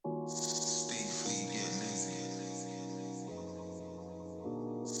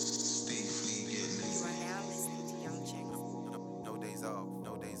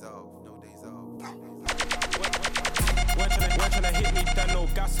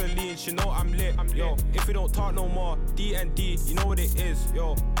gasoline, she know I'm lit. Yo, if we don't talk no more, D&D, you know what it is,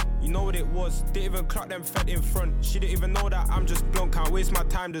 yo. You know what it was, didn't even clock them fed in front. She didn't even know that I'm just blunt, can't waste my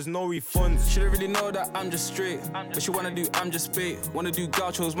time, there's no refunds. She didn't really know that I'm just straight, but she wanna do I'm just bait. Wanna do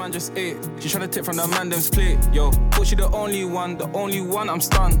gauchos, man just ate. She tryna tip from the man them's plate, yo. Thought she the only one, I'm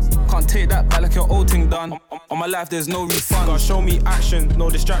stunned. Can't take that back like your old thing done. On my life there's no refund. Gotta show me action,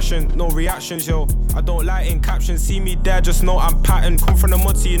 no distraction, no reactions, yo. I don't lie in captions, see me there, just know I'm patterned. Come from the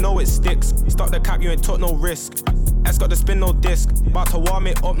mud so you know it sticks. Stop the cap, you ain't took no risk. S got the spin, no disc. About to warm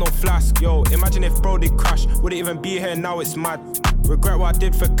it up, no flask. Yo, imagine if bro did crash. Wouldn't even be here, now it's mad. Regret what I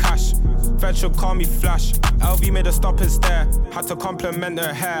did for cash. Fed should call me Flash. LV made her stop and stare. Had to compliment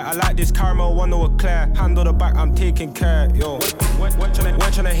her hair. I like this caramel one over Claire. Hand on the back, I'm taking care. Yo, when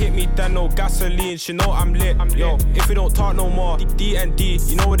tryna hit me, then no gasoline. She know I'm lit. Yo, if we don't talk no more, D&D,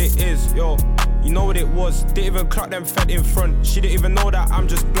 you know what it is. Yo, you know what it was, didn't even clock them fed in front. She didn't even know that I'm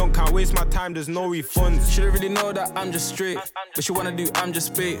just blunt, can't waste my time, there's no refunds. She didn't really know that I'm just straight, but she wanna do I'm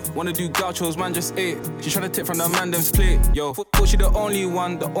just bait. Wanna do gauchos, man just ate. She tryna tip from the man them's plate, yo. Thought she the only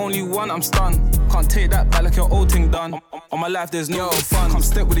one, I'm stunned. Can't take that back like your old thing done. On my life there's no fun, come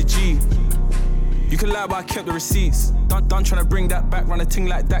step with a G. You can lie but I kept the receipts. Done tryna bring that back, run a ting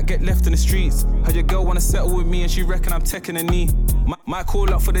like that, get left in the streets. Heard your girl wanna settle with me and she reckon I'm taking a knee. Might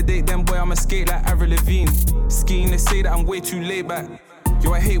call up for the date, then boy I'ma skate like Avril Lavigne. Skiing, they say that I'm way too laid back.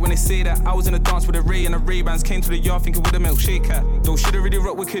 Yo, I hate when they say that. I was in a dance with a Ray and the Ray-Bans. Came to the yard thinking with a milkshake at. Yo, should've really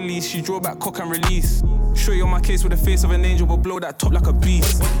rocked with Khalees. She draw back cock and release. Show you on my case with the face of an angel, but blow that top like a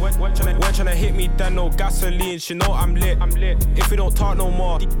beast. When tryna hit me, then no gasoline. She know I'm lit. If we don't talk no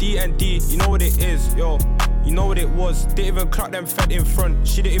more, D&D, you know what it is, yo. You know what it was, didn't even clock them fed in front.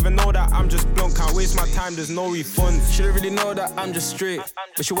 She didn't even know that I'm just blunt, can't waste my time, there's no refunds. She didn't really know that I'm just straight,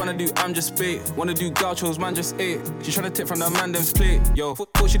 but she wanna do I'm just bait. Wanna do gauchos, man just ate. She tryna tip from the man them's plate, yo.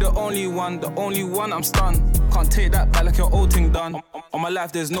 Thought she the only one, I'm stunned. Can't take that back like your old thing done. On my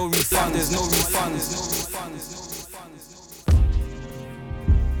life there's no refund, there's no refunds.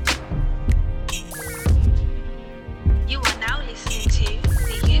 You are now listening to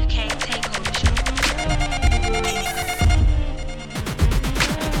the UK Takeover Show.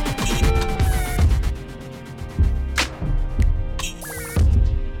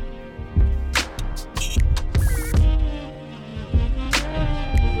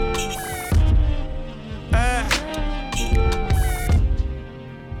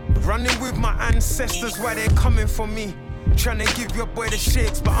 Running with my ancestors while they're coming for me. Trying to give your boy the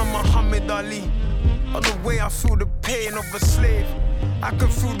shakes, but I'm Muhammad Ali. On the way I feel the pain of a slave. I can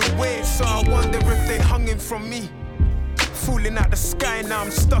feel the weight, so I wonder if they hunging from me. Falling out the sky, now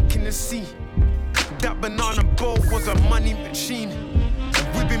I'm stuck in the sea. That banana boat was a money machine.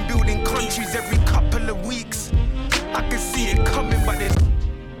 And we've been building countries every couple of weeks. I can see it coming, but there's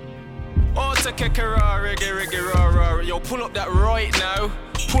Oh, Takeover, reggae, raw. Yo, pull up that right now.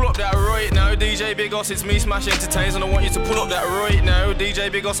 Pull up that right now. DJ Big Oss, it's me, Smash Entertainers, and I want you to pull up that right now. DJ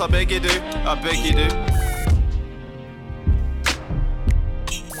Big Oss, I beg you do. I beg you do.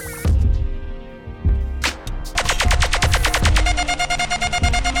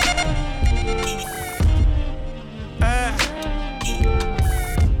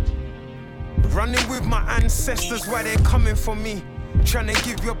 Running with my ancestors while they're coming for me. Trying to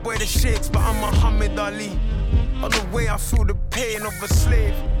give your boy the shakes, but I'm Muhammad Ali. On the way I feel the pain of a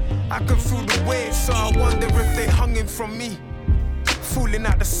slave. I can feel the weight, so I wonder if they hunging from me. Falling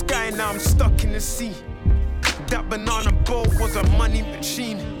out the sky, now I'm stuck in the sea. That banana boat was a money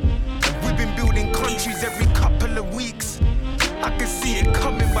machine. And we've been building countries every couple of weeks. I can see it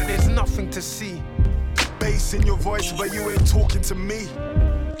coming, but there's nothing to see. Bass in your voice, but you ain't talking to me.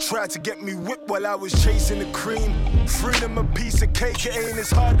 Tried to get me whipped while I was chasing the cream. Freedom a piece of cake, it ain't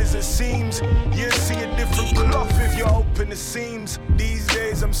as hard as it seems. You'll see a different cloth if you open the seams. These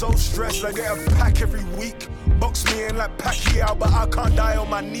days I'm so stressed, I get a pack every week. Box me in like Pacquiao, but I can't die on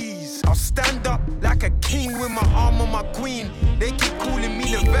my knees. I'll stand up like a king with my arm on my queen. They keep calling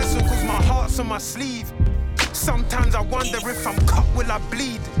me the vessel cause my heart's on my sleeve. Sometimes I wonder if I'm cut, will I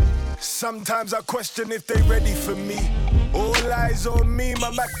bleed? Sometimes I question if they ready for me. All eyes on me,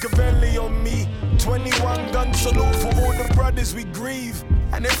 my Machiavelli on me. 21 gun salute for all the brothers we grieve.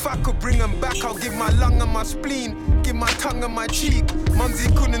 And if I could bring them back, I'll give my lung and my spleen. Give my tongue and my cheek. Mumsy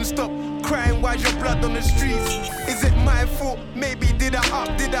couldn't stop crying, why's your blood on the streets? Is it my fault? Maybe did I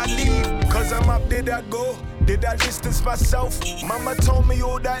up, did I leave? Cause I'm up, did I go? Did I distance myself? Mama told me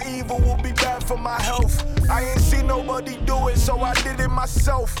all that evil will be bad for my health. I ain't seen nobody do it, so I did it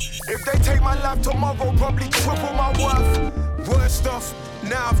myself. If they take my life tomorrow, probably triple my worth. Worst off,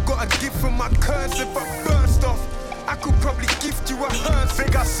 now I've got a gift from my curse. If I burst off, I could probably gift you a hearse.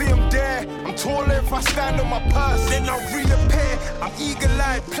 Think taller if I stand on my purse. Then I'll reappear. I'm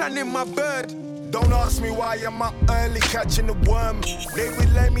eagle-eyed, planning my bird. Don't ask me why I'm up early catching the worm. They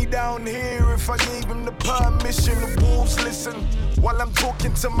would let me down here if I gave them the permission. The wolves listen while I'm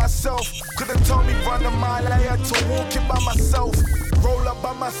talking to myself. Could've told me run a mile, I had to walk it by myself. Roll up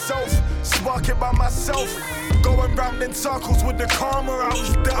by myself, spark it by myself. Going round in circles with the karma,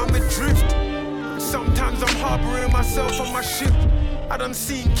 I'm adrift. Sometimes I'm harboring myself on my ship. I done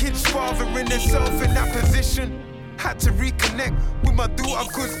seen kids fathering themselves in that position. Had to reconnect with my daughter,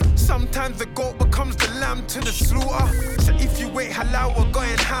 cause sometimes the goat becomes the lamb to the slaughter. So if you wait halal, we're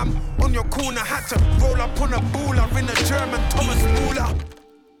going ham. On your corner, had to roll up on a baller in a German Thomas Muller.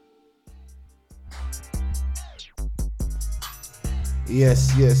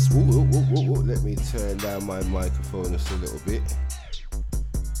 Yes, yes. Ooh, let me turn down my microphone just a little bit.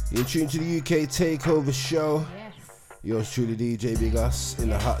 You're tuned to the UK Takeover show. Yes. Yours truly, DJ Big Us, in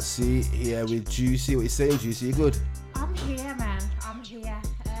the hot seat here with Juicy. What you saying, Juicy? You good? I'm here, man. I'm here.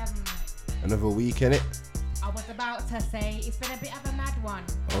 Another week, innit? I was about to say it's been a bit of a mad one.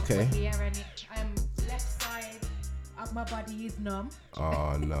 Okay. Here and left side of my body is numb.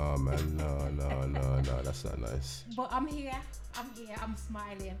 Oh no, man, no, that's not nice. But I'm here. I'm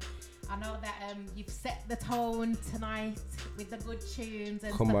smiling. I know that you've set the tone tonight with the good tunes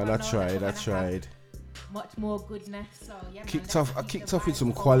and Come stuff. on, I tried. Much more goodness. So yeah, I kicked off with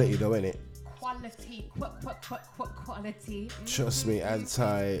some quality though, innit? Quality. Trust me,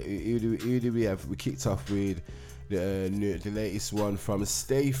 who do we have? We kicked off with the latest one from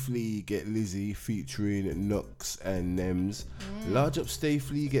Stay Flea Get Lizzie featuring Nux and Nems. Large up Stay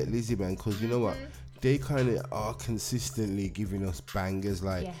Flea Get Lizzie, man, because you know what? They kind of are consistently giving us bangers,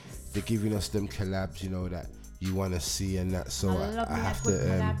 like they're giving us them collabs, you know, that you want to see and that. So I have to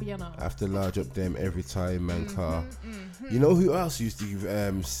collab, you know. I have to large up them every time, man. You know who else used to give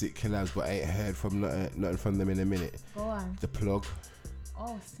sick collabs, but I ain't heard from nothing from them in a minute? Go on. The Plug.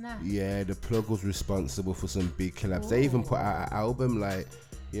 Oh snap. Yeah, The Plug was responsible for some big collabs. Ooh. They even put out an album, like,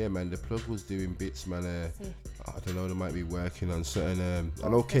 yeah, man, The Plug was doing bits, man. I don't know, they might be working on certain. I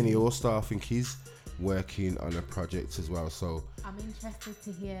know Kenny Allstar, I think he's working on a project as well, so I'm interested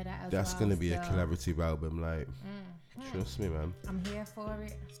to hear that as that's gonna be a collaborative album, like trust me, man. I'm here for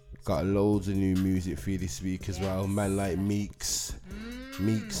it. Got loads of new music for you this week as well. Man like Meeks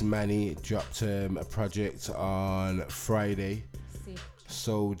Manny dropped a project on Friday.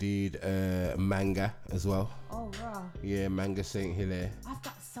 So did Manga as well. Oh wow. Yeah, Manga St. Hilaire. I've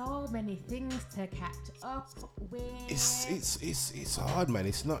got so many things to catch up with. It's hard, man.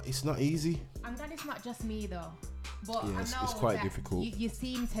 It's not easy. I'm glad it's not just me though. But yeah, I know it's quite difficult. You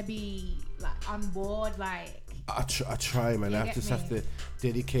seem to be like on board, like. I try, man. I just have to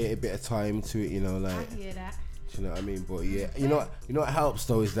dedicate a bit of time to it, you know, like. I hear that. Do you know what I mean? But yeah, you know what helps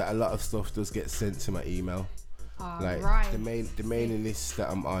though is that a lot of stuff does get sent to my email. Like the mailing list that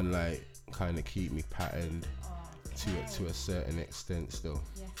I'm on, like, kind of keep me patterned to a certain extent still.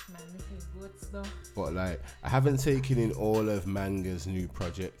 Yes, man, this is good stuff. But like, I haven't taken in all of Manga's new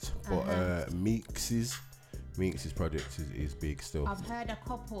project, but Meeks's project is big still. I've heard a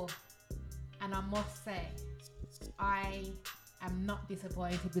couple, and I must say, I am not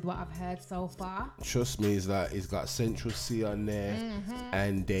disappointed with what I've heard so far. Trust me, is that he's got Central C on there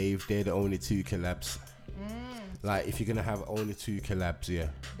and Dave. They're the only two collabs. Like, if you're gonna have only two collabs, yeah,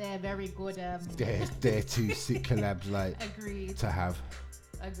 they're very good. They're two sick collabs, like, agreed to have.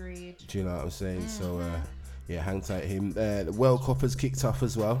 Agreed. Do you know what I'm saying? So, yeah, hang tight him. The World Cup has kicked off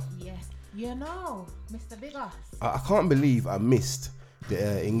as well. Yes, you know, Mr. Big Us. I can't believe I missed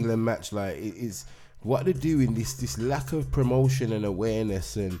the England match. Like, it is what they're doing. This lack of promotion and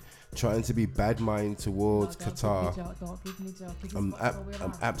awareness and trying to be bad mind towards Qatar. Don't give me joke.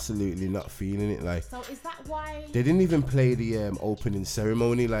 I'm absolutely not feeling it. Like, so is that why they didn't even play the opening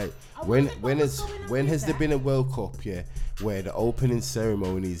ceremony? Like, when has there been a World Cup, yeah, where the opening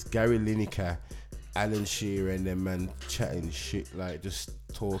ceremony is Gary Lineker, Alan Shearer, and them man chatting shit, like just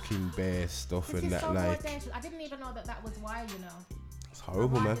talking bare stuff and that, so like. I didn't even know that was why, you know. It's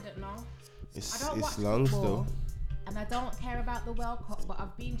horrible, man. I didn't know. It's long still. And I don't care about the World Cup, but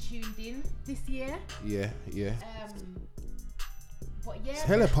I've been tuned in this year. Yeah. But yeah, it's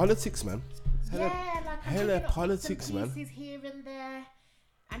hella politics, man. Hella politics, man. Here and there,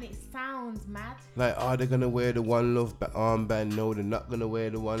 and it sounds mad. Like, are they gonna wear the One Love armband? No, they're not gonna wear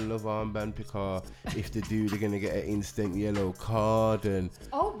the One Love armband because if they do, they're gonna get an instant yellow card. And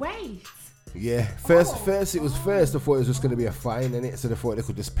oh wait. Yeah, first it was first. I thought it was just gonna be a fine, innit? So they thought they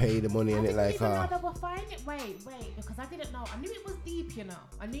could just pay the money, innit? Like, know they were fine. Wait, because I didn't know. I knew it was deep, you know.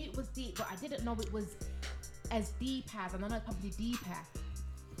 I knew it was deep, but I didn't know it was as deep as. And I know it's probably deeper.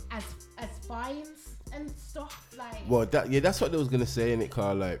 as fines and stuff like. Well, that's what they was gonna say in it,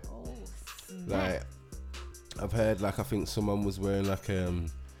 Carl. Like, Snap. I've heard like I think someone was wearing like a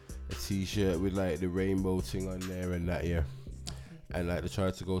t-shirt with like the rainbow thing on there and that, yeah. And like they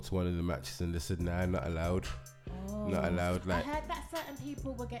tried to go to one of the matches and they said, nah, not allowed. Not allowed. Like, I heard that certain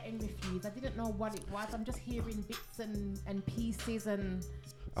people were getting refused. I didn't know what it was. I'm just hearing bits and pieces and.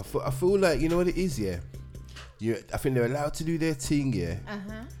 I feel like, you know what it is, yeah. I think they're allowed to do their thing, yeah.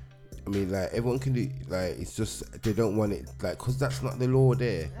 I mean, like everyone can do. Like it's just they don't want it, like, cause that's not the law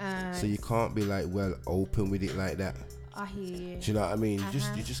there. So you can't be like open with it like that. I hear you. Do you know what I mean?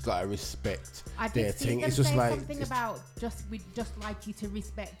 You just gotta respect I their did see thing. them It's just say like something about we'd just like you to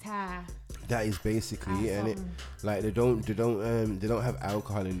respect her. that is basically it, innit? Like they don't have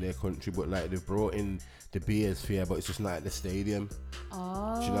alcohol in their country, but like they've brought in the beers for you, but it's just not at the stadium.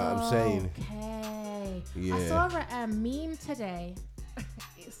 Oh, do you know what I'm saying? Okay. Yeah. I saw a meme today.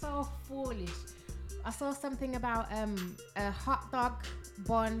 It's so foolish. I saw something about a hot dog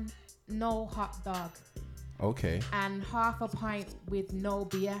bun, no hot dog. Okay. And half a pint with no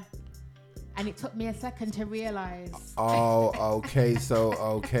beer. And it took me a second to realise. Oh, okay. So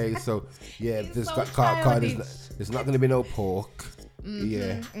yeah, It's there's so there's not going to be no pork.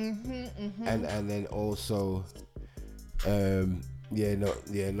 Yeah. And then also, no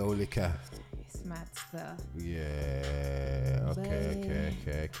liquor. It's mad stuff. Yeah. Okay.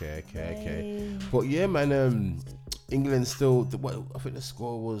 But yeah, man. England still. I think the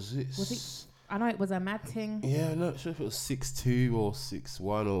score was it? I know it was a mad thing. Yeah, I'm not sure if it was 6-2 or 6-1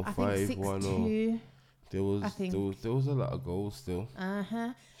 or 5-1 or. There was a lot of goals still.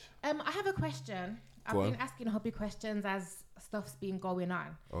 I have a question. I've been asking hobby questions as stuff's been going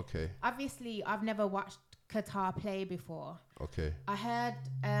on. Okay. Obviously, I've never watched Qatar play before. Okay. I heard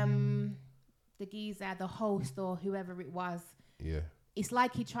the geezer, the host or whoever it was. Yeah. It's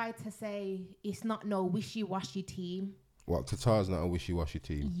like he tried to say it's not no wishy-washy team. What, Qatar's not a wishy-washy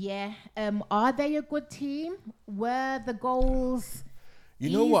team? Yeah. Are they a good team? Were the goals? You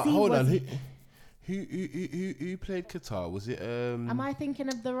know what? Hold on. Who played Qatar? Was it? Am I thinking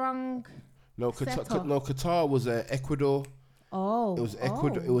of the wrong? No, Qatar was Ecuador. Oh, it was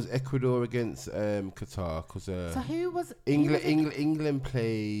Ecuador. It was Ecuador against Qatar because so who was England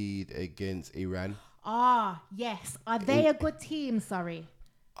played against Iran. Ah, yes. Are they a good team? Sorry.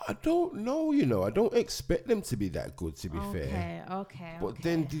 I don't know. You know, I don't expect them to be that good. To be fair. Okay. But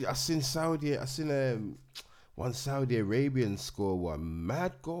then I seen one Saudi Arabian score one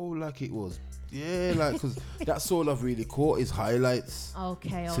mad goal. Like it was. Yeah, like because that's all I've really caught is highlights.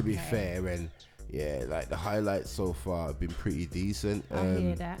 Okay. To be fair, and yeah, like the highlights so far have been pretty decent. I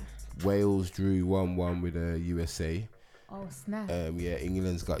hear that. Wales drew 1-1 with USA. Oh snap! Yeah,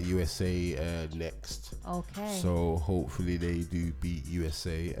 England's got USA next. Okay. So hopefully they do beat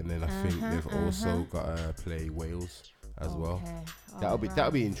USA, and then I think they've also got to play Wales as well.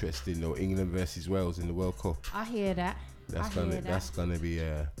 That'll be interesting though. England versus Wales in the World Cup. I hear that. That's gonna be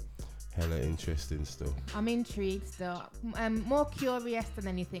hella interesting still. I'm intrigued still. More curious than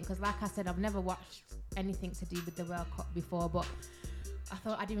anything because, like I said, I've never watched anything to do with the World Cup before, but I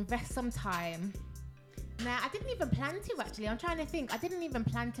thought I'd invest some time. Nah, I didn't even plan to actually. I'm trying to think. I didn't even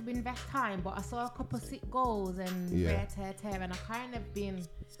plan to invest time, but I saw a couple of sick goals and tear, and I've kind of been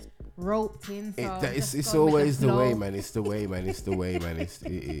roped in. So it's always the way, man. It's the way, man. It's the way, man. It's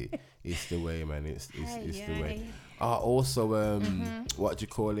the way, man. It's the way. Also, what do you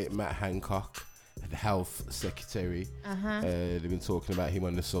call it? Matt Hancock, the health secretary. They've been talking about him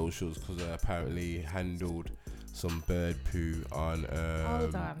on the socials because apparently he handled some bird poo on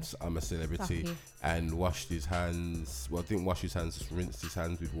I'm a Celebrity and washed his hands. Well, didn't wash his hands, just rinsed his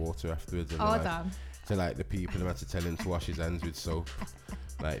hands with water afterwards. And so like the people had to tell him to wash his hands with soap.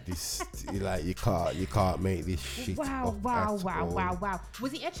 Like this, like you can't make this shit. Wow.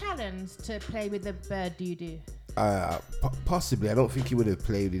 Was it a challenge to play with the bird doo-doo? Possibly. I don't think he would have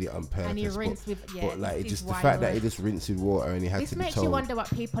played with it on purpose. And he rinsed but like just the fact that he just rinsed with water and he had to be told. This makes you wonder what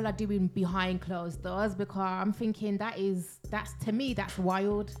people are doing behind closed doors because I'm thinking that's to me that's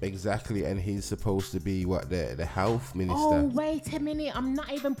wild. Exactly, and he's supposed to be the health minister. Oh wait a minute, I'm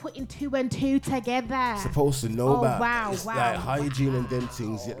not even putting 2 and 2 together. Supposed to know about like hygiene and them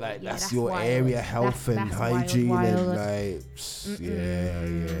things. Like that's your wild area, health and hygiene wild. And like yeah.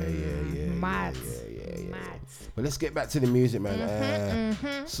 Mad. But let's get back to the music, man.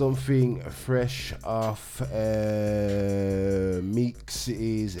 Something fresh off Meek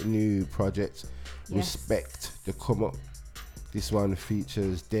City's new project, Respect the Come Up. This one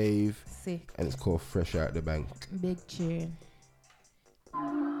features Dave. Sick. And it's called Fresh Out the Bank. Big tune.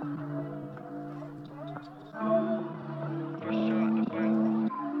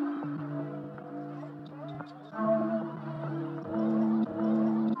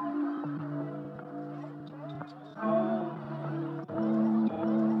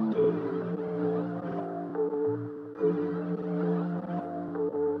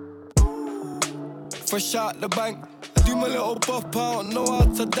 Fresh out the bank, I do my little bop, I don't know how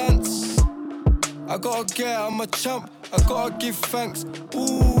to dance. I gotta get, I'm a champ, I gotta give thanks.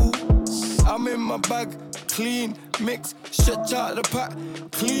 Ooh, I'm in my bag, clean, mix, stretch out the pack,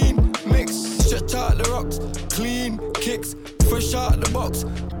 clean, mix, stretch out the rocks, clean, kicks, fresh out the box,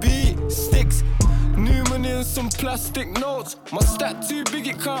 beat, sticks, new money and some plastic notes. My stack too big,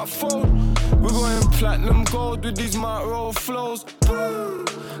 it can't fold. We're going platinum gold with these micro flows.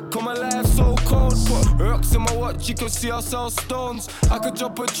 Come my life so cold, put rocks in my watch, you can see I sell stones. I could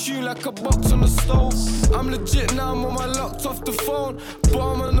drop a tune like a box on the stove. I'm legit now, I'm on my locked off the phone. But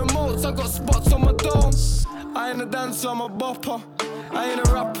I'm on the moats, I got spots on my dome. I ain't a dancer, I'm a bopper. I ain't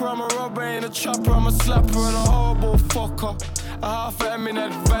a rapper, I'm a robber, I ain't a trapper, I'm a slapper and a horrible fucker. A half a M in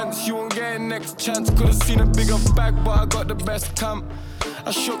advance, you won't get a next chance. Could've seen a bigger bag, but I got the best camp. I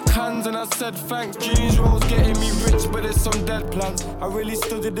shook hands and I said thanks. Jeans rolls getting me rich, but there's some dead plans. I really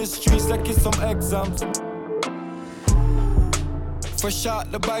studied the streets like it's some exams. Fresh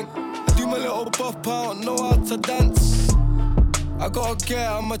out the bank, I do my little bop, I don't know how to dance. I gotta get,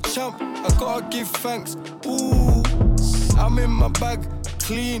 I'm a champ, I gotta give thanks. Ooh, I'm in my bag,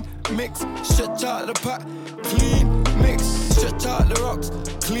 clean, mix, stretch out the pack, clean, mix, stretch out the rocks,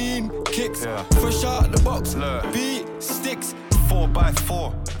 clean, kicks, fresh out the box, beat, sticks.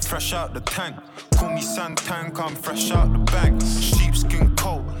 4x4, fresh out the tank. Call me Santank, I'm fresh out the bank. Sheepskin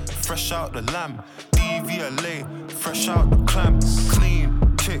coat, fresh out the lamb. DVLA, fresh out the clamp. Clean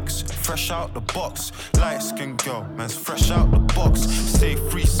kicks, fresh out the box. Light skin girl, man's fresh out the box. Say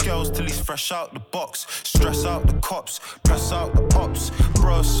 3 scales till he's fresh out the box. Stress out the cops, press out the ops.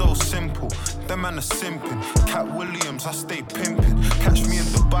 Bro, so simple, them man are simping. Cat Williams, I stay pimping. Catch me in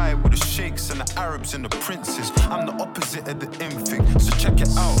Dubai with the sheikhs and the Arabs and the princes. I'm the opposite of the infing, so check it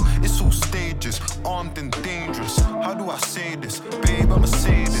out. It's all stages, armed and dangerous. How do I say this? Babe, I'ma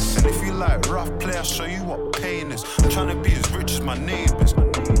say this. And if you like rough play, I'll show you what pain is. I'm trying to be as rich as my neighbours.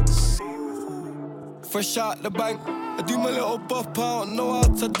 Fresh out the bank, I do my little bop, I don't know how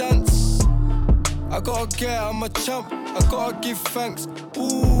to dance. I gotta get, I'm a champ, I gotta give thanks.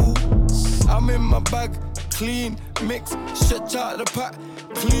 Ooh, I'm in my bag, clean, mix, stretch out the pack,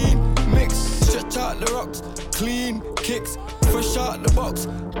 clean, mix, stretch out the rocks, clean, kicks, fresh out the box,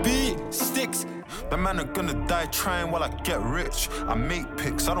 beat, sticks. The man are gonna die trying while I get rich. I make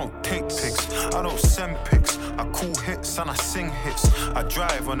pics, I don't take pics. I don't send pics. I call hits and I sing hits. I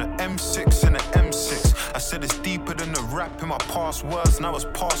drive on an M6 and an M6. I said it's deeper than the rap in my past words. Now it's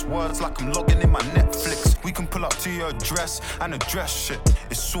past words like I'm logging in my Netflix. We can pull up to your address and address shit.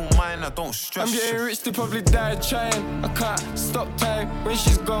 It's all mine, I don't stress I'm getting shit. rich to probably die trying. I can't stop time when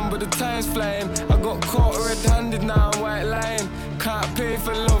she's gone, but the time's flying. I got caught red-handed, now I'm white lying. Can't play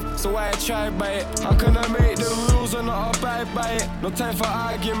for love, so why try by it? How can I make the rules or not abide by it? No time for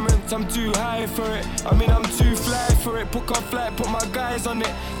arguments, I'm too high for it. I mean, I'm too fly for it. Book a flight, put my guys on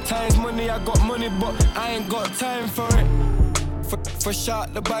it. Time's money, I got money, but I ain't got time for it. Fresh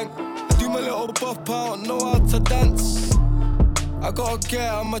out the bank, I do my little bop, I don't know how to dance. I gotta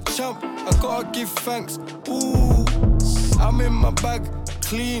get, I'm a champ, I gotta give thanks. Ooh, I'm in my bag,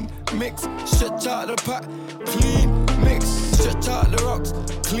 clean, mix, stretch out the pack, clean, mix, stretch out the rocks,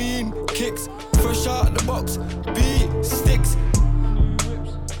 clean, kicks, fresh out the box, beat, sticks.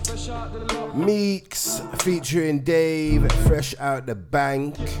 Meeks featuring Dave, fresh out the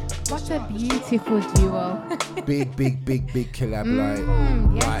bank. What a beautiful duo. big collab,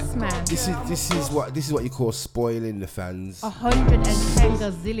 yes, man. This is what you call spoiling the fans. 110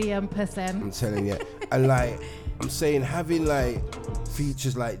 gazillion%. I'm telling you, and like I'm saying, having like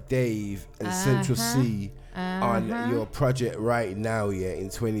features like Dave and Central C on your project right now, in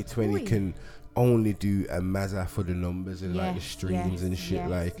 2020 can only do a mazza for the numbers and like the streams and shit.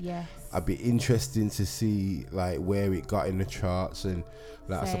 I'd be interesting to see like where it got in the charts, and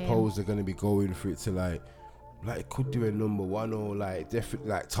like I suppose they're gonna be going for it to like it could do a number 1 or like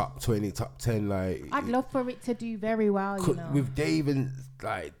definitely like top 20, top 10. Like I'd love for it to do very well. With Dave and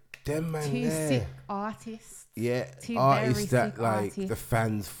like them man two there. sick artists. Yeah, two artists that like artists. the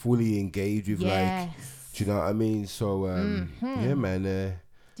fans fully engage with. Like, do you know what I mean? So yeah, man. Do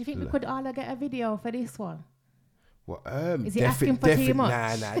you think we could all get a video for this one? What, is he asking for too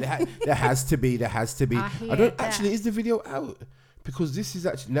much? Nah. There has to be. I don't actually. Is the video out? Because this is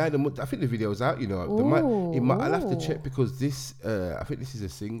actually I think the video's out. You know, I'll have to check because this. I think this is a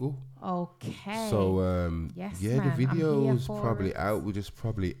single. Okay. So yes, yeah, man, the video's probably out. We just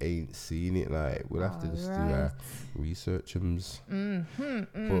probably ain't seen it. Like we'll have to just do our researchums.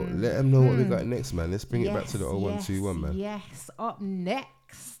 But let them know what we got next, man. Let's bring it back to the 0121, man. Yes. Up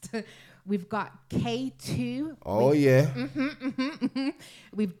next, we've got K2. Oh yeah.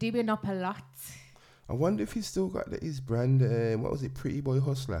 We've doing up a lot. I wonder if he's still got his brand. What was it? Pretty Boy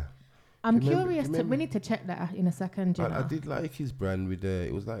Hustler. I'm curious. We need to check that in a second. I did like his brand with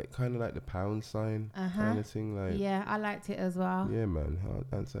it was like kind of like the pound sign kind of thing. Like yeah, I liked it as well. Yeah, man. I'll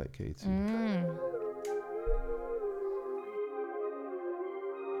answer that, Katie.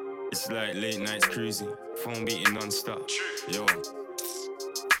 It's like late nights cruising, phone beating non-stop. Yo.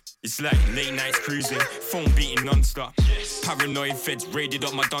 It's like late nights cruising, phone beating non-stop. Paranoid feds raided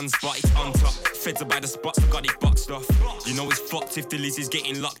up my done spot, it's on top. Feds are by the spots, I got it boxed off. You know it's fucked if the lease is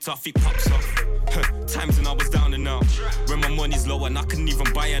getting locked off, it pops off. Times when I was down and out, when my money's low and I couldn't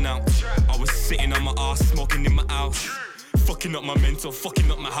even buy an ounce. I was sitting on my ass, smoking in my house. Fucking up my mental,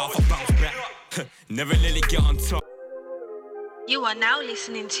 fucking up my health, I bounce back. Never let it get on top. You are now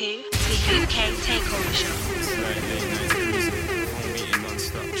listening to the UK Takeover Show. It's like late nights cruising, phone beating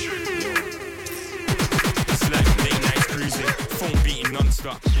non-stop. It's like late nights cruising, phone beating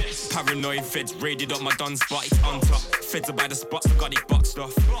non-stop. Paranoid feds raided up my done spot, it's on top. Feds are by the spots, I got it boxed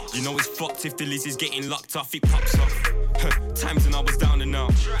off. You know it's fucked if the lease is getting locked off, it pops off. Times when I was down and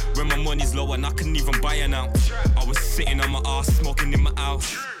out, when my money's low and I couldn't even buy an ounce. I was sitting on my ass, smoking in my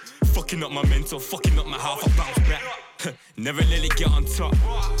house. Fucking up my mental, fucking up my health, I bounce back. Never let it get on top.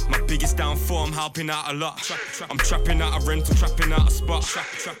 My biggest downfall, I'm helping out a lot. I'm trapping out a rental, trapping out a spot.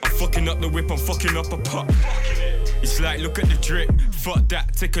 I'm fucking up the whip, I'm fucking up a pot. It's like, look at the drip. Fuck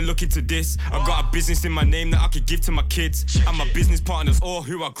that, take a look into this. I got a business in my name that I could give to my kids. And my business partners, all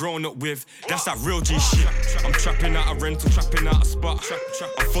who I've grown up with. That's that real G shit. I'm trapping out a rental, trapping out a spot.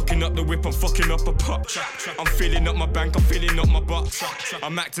 I'm fucking up the whip, I'm fucking up a pot. I'm filling up my bank, I'm filling up my box.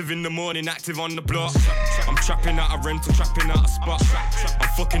 I'm active in the morning, active on the block. I'm trapping out a rental, trapping out a spot. I'm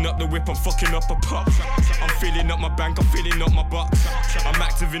fucking up the whip, I'm fucking up a pot. I'm filling up my bank, I'm filling up my box. I'm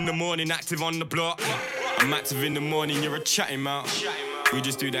active in the morning, active on the block. I'm active in the morning, you're a chatting mouth. We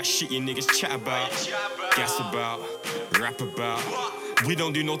just do that shit you niggas chat about. Gas about, rap about. We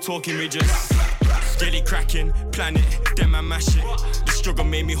don't do no talking, we just get it cracking, plan it, then man mash it. The struggle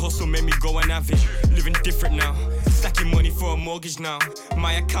made me hustle, made me go and have it. Living different now, stacking money for a mortgage now.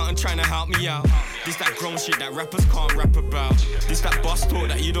 My accountant trying to help me out. This that grown shit that rappers can't rap about. This that boss talk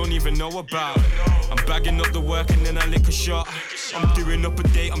that you don't even know about. I'm bagging up the work and then I lick a shot. I'm doing up a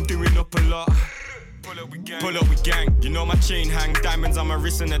date, I'm doing up a lot. Pull up with gang, you know my chain hang. Diamonds on my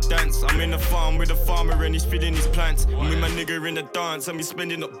wrist and a dance. I'm in the farm with a farmer and he's feeding his plants. I'm with my nigga in the dance and we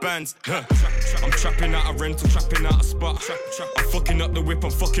spending up bands. I'm trapping out a rental, trapping out a spot. I'm fucking up the whip,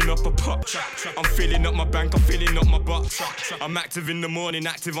 I'm fucking up a pot. I'm filling up my bank, I'm filling up my box. I'm active in the morning,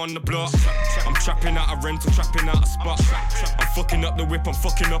 active on the block. I'm trapping out a rental, trapping out a spot. I'm fucking up the whip, I'm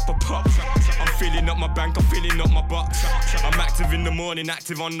fucking up a pot. I'm filling up my bank, I'm filling up my box. I'm active in the morning,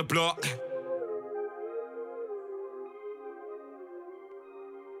 active on the block.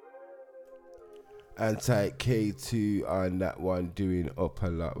 And type K2 on that one, doing up a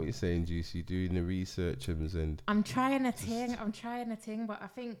lot. What you saying, Juicy? Doing the research and I'm trying a thing, but I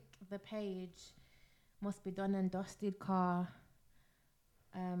think the page must be done and dusted, car.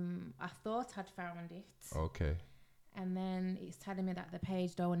 I thought I'd found it. Okay. And then it's telling me that the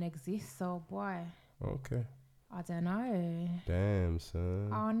page don't exist, so boy. Okay. I don't know. Damn, son.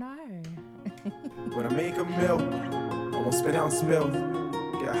 Oh no. When I make a meal, I won't spend it on spill.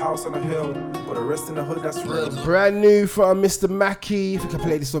 Get a house on a hill, but the rest in the hood, that's real. Brand new from Mr. Mackey. I think I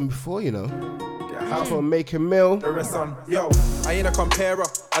played this one before, you know. Get a house on Make a Mill. The rest on, yo, I ain't a comparer.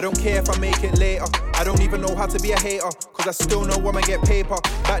 I don't care if I make it later. I don't even know how to be a hater, cause I still know when I get paper.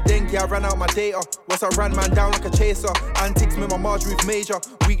 Back then, yeah, I ran out my data. Once I ran man down like a chaser. Antics with my Marge Ruth Major.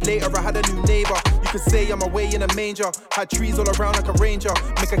 Week later, I had a new neighbor. You could say I'm away in a manger. Had trees all around like a ranger.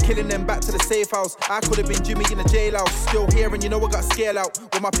 Make a killing them back to the safe house. I could have been Jimmy in a jailhouse. Still here and you know I got scale out.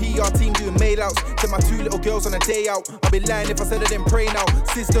 With my PR team doing mail outs. To my two little girls on a day out. I'd be lying if I said I didn't pray now.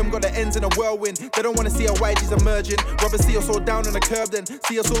 System got the ends in a whirlwind. They don't wanna see our YGs emerging. Rather see us all down on the curb then.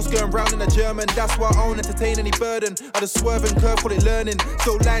 See us all skirting round in a German. That's why I don't entertain any burden. I just swerve and curve, call it learning.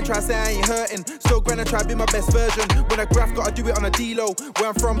 So line try say I ain't hurting. Still granna try be my best version. When I graph gotta do it on a D-low. Where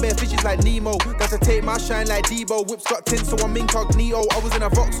I'm from bare fishes like Nemo. Got to take my shine like Debo. Whips got tint so I'm incognito. I was in a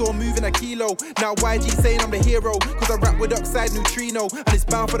Vauxhall moving a kilo. Now YG saying I'm the hero. Cause I rap with Oxide Neutrino. And it's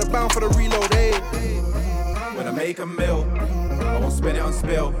bound for the reload, hey. When I make a meal, I won't spend it on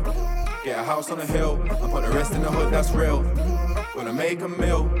spill. Get a house on a hill, and put the rest in the hood, that's real. When I make a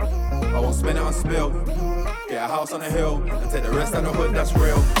meal, I won't spend it on spill. Get a house on a hill, and take the rest of the hood, that's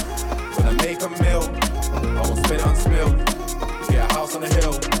real. When I make a meal, I won't spend it on spill. Get a house on a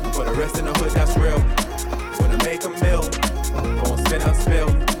hill, and put the rest in the hood, that's real. When I make a meal, I won't spend it on spill.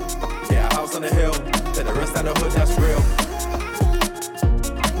 Get a house on a hill, take the rest of the hood, that's real.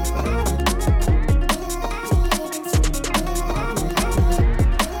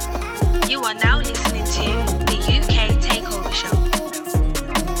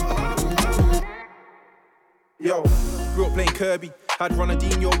 Kirby. I'd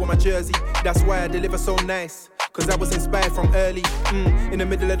Ronaldinho on my jersey, that's why I deliver so nice. Cause I was inspired from early, in the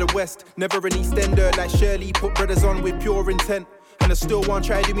middle of the West. Never an Eastender like Shirley. Put brothers on with pure intent, and I still want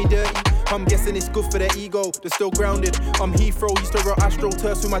try to do me dirty. I'm guessing it's good for their ego, they're still grounded. I'm Heathrow, used to rock Astro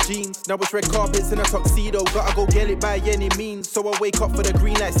Turfs with my jeans. Now it's red carpets in a tuxedo, gotta go get it by any means. So I wake up for the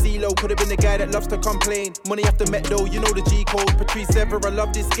green like CeeLo. Could've been the guy that loves to complain. Money after Met though, you know the G code. Patrice Ever, I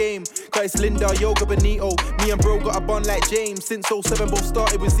love this game. Cause it's Linda, Yoga, Benito. Me and bro got a bond like James. Since 07 both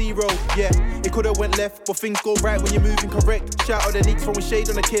started with 0. Yeah, it could've went left, but things go right when you're moving correct. Shout out the Neeks throwing shade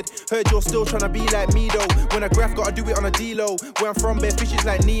on the kid. Heard you're still tryna be like me though. When I graph, gotta do it on a D-low. Where I'm from, bare fishes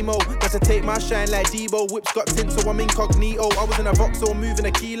like Nemo. Got to take my shine like Debo. Whips got tint, so I'm incognito. I was in a Vauxhall moving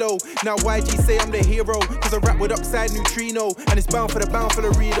a kilo. Now YG say I'm the hero, cause I rap with oxide neutrino. And it's bound for the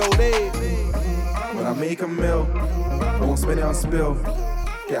Rito. When I make a meal, I won't spend it on spill.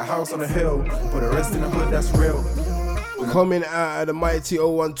 Get a house on the hill, but the rest in the hood, that's real. Coming out of the mighty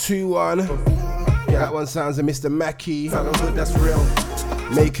 0121. That one sounds of Mr. Mackey. Hood, that's real.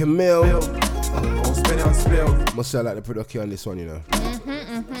 Make a meal. Won't spend it on spill. Must sell like the production on this one, you know.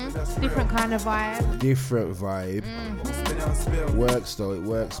 Different kind of vibe. Different vibe. Works though, it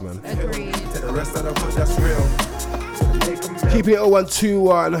works, man. Agreed. The rest of the hood, that's real. Keeping it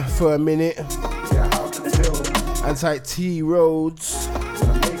 0121 for a minute. Anti T Roads.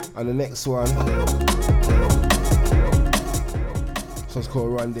 And the next one. This one's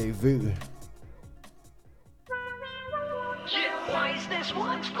called Rendezvous. Why is this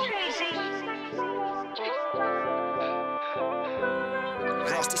one crazy?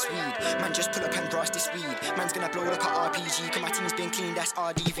 Brass this weed, man just pull up and brass this weed. Man's gonna blow like a RPG, cause my team's been clean, that's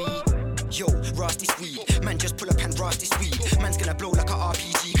RDV. Yo, ras this weed, man just pull up and brass this weed. Man's gonna blow like a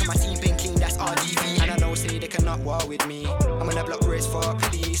RPG, cause my team been clean, that's RDV. And I know say they cannot war with me. I'm on a block race for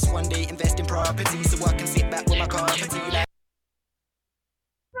police, one day invest in property, so I can sit back with my carpety like.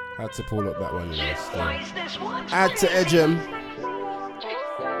 Had to pull up that one, you know. Add to Edgem.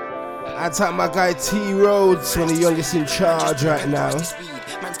 Add to my guy T Rhodes, one of the youngest in charge right now.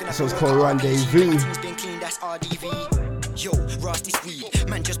 This one's called Rendezvous. Yo, ras this weed,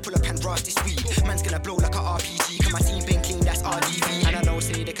 man just pull up and ras this weed. Man's gonna blow like a RPG, cause my team been clean, that's RDV. And I know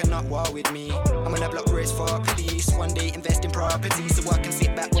say they cannot war with me. I'm on a block race for police, one day invest in property, so I can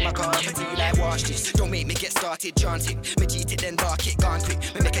sit back with my carpety like watch this. Don't make me get started, chanting. Me cheat it then bark it, gone quick.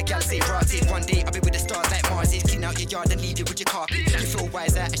 Me make a gal say rotted. One day I'll be with the stars like Mars is. Clean out your yard and leave you with your carpet. You feel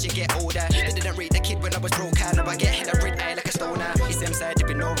wiser as you get older. They didn't rate the kid when I was broke, now I get hella red eye like a stoner. It's them side to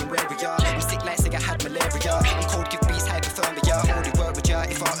be knowing where we are. I'm sick like say I had malaria. I'm cold, give beats hypothermia. Only work with ya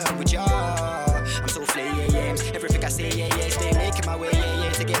if I earn with ya. I'm so flay, yeah. Everything I say, yeah. Stay making my way,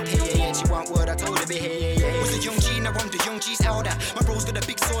 yeah. To get paid, yeah. She want word, I told her, be hey, yeah. Was a young G, now I'm the young G's elder. My bro's got a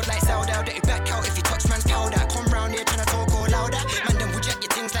big sword like Sauda. Let it back out if you touch man's powder. Come round here tryna talk all louder. Man, them would jack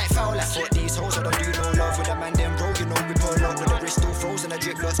your things like Fowler. Fuck these hoes, I don't do no love with a man, them bro. You know we pull up with the wrist still frozen. A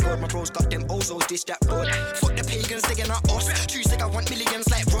drip lost scored. My bro's got them ozos, dish that blood. Fuck the pagans, they not us. True say I want millions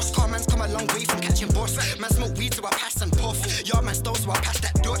like Ross. Car man's come a long way from catching boss. Man smoke weed so I pass and puff. Yard man stole so I pass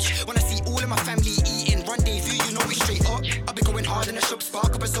that Dutch. When I see all of my family eating rendezvous, you know we straight up. I'll be going hard in the shop,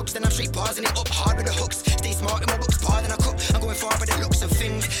 spark up a sucks, then I'm straight parsing it up hard with the hooks. Stay smart in my books, par than I cook. I'm going far by the looks of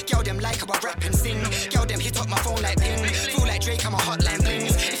things. Girl them like how I rap and sing. Girl them hit up my phone like ping. Feel like Drake, I'm a hotline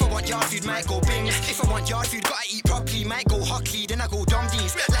blings. If I want yard food, might go bings. If I want yard food, gotta eat properly. Might go Hockley, then I go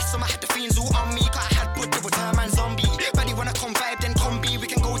Dumdies. Last summer I had the fiends all on me, cause I had put the time and zombie. Buddy wanna come vibe, then combi. We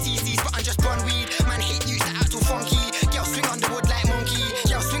can go TCs, but I'm just bun weed. Man hate you, that act all funky. Girl swing on the wood like monkey.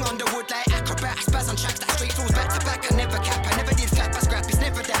 Girl swing on the wood like acrobat. I spaz on tracks that straight flows back to back. I never cap, I never did flap, I scrap. It's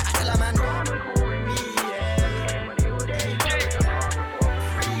never that, I tell a man.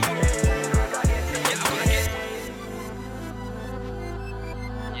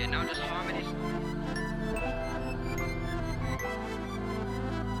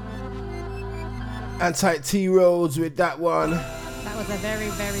 Anti T Roads with that one. That was a very,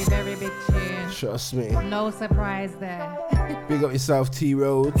 very, very big tune. Trust me. No surprise there. Big up yourself, T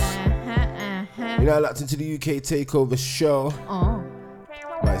Roads. You're now locked into the UK Takeover show. Oh.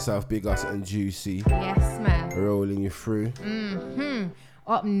 Myself, Big Us and Juicy. Yes, man. Rolling you through.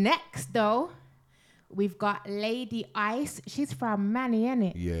 Up next, though, we've got Lady Ice. She's from Manny,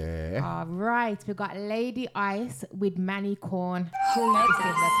 innit? Yeah. All right. We've got Lady Ice with Manny Corn. Who makes this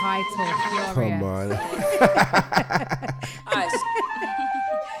is the title. Furious. Come on. Ice.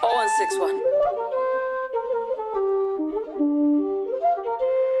 0161.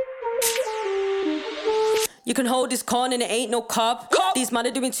 You can hold this corn and it ain't no cob. These men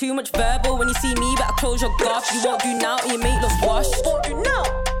are doing too much verbal. When you see me, better close your gob. You won't do now and your mate loves wash.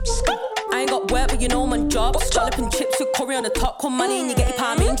 I I ain't got work, but you know my job. Scalloping chips with curry on the top. Come money and you get your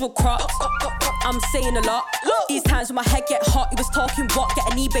palm angel crops. I'm saying a lot. These times when my head get hot, you was talking what?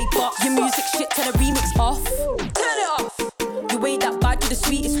 Get an eBay box. Your music shit, turn a remix off. Turn it off. You ain't that bad, you're the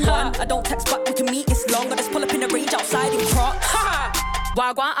sweetest one. I don't text back, we can meet, it's long. I just pull up in the range outside in Crocs.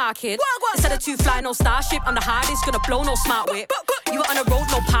 Wagwan our kid. Instead of two fly, no starship. I'm the hardest, gonna blow no smart whip. You were on the road,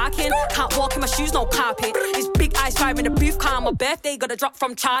 no parking. Can't walk in my shoes, no carpet. This big ice fire in the booth car on my birthday. Got a drop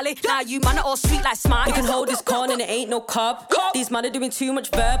from Charlie. Now you man are all sweet like smart. You can hold this corn and it ain't no cob. These man are doing too much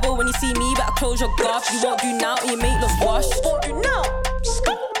verbal. When you see me, better close your gob. You won't do now and your mate looks washed.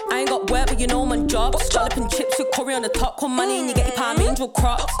 I ain't got work, but you know my job. Scalloping chips with curry on the top. Come money and you get your palm angel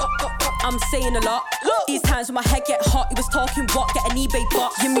crops. I'm saying a lot. These times when my head get hot, you was talking what? Get an eBay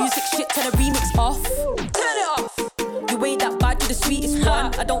box. Your music shit, turn a remix off. Turn it off. You ain't that bad, you're the sweetest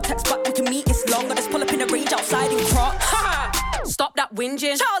one. I don't text back, we can meet, it's long. I just pull up in the range outside in Crocs. Stop that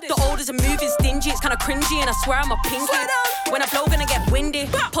whinging. The olders are moving stingy. It's kinda cringy and I swear I'm a pinky. When I blow, gonna get windy.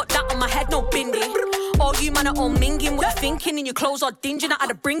 Put that on my head, no bindi. All you man are all minging. What you thinking? And your clothes are dingy. Not out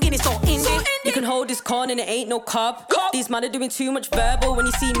of bringing, it's all indie. You can hold this corn and it ain't no cob. These man are doing too much verbal. When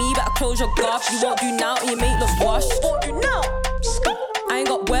you see me, better close your gob. You won't do now and your mate looks washed. I ain't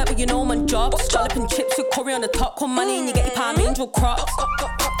got work, but you know my job. Scalloping chips with curry on the top. Come money and you get your palm angel crops.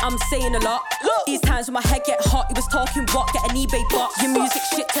 I'm saying a lot. These times when my head get hot, you was talking what? Get an eBay box. Your music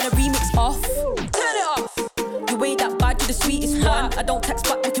shit, turn a remix off. Turn it off. You ain't that bad, you're the sweetest one. I don't text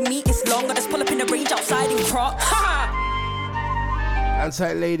back, we can meet, it's long. I just pull up in the range outside in Crocs.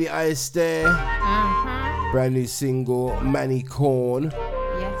 Anti Lady Ice there. Brand new single, Manny Corn.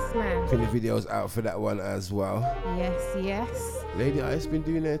 Yes, man. I think the video's out for that one as well. Yes. Lady Ice been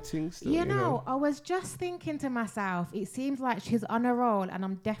doing her thing still. You know, I was just thinking to myself, it seems like she's on a roll and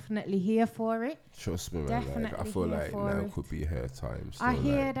I'm definitely here for it. Trust me, man. Like, I feel like now could be her time. Still, I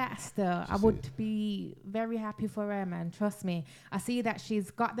hear that still. I would be very happy for her, man. Trust me. I see that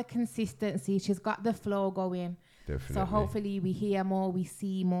she's got the consistency. She's got the flow going. Definitely. So hopefully we hear more, we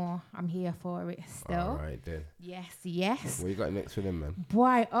see more. I'm here for it still. All right, then. Yes. What you got next for them, man?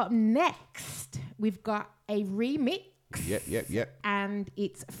 Boy, up next, we've got a remix. Yep. And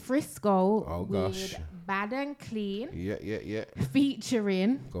it's Frisco with Bad and Clean. Yeah.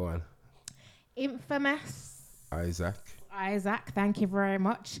 Featuring. Go on. Infamous. Isaac, thank you very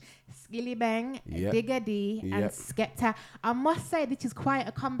much. Skilly Bang, Digga D, and Skepta. I must say this is quite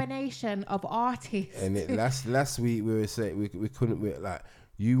a combination of artists. And last week we were saying we couldn't like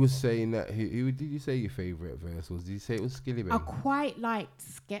you were saying that who did you say your favourite verse was? Did you say it was Skilly Bang? I quite liked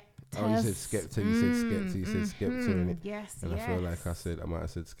Skepta. Oh, you said Skepta. You said Skepta, innit? Yes. And I feel like I might have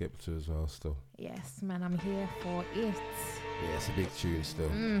said Skepta as well. Still. Yes, man, I'm here for it. Yeah, it's a big tune still.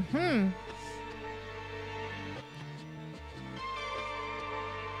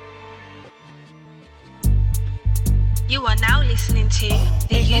 You are now listening to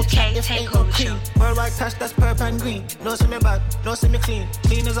the UK Takeover Show. Worldwide cash, that's purple and green. No see me bad, no see me clean.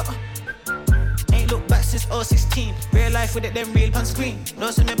 Clean as a ain't look back since 016. Real life with it, them real on screen.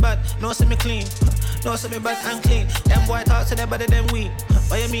 No see me bad, no see me clean. No see me bad and clean. Them boy talk to them better than we.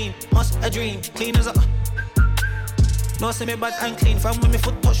 What you mean? Must a dream. Clean as a no see me bad and clean. From when me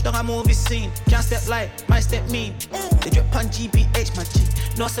foot touch down a movie scene. Can't step light, my step mean. They drip on GBH, my G.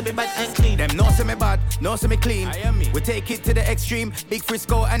 No see me bad and clean. Them no see me bad, no see me clean. I am me. We take it to the extreme. Big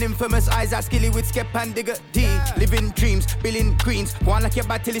Frisco and Infamous Isaac Skilly with Skep and Digga D. Living dreams, billing greens. Go on like your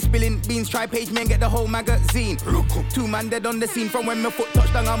bad till it's spilling beans. Try page men, get the whole magazine. Two man dead on the scene. From when my foot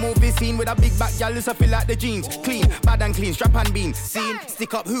touch down a movie scene. With a big back, y'all I feel like the jeans. Clean, bad and clean, strap and bean. Scene,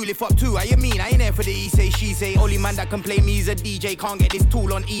 stick up, who lift up too. I mean, I ain't there for the he say, she say. Only man that can play me is a DJ. Can't get this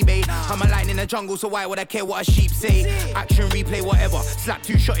tool on eBay. I'm a lion in the jungle, so why would I care what a sheep say? Action, replay, whatever. Slap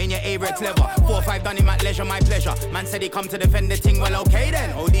 2 shot in your A-Rex lever. 4 or 5 done him at leisure, my pleasure. Man said he come to defend the thing, well okay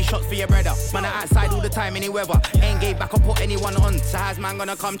then. All these shots for your brother. Man are outside all the time, any weather. Ain't gave back or put anyone on. So how's man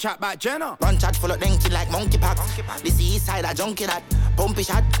gonna come chat back Jenna? Run chat full of denky like monkey pack. This east side a junkie that. Pumpy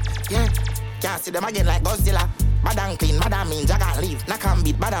shot, yeah. Can't see them again like Godzilla. Bad and clean, madam mean Jagger leave. Knock and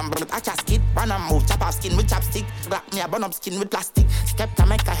beat, bad and broke, I just skid. Run and move, chop off skin with chopstick. Black me a burn up skin with plastic. Skepta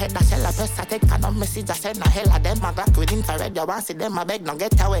make a head, a shell a press, I take a no message, I said, na hell of them. I glock with infrared, you want see them, I beg, no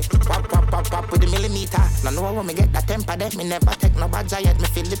get away. Pop with the millimeter. No know when me get that temper, them. Me never take no badger yet. Me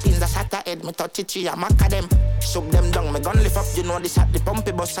Philippines, I shot a head, me touch it, I maca them. Shook them down, me gun lift up, you know the shot, the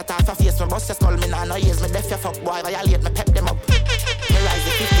pumpy bus shot off your face. Me bust your skull, me nah no ears, me deaf your fuck boy, violate, me pep them up. Me rise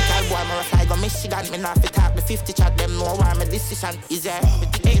the 50 cal boy, me fly go Michigan, me nah fit talk the 50 chat, them know why my decision is there.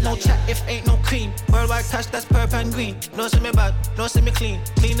 Ain't no chat if ain't no cream. Worldwide cash, that's purple and green. No see me bad, no see me clean.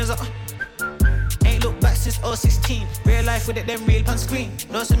 Clean as a ain't Ain't looked back since 016. Real life with it, them real on screen.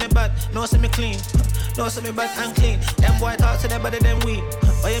 No see me bad, no see me clean. No see me bad and clean. Them boy talk to them better than we.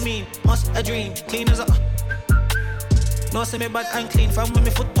 What you mean? Must a dream. Clean as a. No see me bad and clean. From when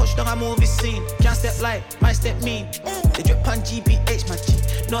me foot touch down a movie scene. Can't step light, my step mean. They drip on GBH, my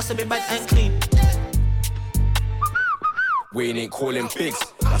G. No see me bad and clean. Wayne ain't calling bigs.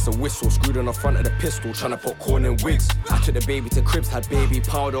 That's a whistle screwed on the front of the pistol, tryna put corn in wigs. I took the baby to cribs, had baby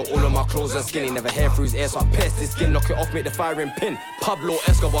powder, all of my clothes are skinny. Never hair through his ear, so I pierced his skin, knock it off, make the firing pin. Pablo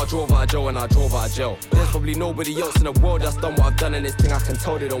Escobar drove out of jail and I drove out of jail. There's probably nobody else in the world that's done what I've done in this thing. I can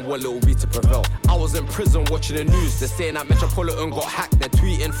tell they don't want little B to prevail. I was in prison watching the news. They're saying that Metropolitan got hacked. They're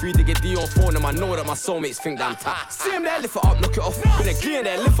tweeting free to get D on phone, and I know that my soulmates think that I'm tapped. See him there, lift it up, knock it off. Been a clean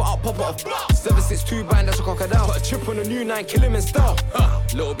there, lift it up, pop it off. 762 band, that's a crocodile. Put a chip on a new 9, kill him in style.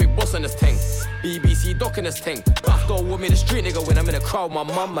 Little big boss on this thing. BBC doc in this thing. Backdoor with me, the street nigga when I'm in the crowd. My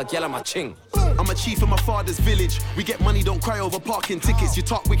mum, my gal, and my ching. I'm a chief in my father's village. We get money, don't cry over parking tickets. You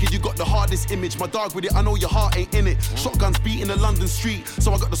talk wicked, you got the hardest image. My dog with it, I know your heart ain't in it. Shotguns beating the London street,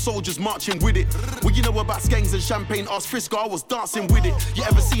 so I got the soldiers marching with it. Well, you know about skanks and champagne, ask Frisco, I was dancing with it. You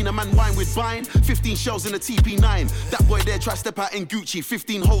ever seen a man wine with Vine? 15 shells in a TP9. That boy there try step out in Gucci.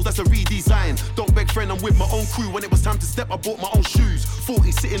 15 holes, that's a redesign. Don't beg friend, I'm with my own crew. When it was time to step, I bought my own shoes.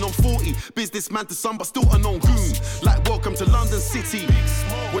 40 sitting on 40, businessman to some, but still a known goon. Like welcome to London City,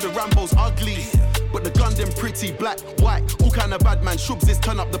 where the Rambo's ugly, but the gun them pretty. Black, white, all kind of bad man. Shubs this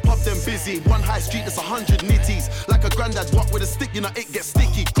turn up, the pub them busy. One high street, that's 100 nitties. Like a granddad walk with a stick, you know it gets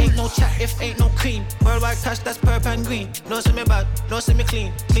sticky. Ain't no chat if ain't no cream. Worldwide cash, that's purple and green. No see me bad, no see me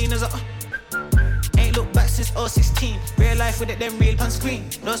clean. Clean as a. Ain't looked back since 016. Real life with it, them real on screen.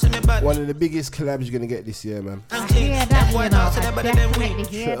 No see me bad. One of the biggest collabs you're gonna get this year, man. And clean. Yeah, Them boy talk to them better than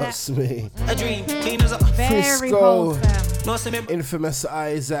we. Trust me. A dream, clean as a. Very Frisco, wholesome. No see me Infamous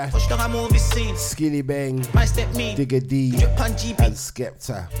Isaac, push down a movie scene. Skilly Bang, My step mean. Digger D, Drip on GB. and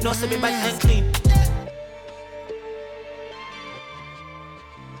Skepta. No see me bad and clean.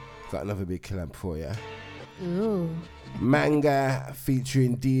 Got another big collab for you. Ooh. Manga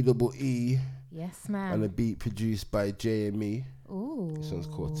featuring DEE. Yes, man. On a beat produced by JME. Ooh. This one's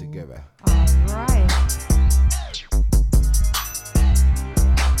called Together. Alright.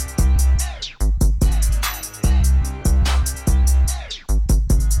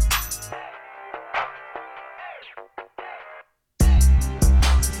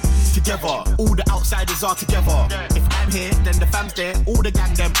 Together, all the outsiders are together. If I'm here, then the fam's there. All the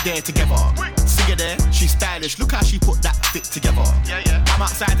gang them there together. Singer there, she's stylish. Look how she put that fit together. I'm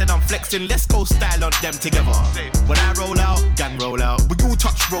outside and I'm flexing. Let's go style on them together. When I roll out, gang roll out. We all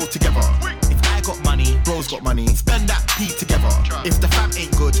touch roll together. If I got money, bro's got money. Spend that P together. If the fam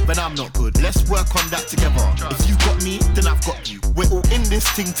ain't good, then I'm not good. Let's work on that together. If you've got me, then I've got you. We're all in this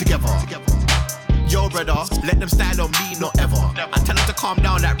thing together. Yo, brother, let them style on me, not ever. I tell them to calm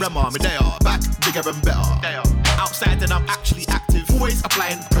down like Rema, me they are back, bigger and better. Outside, then I'm actually active, always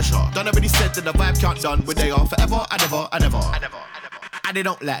applying pressure. Done already said that the vibe can't done, but they are forever and ever and ever. And they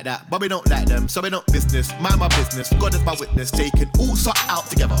don't like that, but we don't like them, so we don't business. Mind my business, God is my witness, they can all sort out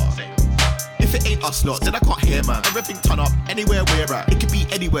together. If it ain't us lot, then I can't hear, man. Everything turn up, anywhere we're at. It could be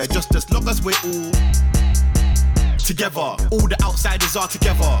anywhere, just as long as we're all together. All the outsiders are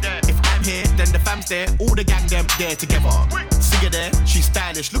together. If I'm here, then the fam's there. All the gang them there together. Singer there, she's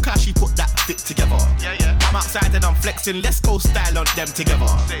stylish. Look how she put that fit together. I'm outside and I'm flexing. Let's go style on them together.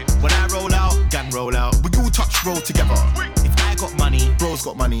 When I roll out, gang roll out. We all touch roll together. If I got money, bro's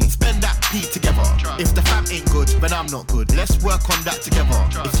got money. Spend that P together. If the fam ain't good, then I'm not good. Let's work on that together.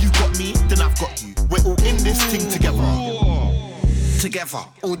 If you've got me, then I've got you. We're all in this thing together. Together,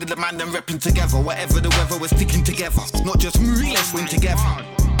 all the man them repping together. Whatever the weather, we're sticking together. Not just me, let's win together.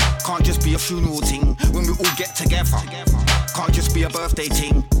 Can't just be a funeral thing when we all get together. Can't just be a birthday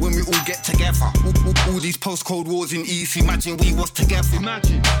thing when we all get together. All these post-Cold Wars in East, imagine we was together.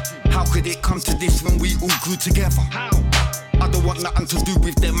 How could it come to this when we all grew together? I don't want nothing to do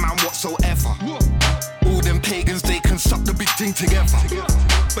with them man whatsoever. All them pagans, they can suck the big thing together.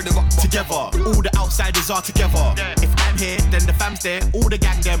 Together, all the outsiders are together. If I'm here, then the fam's there. All the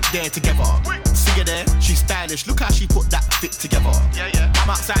gang them there together. Singer there, she's stylish. Look how she put that fit together. I'm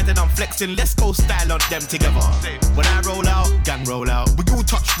outside and I'm flexing. Let's go style on them together. When I roll out, gang roll out. We all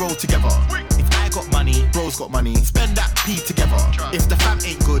touch roll together. If I got money, bro's got money. Spend that P together. If the fam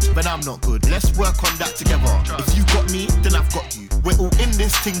ain't good, then I'm not good. Let's work on that together. If you got me, then I've got you. We're all in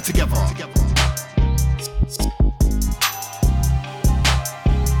this thing together.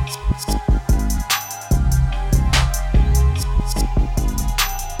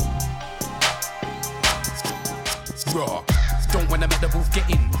 Raw. Don't wanna make the wolf get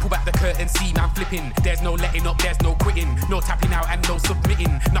in. Pull back the curtain, see man flipping. There's no letting up, there's no quitting. No tapping out and no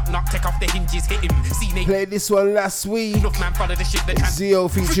submitting. Knock, take off the hinges, hit him. See Nate. Played this one last week. Enough man follow the shit that Zio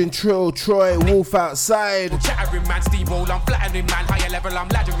featuring Trill, Troy, Wolf Outside. Chattering man, steamroll, I'm flattering man. Higher level, I'm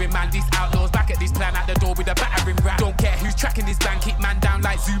laddering man. These outlaws back at this plan at the door with a battering ram. Don't care who's tracking this band, kick man down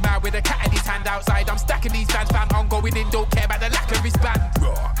like zoom out with a cat in his hand outside. I'm stacking these bands, fam, I'm going in, don't care about the lack of his band.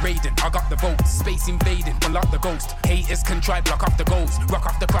 Raw, Raiden, I got the votes, space invading, unlock the ghost. Haters can try block off the goals, rock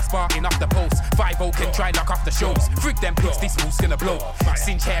off the crossbar, in off the post. 5-0 can try lock off the shows. Frig them pigs, this move's gonna blow.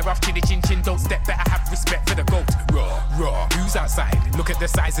 Cinch hair off, chinny chin chin, don't step, better have respect for the goat. Raw, who's outside? Look at the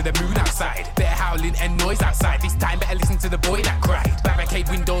size of the moon outside. Better howling and noise outside. This time better listen to the boy that cried. Barricade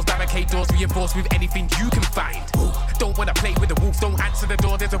windows, barricade doors, reinforced with anything you can find. Don't wanna play with the wolf, don't answer the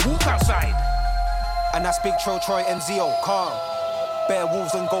door, there's a wolf outside. And that's Big Tro, Troy, MZO, calm. Bare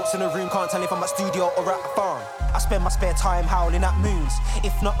wolves and goats in the room, can't tell if I'm at studio or at the farm. I spend my spare time howling at moons.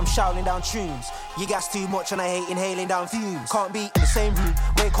 If not, I'm shouting down tunes. You gas too much and I hate inhaling down fumes. Can't be in the same room,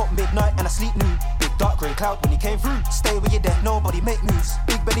 wake up midnight and I sleep new. Big dark grey cloud when he came through. Stay where you're dead, nobody make moves.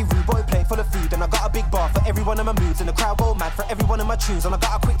 Big belly rude boy plate full of food. And I got a big bar for every one of my moods. And the crowd go mad for every one of my tunes. And I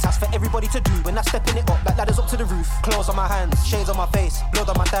got a quick task for everybody to do. When I'm stepping it up like ladders up to the roof. Claws on my hands, shades on my face, blood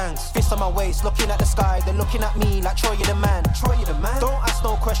on my dangs. Fists on my waist, looking at the sky. They're looking at me like Troy, you the man. Troy, you the man. Don't ask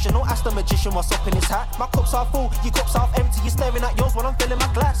no question, don't ask the magician what's up in his hat. My cup's half full, your cup's half empty. You're staring at yours while I'm filling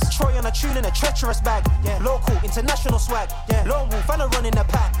my glass. Troy on a tune in a treacherous bag. Yeah, local, international swag. Yeah, lone wolf and a run in the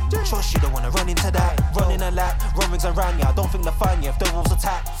pack. Trust you don't wanna run into that. Running a lap, run rings around ya. I don't think they'll find you if the wolves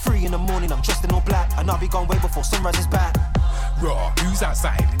attack. 3 in the morning, I'm dressed in all black. And I'll be gone way before sunrise is back. Raw, who's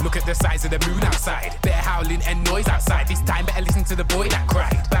outside? Look at the size of the moon outside. Better howling and noise outside. This time better listen to the boy that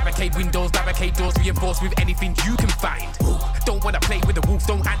cried. Barricade windows, barricade doors, reinforced with anything you can find. Don't wanna play with the wolf,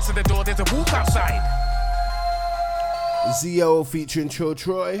 don't answer the door, there's a wolf outside. Zio featuring Trill,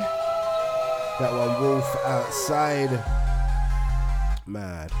 Troy. That one, Wolf Outside.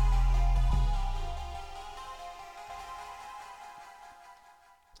 Mad.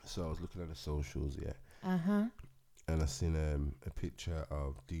 So I was looking at the socials, yeah. Uh-huh. And I seen a picture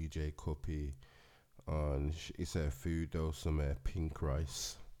of DJ Cuppy on, it's a food though, some pink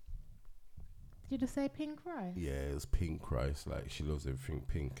rice. Did you just say pink rice? Yeah, it was pink rice, like she loves everything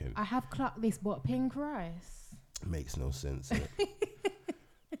pink. And I have clocked this, but pink rice? Makes no sense, innit?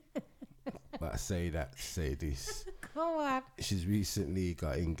 But I say that to say this. Go on. She's recently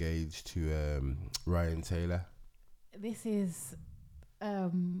got engaged to Ryan Taylor. This is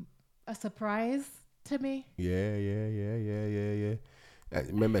a surprise to me. Yeah.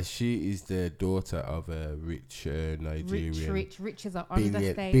 Remember, she is the daughter of a rich Nigerian. Rich is an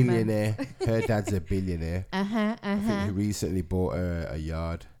understatement. Billionaire. Her dad's a billionaire. I think he recently bought her a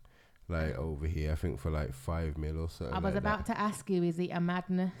yard, like over here. I think for like 5 mil or something. I was about to ask you, is it a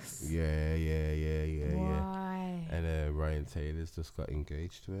madness? Yeah. Why? And Ryan Taylor's just got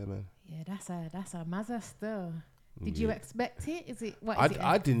engaged to her, man. Yeah, that's a mazza still. Did you expect it? Is it what?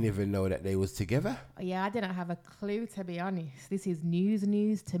 I didn't even know that they was together. Yeah, I didn't have a clue, to be honest. This is news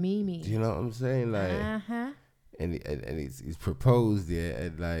to me. Do you know what I'm saying? Like, and he's proposed, yeah,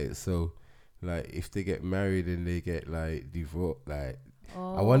 and like so, like if they get married and they get like divorced, like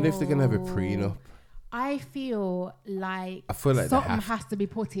I wonder if they're gonna have a prenup. I feel like something has to be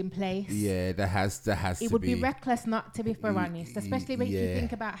put in place. Yeah, there has to be. It would be reckless not to be, for honest, especially when you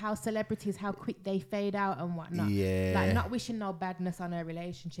think about how celebrities, how quick they fade out and whatnot. Yeah, like not wishing no badness on a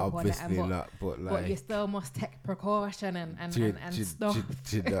relationship. Obviously or not, but you still must take precaution and stuff.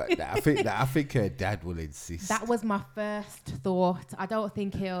 I think her dad will insist. That was my first thought. I don't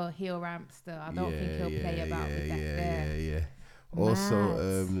think he'll ramp still. I don't think he'll play about with that there. Yeah.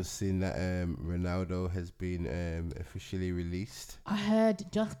 Also, seen that Ronaldo has been officially released. I heard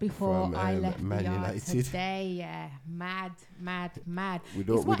just before I left Man the yard United today. Yeah, mad.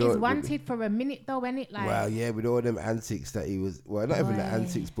 It's what he's wanted for a minute though, isn't it? Like, well, yeah, with all them antics that he was, well, not even the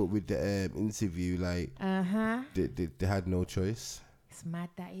antics, but with the interview, like, they had no choice. It's mad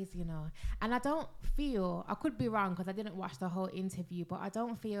that is, you know. And I don't feel, I could be wrong because I didn't watch the whole interview, but I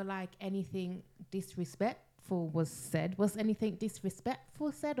don't feel like anything disrespectful was said. Was anything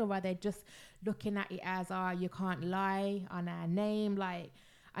disrespectful said, or are they just looking at it as, you can't lie on our name? Like,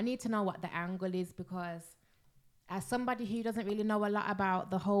 I need to know what the angle is, because as somebody who doesn't really know a lot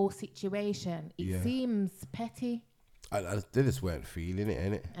about the whole situation, it seems petty. They just weren't feeling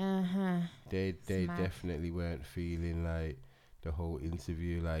it, innit? They definitely weren't feeling like the whole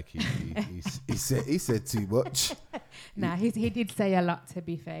interview. Like he said too much. Nah, he did say a lot, to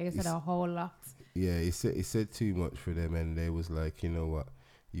be fair. He said a whole lot. Yeah, he said too much for them, and they was like, you know what,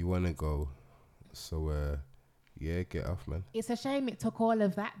 you want to go, so Yeah, get off, man. It's a shame it took all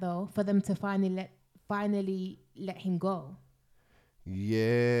of that though for them to finally let him go.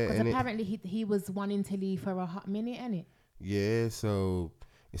 Yeah, Because apparently he was wanting to leave for a hot minute, innit? Yeah, so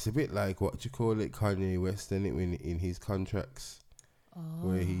it's a bit like what you call it, Kanye West, innit, in his contracts,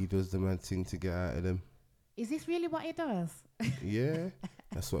 where he does the mad thing to get out of them. Is this really what he does? Yeah,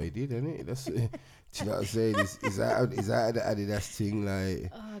 that's what he did, innit? That's do you know what I'm saying? He's out of the Adidas thing,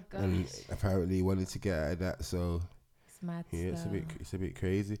 like, and apparently he wanted to get out of that, so. Mad yeah, stuff. it's a bit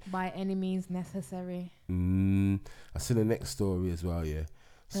crazy. By any means necessary. I seen the next story as well. Yeah,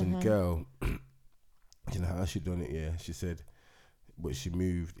 some girl. You know how she done it? Yeah, she said, but she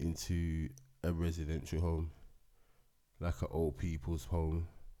moved into a residential home, like an old people's home.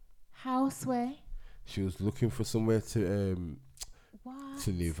 Houseway. She was looking for somewhere to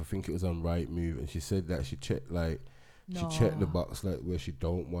live. I think it was on Rightmove, and she said that she checked She checked the box like where she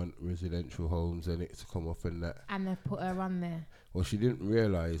don't want residential homes and it to come up and that. And they put her on there. Well, she didn't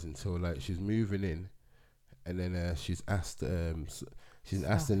realise until like she's moving in, and then she's asked the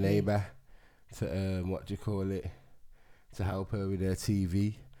neighbour to to help her with her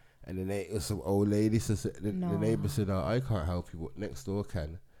TV, and then it was some old lady. So the neighbour said, "Oh, I can't help you, but next door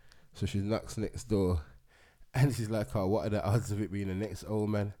can." So she knocks next door, and she's like, "Oh, what are the odds of it being the next old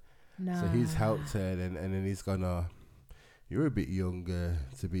man?" So he's helped her, and then he's gone, "Oh, you're a bit young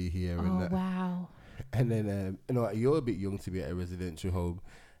to be here." And that. Wow. And then, you're a bit young to be at a residential home.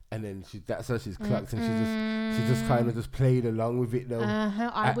 And then that's how she's clocked, and she just kind of just played along with it though.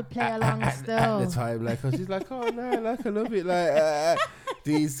 I would play along still. At the time, like, cause she's like, "Oh no, like I love it." Like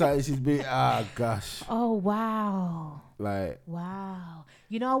these times she's been, gosh. Oh wow. Like wow.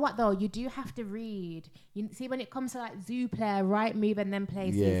 You know what though? You do have to read. You see, when it comes to like Zoopla, Rightmove, and them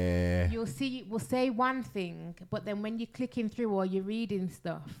places, you'll see we'll say one thing, but then when you're clicking through or you're reading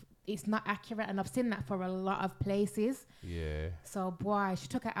stuff, it's not accurate, and I've seen that for a lot of places. Yeah. So boy, she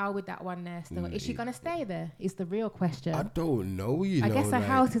took it out with that one there. Still, is she gonna stay there? Is the real question. I don't know. I guess a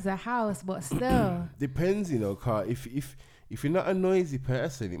house is a house, but still depends. Car. If you're not a noisy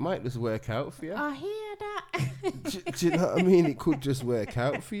person, it might just work out for you. I hear that. do you know what I mean? It could just work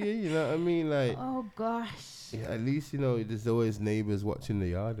out for you. You know what I mean? Like. Oh gosh. Yeah, at least there's always neighbours watching the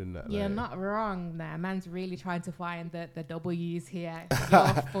yard and that. You're not wrong. Nah, man's really trying to find the W's here.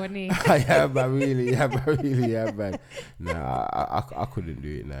 You're funny. I am, I really am, man. Nah, I couldn't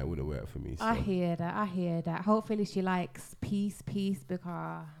do it now. It wouldn't work for me. So. I hear that. Hopefully she likes peace,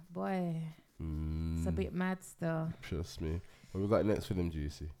 because, boy, it's a bit mad still. Trust me. What we got next for them,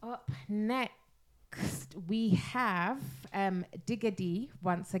 Juicy? Up next, we have Digga D,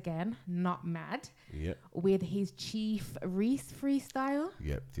 once again, not mad. Yep. With his Chief Reese freestyle.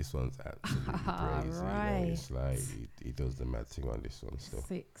 Yep, this one's absolutely crazy. Right. It's like he does the mad thing on this one still.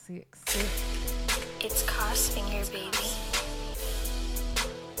 666. It's Crossfinger, baby.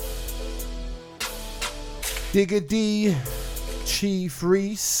 Digga D, Chief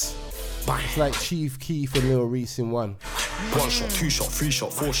Reese. It's like Chief Keef and Lil Reese in one. 1 shot, 2 shot, 3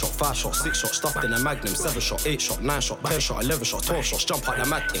 shot, 4 shot, 5 shot, 6 shot, stuffed in a magnum, 7 shot, 8 shot, 9 shot, 10 shot, 11 shot, 12 shots, jump out the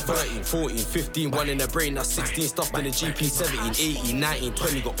mad thing. 13, 14, 15, 1 in the brain, that's 16, stuffed in the GP, 17, 18, 19,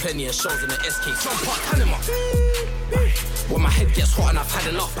 20, got plenty of shows in the SK. Jump out, Panama. When my head gets hot and I've had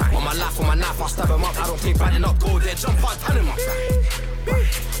enough, on my life, on my knife, I'll stab him up, I don't take bad enough, go there, jump out, Panama.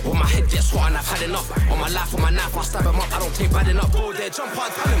 When my head gets hot and I've had enough, on my life, on my knife, I'll stab him up, I don't take bad enough, go there, jump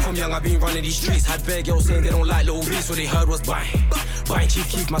out, Panama. From young I've been running these streets, had bare girls saying they don't like little beats, what they heard was bang. Buying Chief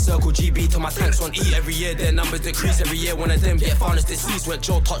Keef, my circle GB till my tanks on E. Every year their numbers decrease, every year one of them get found as deceased. When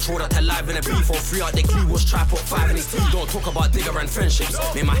Joe touch road out alive in a beef or 3 out, they clue was try put 5 in his teeth. Don't talk about Digga and friendships,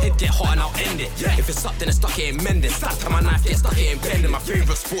 make my head get hot and I'll end it. If it's up then it's stuck, it ain't mending. Slap to my knife, get stuck, it ain't bending. My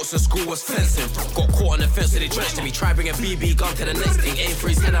favourite sports in school was fencing. Got caught on the fence so they drenched me. Try bring a BB gun to the next thing. Aim for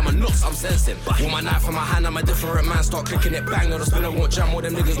his head, I'm a nuts, I'm sensing. With my knife in my hand, I'm a different man. Start clicking it, bang. On the spinner won't jam. All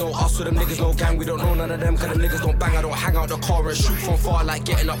them niggas know us, so them niggas know gang. We don't know none of them, cause them niggas don't bang. I don't hang out the car and shoot from far, like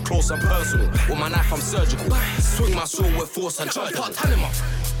getting up close and personal. With my knife, I'm surgical. Swing my sword with force and jump out, tan him up.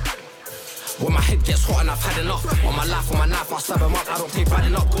 When my head gets hot and I've had enough, on my life, on my knife, I'll stab him up. I don't take bad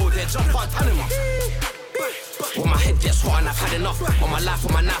enough, go there, jump out, tan him up. When my head gets hot and I've had enough, on my life,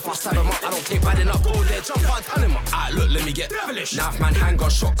 on my knife, I'll stab him up. I don't take bad enough, go there, jump out, tan him up. Alright, look, let me get devilish. Knife man, handgun,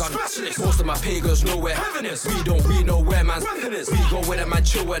 shotgun, specialist. Most of my pagans nowhere. We know where man's we go where the man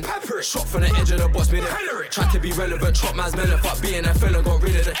chillin'. Shot from the edge of the box, made it. Tried to be relevant, chop man's melon, fuck being a fella, got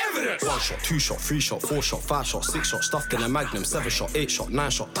rid of the evidence. 1 shot, 2 shot, 3 shot, 4 shot, 5 shot, 6 shot, stuffed in a magnum, 7 shot, 8 shot, 9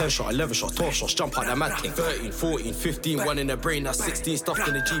 shot, 10 shot, 11 shot, 12 shots, jump out the mad thing. 13, 14, 15, 1 in the brain, that's 16, stuffed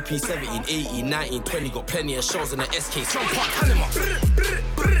in the GP, 17, 18, 19, 20, got plenty of shows in the SK. Jump out, Panama.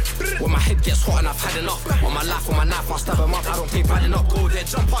 When my head gets hot and I've had enough. On my life, on my knife, I'll stab him up. I don't take padding up, go there,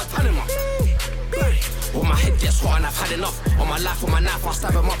 jump out, pan him up. When my head gets hot and I've had enough. On my life, on my knife, I'll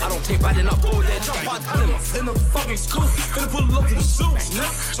stab him up. I don't take padding up, go there, jump out, pan him up. In the fucking school, gonna pull up to the zoo,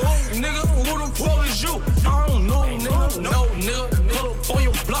 nigga, who the fuck is you? I don't know, nigga, no, nigga, pull up on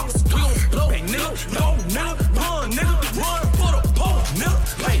your blocks, we gon' blow, nigga, no, nigga, run for the pole, nigga,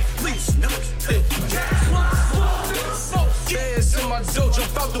 hey, please, nigga, Dance in my dough,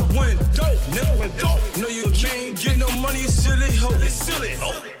 jump out the window, nigga, no, you can't get no money, silly hoe, silly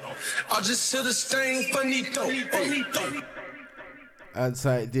hoe. I just hit a stain, finito.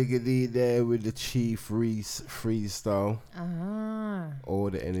 Outside Diggity there with the Chief Reese freestyle. All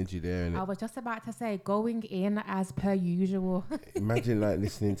the energy there. I was just about to say, going in as per usual. Imagine like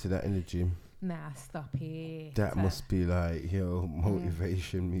listening to that in the gym. Nah, stop it. That must be like,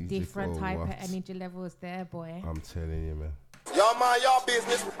 motivation music. Different type of energy levels there, boy. I'm telling you, man. Y'all mind y'all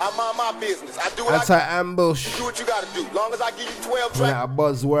business, I mind my business. I do what That's an ambush. You do what you gotta do. Long as I give you 12 We're tracks. at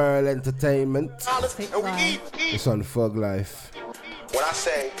Buzzworld Entertainment. And we eat. It's on Thug Life. When I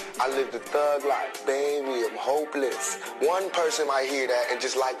say I live the thug life, baby, I'm hopeless. One person might hear that and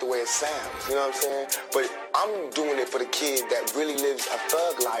just like the way it sounds, you know what I'm saying? But I'm doing it for the kid that really lives a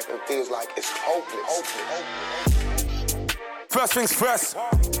thug life and feels like it's hopeless. First things first,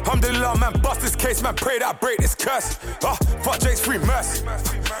 alhamdulillah, man, bust this case, man, pray that I break this curse. Fuck Jake's free mercy.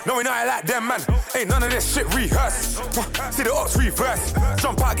 No, we not like them, man, ain't none of this shit rehearsed. See the ops reverse,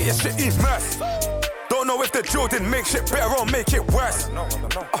 jump out, get your shit immersed. Don't know if the drill didn't make shit better or make it worse.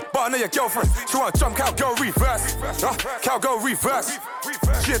 But I know your girlfriend, she wanna jump cowgirl reverse. Cowgirl reverse.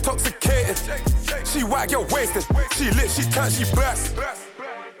 She intoxicated, she whack, you're wasted. She lit, she turn, she burst.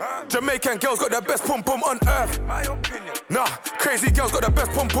 Jamaican girls got the best pum pum on earth. Nah, crazy girls got the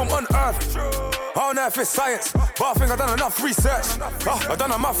best pum pum on earth. I don't know if it's science, but I think I've done enough research. I've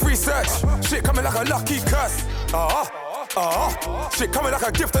done enough research. Shit coming like a lucky curse. Shit coming like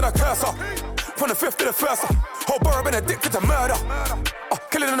a gift and a curse. From the fifth to the first, whole borough been addicted to murder.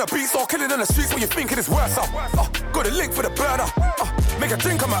 Killing on the beats or killing on the streets, what you thinking is worse. Got a link for the burner. Make a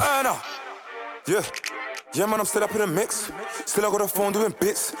drink, I'm a earner. Yeah, man, I'm still up in the mix. Still I got a phone doing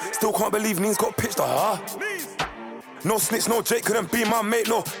bits. Still can't believe Neen's got pitched. No snitch, no Jake couldn't be my mate.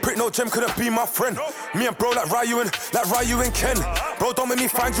 No prick, no Gem couldn't be my friend. Me and bro like Ryu and Ken. Bro, don't make me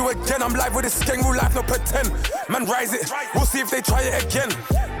find you again. I'm live with this gang, real life, no pretend. Man, rise it, we'll see if they try it again.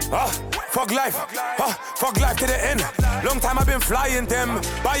 Fuck life to the end. Long time I've been flying them,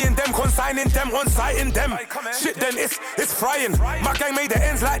 buying them, consigning them, on-sighting them. Shit then, it's frying. My gang made the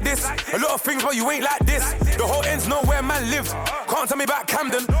ends like this. A lot of things, but you ain't like this. The whole ends know where man lives. Can't tell me about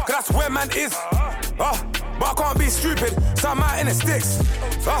Camden, cause that's where man is. But I can't be stupid, so I'm out in the sticks.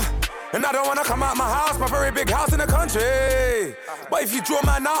 And I don't wanna come out my house, my very big house in the country. But if you draw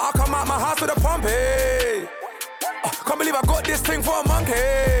man out, I'll come out my house with a pumpy. Can't believe I got this thing for a monkey.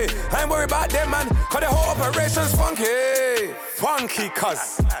 I ain't worried about them, man, cause the whole operation's funky. Funky,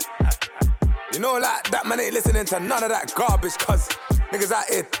 cuz. You know, like that man ain't listening to none of that garbage, cuz. Niggas out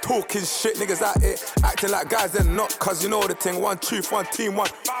here talking shit, niggas out here acting like guys they're not, cuz you know the thing. One truth, one team, one.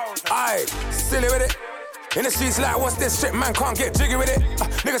 Aye, silly with it. In the streets like, what's this shit, man, can't get jiggy with it.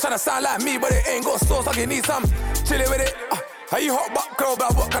 Niggas tryna sound like me, but it ain't got sauce, so you need some chili with it. Are you hot butt girl,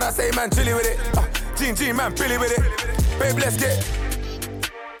 but what can I say, man, chilly with it. G, man, Billy with it. Babe, let's get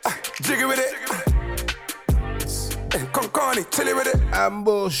jiggy with it. Concarney, chilly with it.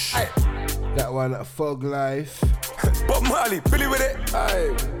 Ambush. Aye. That one, Thug Life. Bob Marley, Billy with it.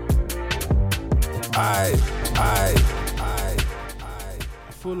 Aye. I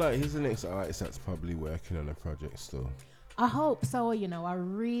feel like he's the next artist that's probably working on a project still. I hope so, you know, I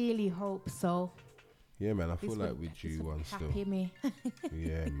really hope so. Yeah, man, I feel like we due one still. Happy me.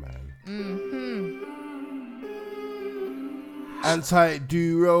 Yeah, man.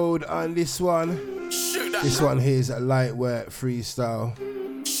 Anti-Do Road on this one. Shoot that. This one here is a lightweight freestyle.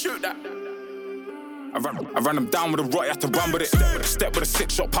 Shoot that. I run them down with a rot, you have to run with it. Step with a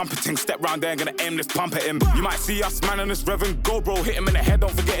 6-shot pumper ting. Step round there and gonna aim this pump at him. You might see us, man, on this Reverend Go, bro. Hit him in the head,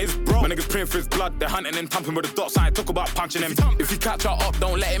 don't forget his bro. My niggas praying for his blood, they're hunting and thumping with the dots. I ain't talk about punching him. If you catch her up,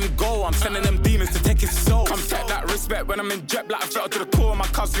 don't let him go. I'm sending them demons to take his soul. Come take that respect when I'm in jet black. I felt to the core, my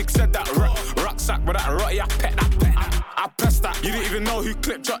cousin said that. Rucksack with that rotty, I pet that. I pressed that. You didn't even know who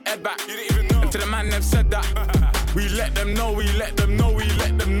clipped your head back. You didn't even know. And to the man, them said that. We let them know, we let them know, we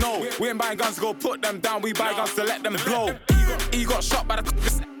let them know. We ain't buying guns to go put them down, we buy guns to let them blow. He got shot by the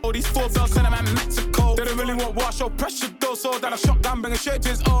all these 4 girls send him at Mexico. They don't really want war, show pressure though. So down a shotgun, bring a shirt to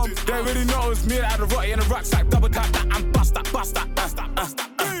his arm. They really know it's me that had a rotty in the rucksack. Double tap that and bust that.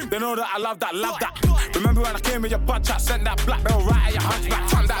 They know that I love that. Remember when I came with your butt chat, sent that black belt right at your hunchback.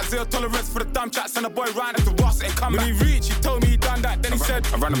 Time that 0 tolerance for the dumb chats and a boy ran at the Ross and come back. When he reached, he told me he done that. Then he said,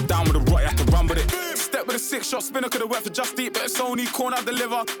 I ran him down with a rot, you have to run with it. Step with a 6-shot spinner, could've went for Just Eat, but it's only corn I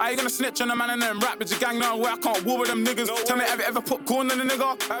deliver. I ain't gonna snitch on a man and then rap, but your gang know where I can't war with them niggas. Tell me, have you ever put corn on a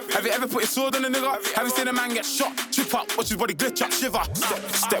nigga? Have you ever put your sword on a nigga? Have you seen a man get shot, trip up, watch his body glitch up, shiver?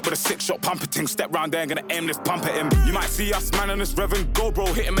 Step with a 6-shot pumper ting, step round there and gonna aim this pump at him. You might see us, man, on this Reverend Go, bro,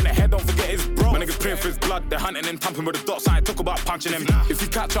 hit him in the head, don't forget his bro. My niggas praying for his blood, they're hunting him, pumping with the dots, I ain't talk about punching him. If you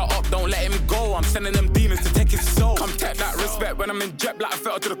catch her up, don't let him go, I'm sending them demons to take his soul. Come take that respect when I'm in jet black, I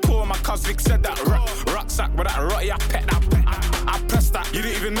felt to the core, my cuz Vic said that. Rucksack with that rotty, I pet that. I pressed that, you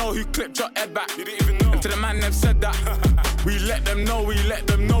didn't even know who clipped your head back. You didn't even know. And to the man them said that. We let them know, we let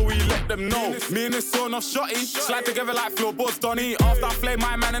them know, we let them know. Me and this son off shotty, slide together like floorboards Donny. After I flay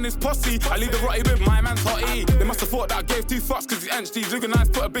my man and his posse, I leave the rotty with my man's hottie. They must have thought that I gave 2 fucks cause he's enched. These nice,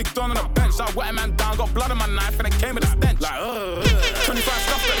 put a big don on the bench. I wet a man down, got blood on my knife and it came with a stench. Like, 25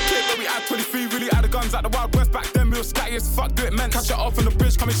 stuff at the clip, but we had 23, really had the guns at the Wild West. Back then we were scatty as fuck, do it meant. Catch it off on the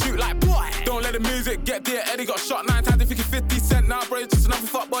bridge, come and shoot like, boy. Don't let the music get there, Eddie got shot 9 times, they think he's 50 cent. Nah bro, it's just another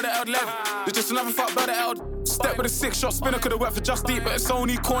fuck by the held lev. It's just another fuck by the held. Step with a 6-shot spinner, could've went for Just Eat, but it's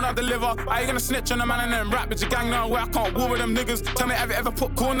only corn I deliver. I ain't gonna snitch on a man and then rap, but your gang know where I can't war with them niggas. Tell me, have you ever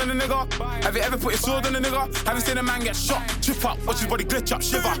put corn on a nigga? Have you ever put your sword on a nigga? Have you seen a man get shot, trip up, watch his body glitch up,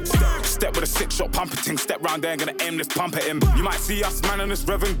 shiver? Step with a 6-shot pumper ting, step round there and gonna aim this pump at him. You might see us, man, on this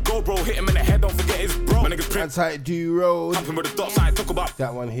Reverend Go, bro, hit him in the head, don't forget his bro. My niggas print tight do road. Pumping with the dots, I ain't talk about.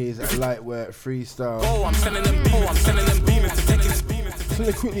 That one here is a light work freestyle. Oh, I'm sending them demons, I'm sending them demons to take his demons. I'm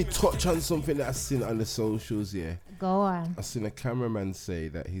gonna quickly touch on something that I've seen on the socials, yeah. Go on. I've seen a cameraman say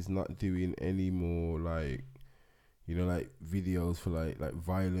that he's not doing any more like, you know, like videos for like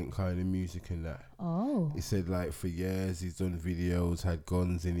violent kind of music and that. Oh. He said like for years he's done videos, had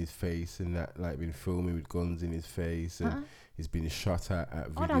guns in his face and that, like been filming with guns in his face and he's been shot at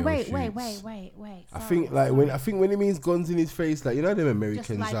video Hold on, wait. I think when he means guns in his face, like, you know them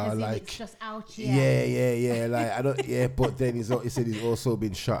Americans just like are like it's just out here. Yeah, like I don't but then he said he's also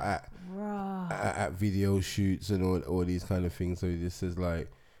been shot at video shoots and all these kind of things. So he just says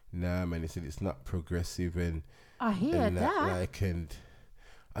like, nah man, he said it's not progressive and I hear that. Like, and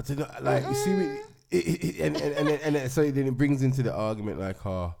I don't know, like you see and so then it brings into the argument like,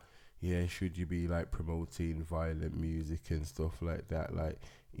 yeah, should you be like promoting violent music and stuff like that? Like,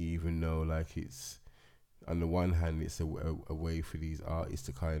 even though like it's, on the one hand, it's a way for these artists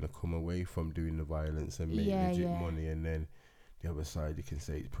to kind of come away from doing the violence and make legit money, and then the other side you can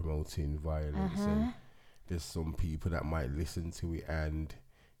say it's promoting violence, and there's some people that might listen to it and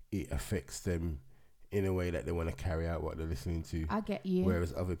it affects them in a way that they want to carry out what they're listening to. I get you.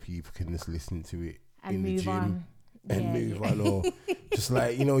 Whereas other people can just listen to it and in the move gym on. And move on, or just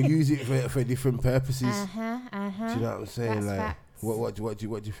like, you know, use it for different purposes. Do you know what I'm saying? That's like, facts. what do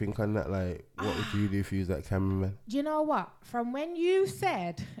you think on that? Like, what would you do if you was that cameraman? Do you know what? From when you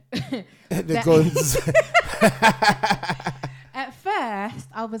said the guns. At first,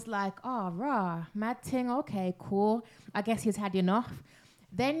 I was like, mad thing, okay, cool. I guess he's had enough.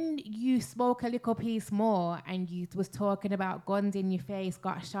 Then you spoke a little piece more and you was talking about guns in your face,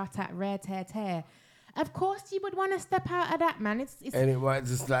 got shot at, rare tear. Of course you would want to step out of that, man. It's and it might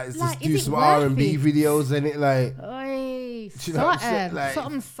just like like, just do some R&B videos and it like, oi,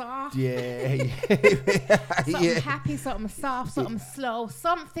 something soft. Yeah. Something happy, something soft, something slow,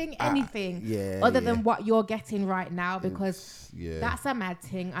 something, anything other than what you're getting right now, because that's a mad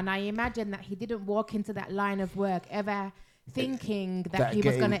thing. And I imagine that he didn't walk into that line of work ever thinking that he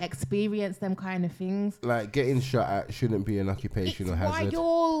was going to experience them kind of things. Like, getting shot at shouldn't be an occupational hazard.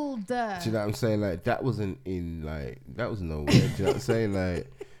 Wild. Do you know what I'm saying? Like, that wasn't in, like, that was nowhere. Do you know what I'm saying?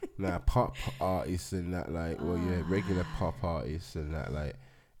 Like, nah, pop artists and that, like, regular pop artists and that, like,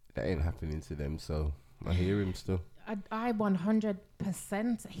 that ain't happening to them. So I hear him still. I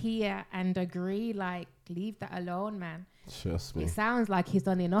 100% hear and agree. Like, leave that alone, man. Trust me. It sounds like he's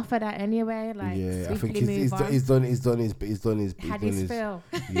done enough of that anyway. Like, I think he's done his fill.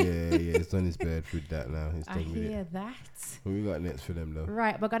 Yeah, he's done his bad with that now. He's done I hear that. What we got next for them though?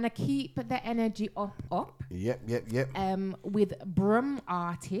 Right, we're gonna keep the energy up. Yep. With Brum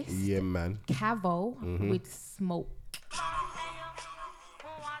artist. Yeah, man. Cavo with Smoke.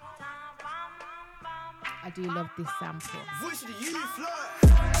 I do love this sample. Voice of the youth,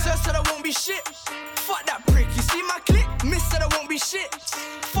 Sir said I won't be shit. Fuck that prick, you see my click? Miss said I won't be shit.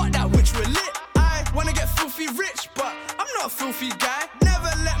 Fuck that witch, we're lit. I wanna get filthy rich, but I'm not a filthy guy.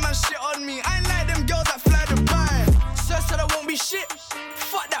 Never let man shit on me. I ain't like them girls that fly Dubai. Sir said I won't be shit.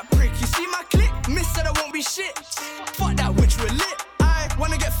 Fuck that prick, you see my click? Miss said I won't be shit. Fuck that witch, we're lit. I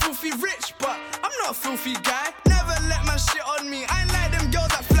wanna get filthy rich, but I'm not a filthy guy. Never let man shit on me. I ain't like them girls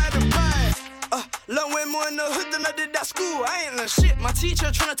that fly Dubai. way more in the hood than I did at school. I ain't learned shit. My teacher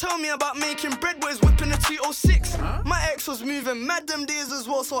tryna tell me about making bread, boys whipping a 206. My ex was moving mad them days as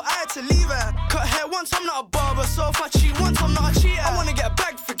well, so I had to leave her. Cut hair once, I'm not a barber, so if I cheat once, I'm not a cheater. I wanna get a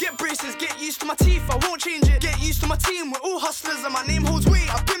bag, forget braces, get used to my teeth, I won't change it. Get used to my team, we're all hustlers and my name holds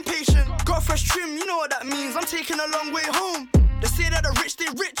weight. I've been patient, got a fresh trim, you know what that means. I'm taking a long way home. They say that the rich, they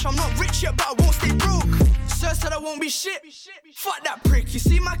rich, I'm not rich yet, but I won't stay broke. Sir said I won't be shit. Fuck that prick, you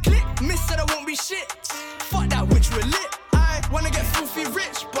see my click? Miss said I won't be shit. Fuck that witch, we're lit. I wanna get filthy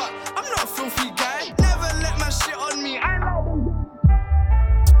rich, but I'm not a filthy guy. Never let my shit on me. I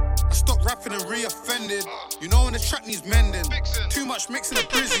stopped rapping and re-offended. You know when the track needs mending. Too much mixing the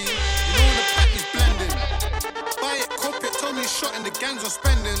brizzy. You know when the pack needs blending. Buy it, cop it, told me shot and the gangs are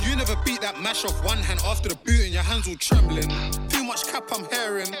spending. You never beat that mash off one hand after the boot and your hands all trembling. Too much cap I'm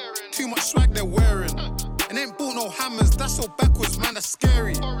hearing. Too much swag they're wearing. And ain't bought no hammers, that's so backwards, man, that's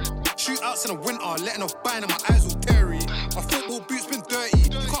scary. Shootouts in the winter, letting off buying and my eyes all teary. My football boots been dirty,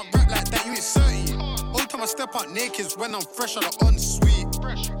 you can't rap like that, you ain't 30. Only time I step out naked is when I'm fresh out of ensuite.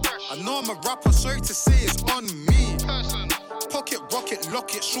 I know I'm a rapper, sorry to say it's on me. Pocket, rocket,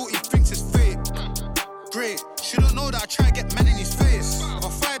 lock it, shorty thinks it's fake. Great, she don't know that I try to get man in his face. If I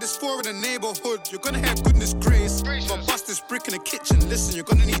fire this four in the neighborhood, you're gonna have goodness grace. If I bust this brick in the kitchen, listen, you're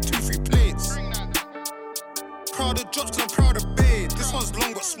gonna need 2-3 plates. Proud of drops cause I'm proud of Bay. This one's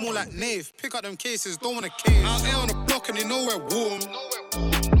long but small like Nave. Pick up them cases, don't wanna cave. Out here on the block and they know we're warm.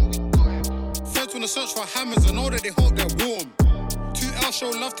 Feds wanna search for hammers, I know that they hope they're warm. 2L show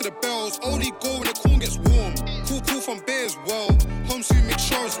love to the bells, only go when the corn gets warm. Cool from Bay as well, home soon make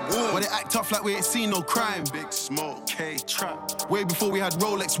sure it's warm. When they act tough like we ain't seen no crime. Big smoke, K-trap. Way before we had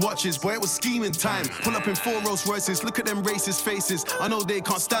Rolex watches, boy it was scheming time. Pull up in 4 Rolls Royces, look at them racist faces. I know they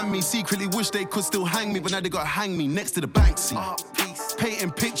can't stand me, secretly wish they could still hang me, but now they gotta hang me next to the Banksy.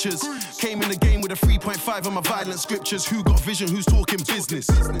 Painting pictures, came in the game with a 3.5 on my violent scriptures. Who got vision, who's talking business?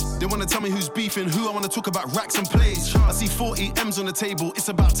 They wanna tell me who's beefing, who I wanna talk about racks and plays. I see 40 M's on the table, it's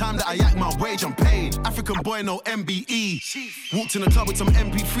about time that I act my wage, I'm paid. African boy, no MBE. Walked in the club with some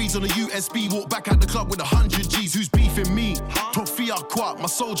MP3s on a USB, walked back out the club with 100 G's, who's beefing me? Profia Quat, my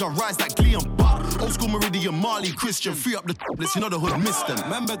soldier rise like Gleon Butt. Old school Meridian, Marley, Christian, free up the list, you know the hood missed them.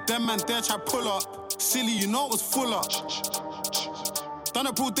 Remember them man there try pull up. Silly, you know it was full up. Done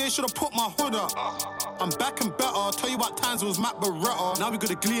a broad day, should've put my hood up. I'm back and better, tell you what times it was Matt Beretta. Now we got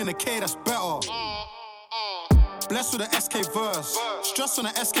a Glee and a K, that's better. Blessed with a SK verse, stress on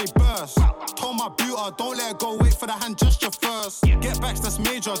a SK burst. Told my beauty, don't let it go, wait for the hand gesture first. Get backs, that's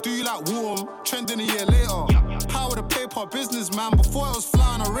major, do you like warm? Trending a year later. Power the paper, businessman, before it was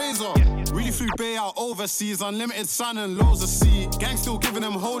flying a razor. Really flew Bay out overseas, unlimited sun and loads of sea. Gang still giving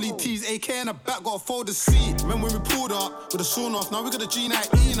them holy teas, AK in the back, got a folded seat. Remember when we pulled up with a sawn off, now we got a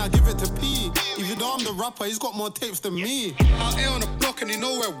G9E and I give it to P. If you know I'm the rapper, he's got more tapes than me. Out here on the block and they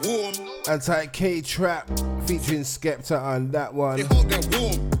know we're warm. Anti-K-Trap featuring Skepta on that one.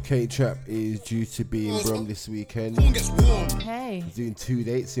 K-Trap is due to be in Brum this weekend. Hey. He's doing 2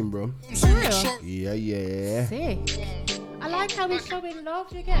 dates in Brum. Yeah. Sick. I like how he's showing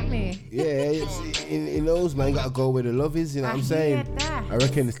love, you get me? Yeah, it's, in those, man, you gotta go where the love is, you know what I'm saying? That. I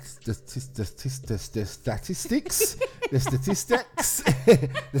reckon the statistics, the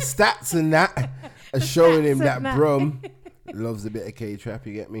stats and that are showing him that Brum loves a bit of K-Trap,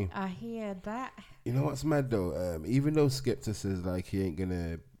 you get me? I hear that. You know what's mad though? Even though Skepta says like he ain't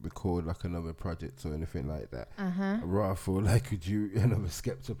gonna record like another project or anything like that, I rather feel like could you another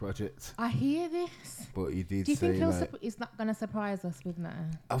Skepta project. I hear this. But he did say, do you think like, he's not gonna surprise us with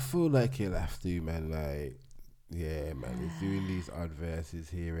nothing? I feel like he'll have to, man. Like, yeah, man, he's doing these odd verses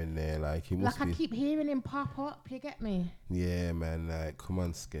here and there. Like he must like be. I keep hearing him pop up. You get me? Yeah, man. Like, come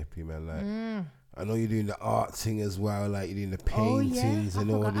on, Skeppy, man. Like. I know you're doing the art thing as well, like you're doing the paintings and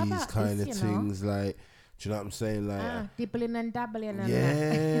all these kind of things, like, do you know what I'm saying? Like, dibbling and dabbling and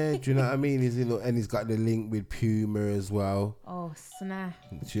yeah, do you know what I mean? And he's got the link with Puma as well. Oh, snap.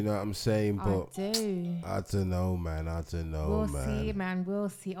 Do you know what I'm saying? But I do. I don't know, man. We'll see, man. We'll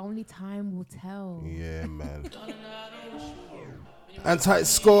see. Only time will tell. Yeah, man.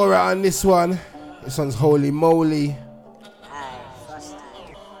 Anti-scorer on this one. This one's Holy Moly.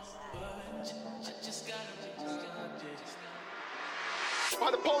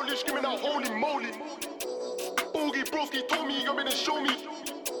 The police screaming out holy moly. Boogie broski told me you're gonna show me.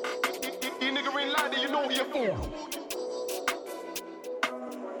 You nigga ain't lying, you know he a fool.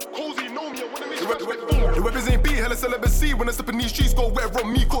 Cozy know me, I wanna make sure the weapons ain't be hella celibacy. When I step in these streets, go wet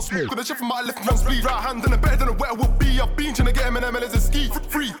from me, cause smoke. Gonna shift from my left man's bleed. Right hand in the better than where I will be. I've been trying to get him in ML as a ski.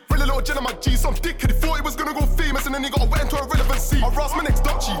 Free, really little gen of my G, some dick. He thought he was gonna go famous and then he got wet into irrelevancy. I rasped my next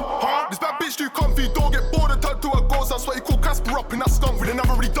Dutchie, huh? This bad bitch too comfy, don't get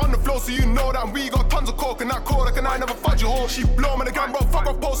She blow man again, bro. Fuck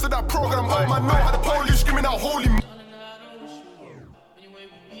off, posted that program. Oh man, know how the police screaming out holy.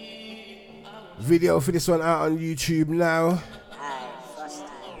 Video for this one out on YouTube now.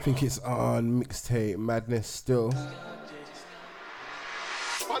 I think it's on Mixtape Madness still.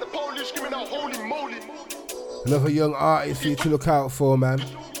 How the police screaming out holy moly. Another young artist for you to look out for, man.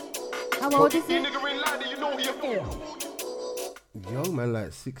 How old is he? Young man,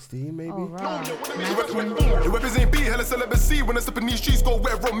 like 16 maybe. Oh, right. The weapons ain't beat, hella celibacy. When I step in these streets, go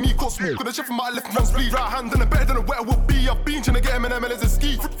wet from me, cause smoke. Got a shit from my left man's bleed. Right hand and a better than a wet will be. I've been trying to get him in ML as a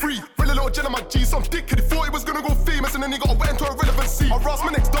ski. Free, really little gen of my G. Some dick kid, he thought he was gonna go famous and then he got wet into irrelevancy. I ras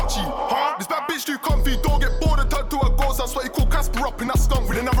my next Dutchie. Huh? This bad bitch too comfy. Don't get bored and turn to a ghost. That's why he called Casper up in that skunk.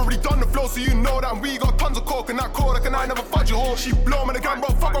 We never really done the flow, so you know that. And we got tons of coke and that coke. And I never fight you whole. She blow man again, bro.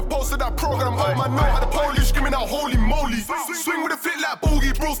 Fuck off, posted that program. Oh man, know how the police screaming out holy moly. Swing with a fit like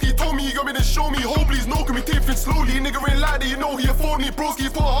bogey. Broski told me he got me to show me. Hope please no, can we taping slowly? Nigga ain't like that, you know he a phony.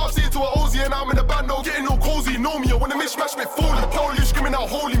 Broski for a half seat to a Ozzy. And I'm in the band, no getting no cozy. Know me, I wanna mishmash me Foley. Polish screaming out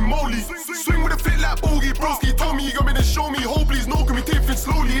holy moly. Swing with a fit like bogey. Broski told me he got me to show me. Hope please no, can we taping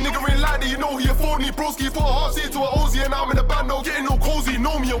slowly? Nigga ain't like that, you know he a phony. Broski for a half seat to a Ozzy. And I'm in the band, no getting no cozy.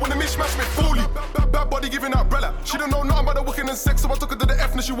 Know me, I wanna mishmash me Foley. Bad body giving out brella. She don't know nothing about the wicked and sex, so I took her to the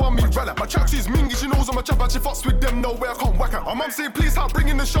F and she want me rella. My track she's mingy, she knows I'm a chap and she fucks with them, no way I can't whack her. My mum saying please help bring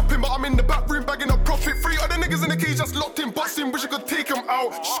in the shopping, but I'm in the back room bagging up profit. 3 other niggas in the cage just locked in, busting, wish I could take them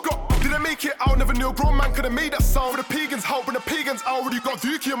out. Scott, did I make it out? Never knew a grown man could have made that sound. With the pagans help, when the pagans out, already got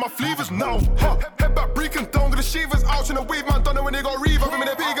Dookie on my flavors now. Huh. Head back breaking down, got the shavers out, and the wave man done it when they got reverb. I'm in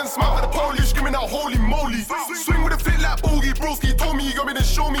the pagan smile, had the police screaming out holy moly. Swing with a fit like bogey, broski told me he got me to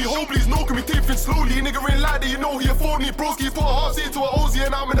show me. Hope please no, can we taping slowly? Nigga ain't like that, you know he a phony. Broski for a half seat to a Ozzy,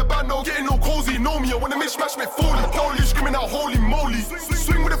 and I'm in the band, no getting no cozy. Know me, I wanna mishmash me Foley. Police screaming out holy moly.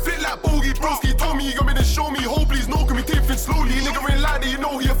 Swing with a fit like bogey, broski told me he got me to show me. Hope please no, can we taping slowly? Nigga ain't like that, you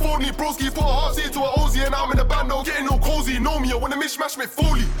know he a phony. Broski for a half seat to a Ozzy, and I'm in the band, no getting no cozy. Know me, I wanna mishmash me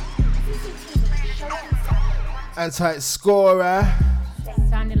Foley. Anti-scorer.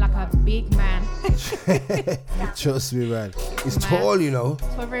 Sounding like a big man. Trust me, man. He's tall, you know.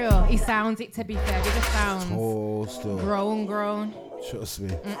 For real. He sounds it, to be fair. He just sounds tall still. Grown. Trust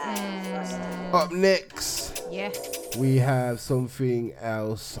me. Up next. Yes. We have something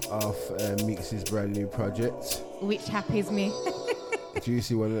else off Meeks' brand new project. Which happies me.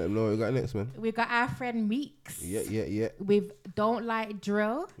 Juicy, want to let them know what we got next, man? We got our friend Meeks. Yeah. With Don't Like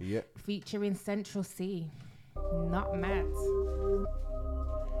Drill. Yeah. Featuring Central C. Not mad.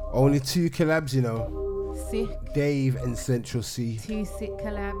 Only 2 collabs, you know. Sick. Dave and Central C. 2 sick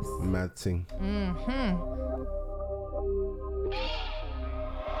collabs. Mad thing.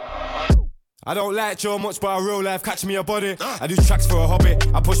 I don't like Joe much, but in real life catch me a body. I do tracks for a hobby,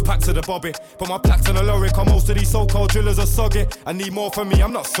 I push packs to the bobby. Put my plaques on a lorry, cause most of these so-called drillers are soggy. I need more from me,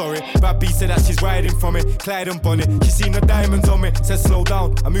 I'm not sorry. Bad B said that she's riding from me, Clyde and Bonnie. She seen the diamonds on me, said slow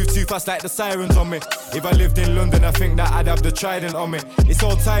down. I move too fast like the sirens on me. If I lived in London, I think that I'd have the trident on me. It's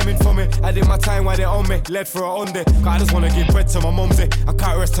all timing for me, I did my time while they're on me. Led for a Hyundai, cause I just wanna give bread to my mumsy. I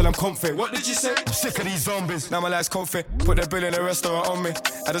can't rest till I'm comfy. What did you say? I'm sick of these zombies, now my life's comfy. Put the bill in the restaurant on me.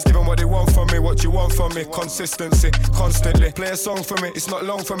 I just give them what they want from me, what you want from me. Consistency, constantly. Play a song for me, it's not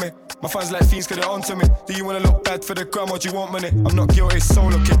long for me. My fans like fiends, get it onto me. Do you wanna look bad for the gram or do you want money? I'm not guilty, so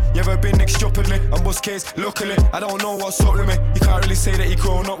lucky. You ever been next stupidly? I'm bust case, luckily. I don't know what's up with me. You can't really say that you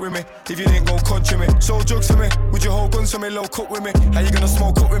grown up with me if you didn't go country me. So drugs for me, would you hold guns for me? Low cook with me. How you gonna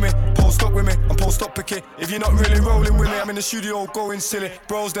smoke up with me? Post up with me, I'm post up picky. If you're not really rolling with me, I'm in the studio going silly.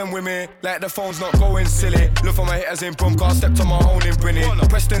 Bros them with me, like the phone's not going silly. Look for my hitters in Brum, cause I stepped on my own in Brinny.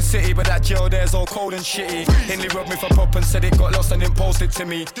 Preston City, but that jail there's all cold and shitty. Hindley rubbed me for pop and said it got lost and didn't post it to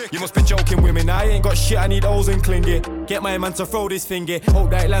me. You must be joking with me, now I ain't got shit, I need O's and clingy. Get my man to throw this thingy. Hope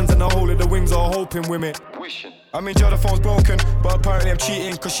that it lands in the hole of the wings or hoping with me. Wishing. I mean, the phone's broken, but apparently I'm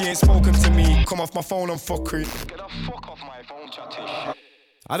cheating cause she ain't spoken to me. Come off my phone, I'm fuckery. Get the fuck off my phone, chatting shit.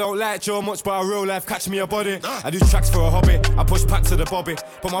 I don't like Joe much, but in real life catch me a body. I do tracks for a hobby, I push packs to the bobby.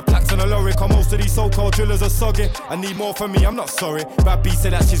 Put my plaques on a lorry, cause most of these so-called drillers are soggy. I need more from me, I'm not sorry. Bad B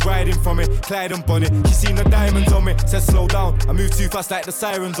said that she's riding from me, Clyde and Bonnie. She seen the diamonds on me, said slow down. I move too fast like the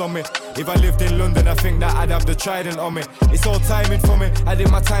sirens on me. If I lived in London, I think that I'd have the trident on me. It's all timing for me, I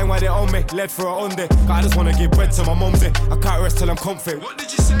did my time while they're on me. Led for a Hyundai, cause I just wanna give bread to my mumsy. I can't rest till I'm comfy. What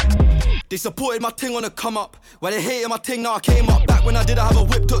did you say? They supported my ting on the come up. While they hated my ting, now I came up. Back when I did, I have a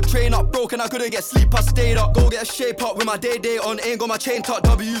whip, took train up. Broke and I couldn't get sleep, I stayed up. Go get a shape up with my day on. Ain't got my chain tucked,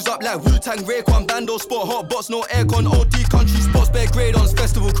 W's up like Wu-Tang, Rayquan, Bando, Sport, hot bots, no aircon, OT, country spots, bare grade ons.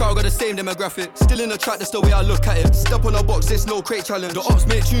 Festival crowd crowd got the same demographic. Still in the track, that's the way I look at it. Step on a box, there's no crate challenge. The ops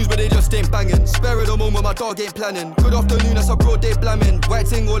make tunes, but they just ain't banging. Spare at the moment, my dog ain't planning. Good afternoon, that's a broad day blamming. White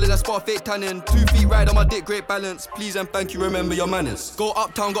ting all in a spar fake tanning. 2 feet right on my dick, great balance. Please and thank you, remember your manners. Go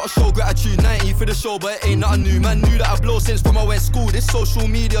uptown, gotta show gratitude. 90 for the show, but it ain't nothing new. Man knew that I blow since from I went school. This social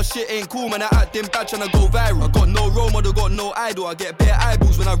media shit ain't cool, man. I acting bad tryna go viral. I got no role model, got no idol. I get bare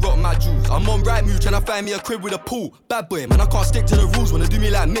eyeballs when I rock my jewels. I'm on right move, tryna find me a crib with a pool. Bad boy, man, I can't stick to the rules. Wanna do me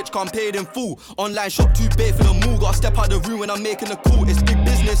like Mitch, can't pay it in full. Online shop too big for the move. Gotta step out the room when I'm making a call. It's big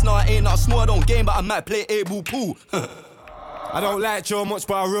business, now I ain't not small. I don't game, but I might play 8-ball pool. I don't like Joe much,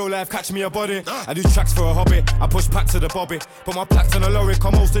 but in real life, catch me a body. I do tracks for a hobby, I push packs to the bobby. Put my plaques on a lorry,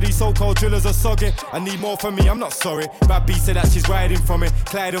 come most of these so-called drillers are soggy. I need more from me, I'm not sorry. Bad B said that she's riding from it,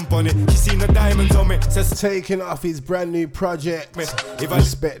 Clyde and Bonnet. She seen the diamonds on me. Says taking off his brand new project. If I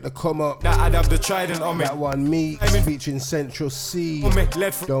respect the come up, that I'd have the trident on me. That one Meeks featuring Central C.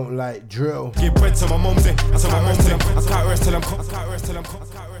 Don't like drill. Give bread to my mumsy, I tell my mumsy. I can't rest till I'm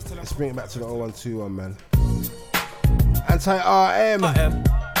Let's bring it back to the 0121, man. Anti-RM.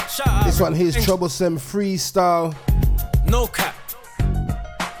 This one here's Troublesome Freestyle. No cap.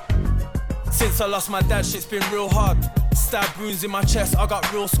 Since I lost my dad, shit's been real hard. Stab wounds in my chest, I got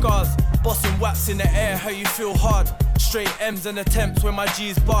real scars. Bossing waps in the air, how you feel hard. Straight M's and attempts when my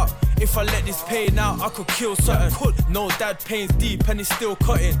G's bark. If I let this pain out, I could kill something. No, dad pain's deep and he's still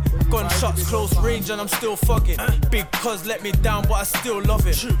cutting. Gunshots close range and I'm still fucking. Big cuz let me down, but I still love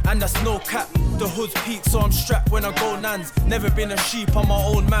it. And that's no cap. The hood's peak, so I'm strapped when I go nans. Never been a sheep, I'm my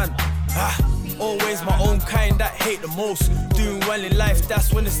own man. Always my own kind that hate the most. Doing well in life,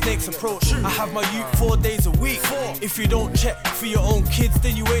 that's when the snakes approach. I have my youth 4 days a week. If you don't check for your own kids,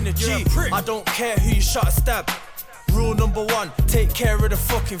 then you ain't a G. I don't care who you shot or stab. Rule number 1, take care of the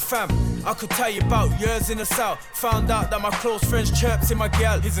fucking fam. I could tell you about years in the south. Found out that my close friends chirps in my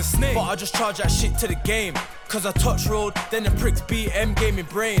gal. He's a snake, but I just charge that shit to the game. Cause I touch road, then the pricks BM gave me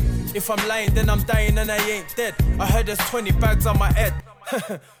brain. If I'm lying, then I'm dying and I ain't dead. I heard there's 20 bags on my head.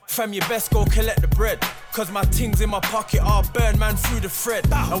 Fam, you best go collect the bread. Cause my things in my pocket are burn man through the thread.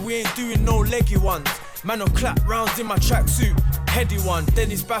 And we ain't doing no leggy ones. Man will clap rounds in my tracksuit. Heady one,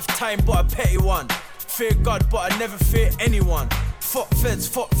 then it's bath time but a petty one. Fear God but I never fear anyone. Fuck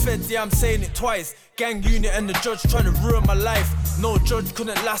feds, yeah I'm saying it twice. Gang unit and the judge trying to ruin my life. No judge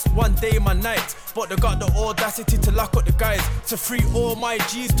couldn't last one day in my night. But they got the audacity to lock up the guys. To free all my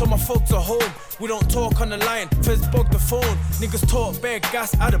G's till my folks are home. We don't talk on the line, feds bug the phone. Niggas talk bare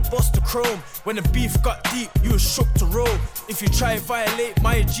gas, I done bust the chrome. When the beef got deep, you was shook to roll. If you try violate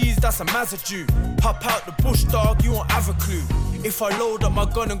my G's, that's a massive Jew. Hop out the bush, dog, you won't have a clue. If I load up my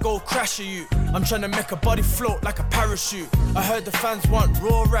gun and go crash at you, I'm trying to make a body float like a parachute. I heard the fans want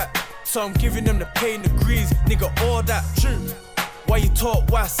raw rap, so I'm giving them the pain degrees. Nigga, all that true. Why you talk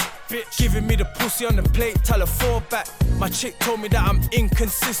was, bitch? Giving me the pussy on the plate, tell her fall back. My chick told me that I'm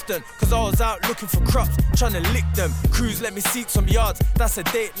inconsistent, cause I was out looking for crops, trying to lick them. Crews let me seek some yards, that's a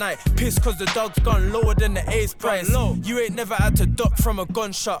date night. Pissed cause the dog's gone lower than the A's price. You ain't never had to duck from a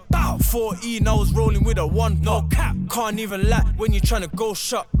gunshot. 4E and I was rolling with a 1 no cap. Can't even lie when you trying to go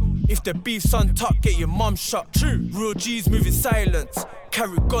shop. If the beef's on top, get your mum shot. True. Real G's moving silence.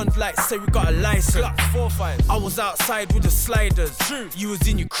 Carry guns like say we got a license. I was outside with the sliders. True. You was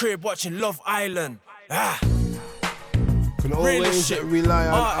in your crib watching Love Island. Can always rely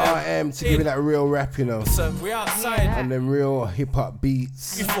on RM to give you that real rap, you know. So we outside. And them real hip hop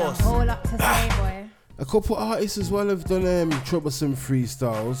beats. A whole lot to say, boy. A couple artists as well have done troublesome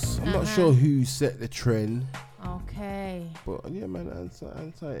freestyles. I'm not sure who set the trend. Okay. But yeah, man,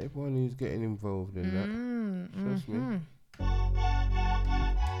 anti everyone who's getting involved in that. Trust me.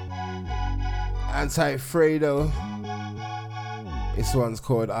 Anti-Fredo. This one's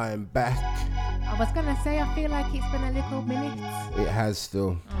called I Am Back. I was gonna say, I feel like it's been a little minute. It has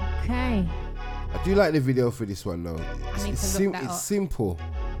still. Okay. I do like the video for this one though. It's simple,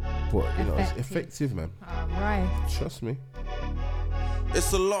 but you know, it's effective, man. Alright. Trust me.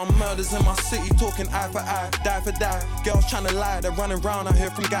 It's a lot of murders in my city, talking eye for eye, die for die. Girls trying to lie, they're running around out here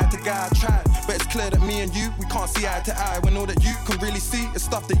from guy to guy. I tried, but it's clear that me and you, we can't see eye to eye. When all that you can really see is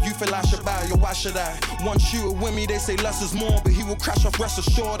stuff that you feel I should buy. Yo, why should I? One shooter with me, they say less is more, but he will crash off, rest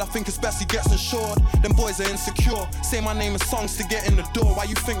assured. I think it's best he gets insured. Them boys are insecure, say my name in songs to get in the door. Why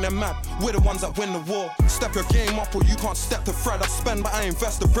you think they're mad? We're the ones that win the war. Step your game up or you can't step the thread. I spend, but I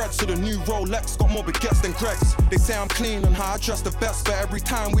invest the bread, so the new Rolex got more baguettes than Greg's. They say I'm clean and how I dress the best, but every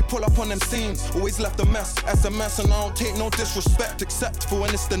time we pull up on them scenes, always left a mess. SMS and I don't take no disrespect, except for when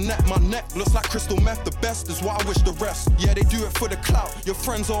it's the net. My neck looks like crystal meth. The best is what I wish the rest. Yeah, they do it for the clout. Your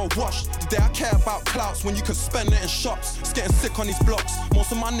friends are washed. Today I care about clouts when you can spend it in shops. It's getting sick on these blocks.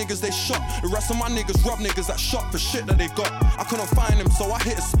 Most of my niggas they shot. The rest of my niggas rob niggas that shot for shit that they got. I couldn't find him, so I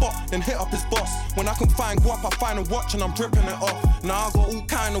hit his spot, then hit up his boss. When I can find guap, I find a watch and I'm ripping it off. Now I got all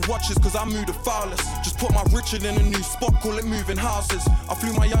kind of watches cause I move the foulest. Just put my Richard in a new spot, call it moving houses. I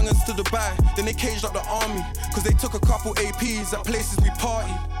flew my youngins to Dubai, then they caged up the army, cause they took a couple APs at places we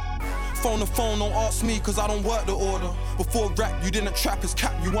party. Phone to phone, don't ask me cause I don't work the order. Before rap, you didn't trap his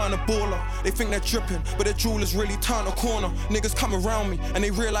cap, you weren't a baller. They think they're dripping, but their jewelers really turned a corner. Niggas come around me and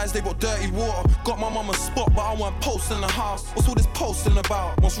they realize they got dirty water. Got my mama's spot, but I want posts in the house. What's all this posting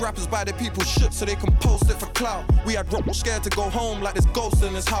about? Most rappers buy their people's shit so they can post it for clout. We had rock scared to go home like there's ghosts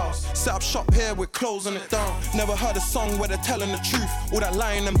in his house. Set up shop here, we're closing it down. Never heard a song where they're telling the truth. All that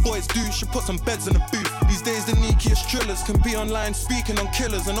lying them boys do, should put some beds in the booth. These days the neakiest drillers can be online speaking on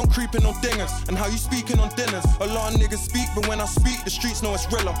killers and don't creeping on dingers. And how you speaking on dinners? A lot of niggas speak, but when I speak, the streets know it's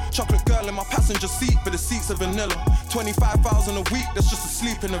realer. Chocolate girl in my passenger seat, but the seats are vanilla. 25,000 a week, that's just a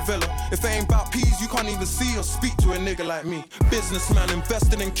sleep in a villa. If it ain't about peas, you can't even see or speak to a nigga like me. Businessman,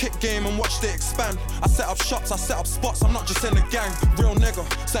 invested in kick game and watched it expand. I set up shops, I set up spots, I'm not just in the gang. Real nigga,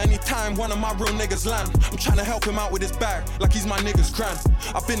 so anytime one of my real niggas land, I'm trying to help him out with his bag, like he's my nigga's grand.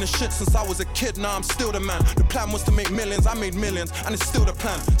 I've been the shit since I was a kid, now I'm still the man. The plan was to make millions, I made millions, and it's still the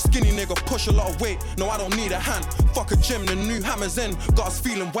plan. Skinny nigga, push a lot of weight, no I don't need a hand. Fuck a gym, the new hammer's in, got us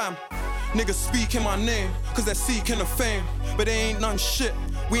feeling wham. Niggas speaking my name, cause they're seeking the fame. But they ain't none shit,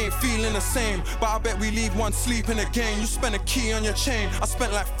 we ain't feeling the same. But I bet we leave one sleeping again. You spend a key on your chain, I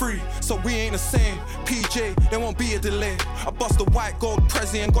spent like 3, so we ain't the same. PJ, there won't be a delay. I bust a white gold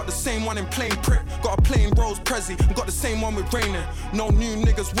Prezi and got the same one in plain prick. Got a plain rose Prezi and got the same one with raining. No new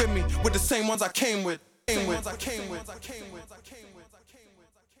niggas with me, with the same ones I came with.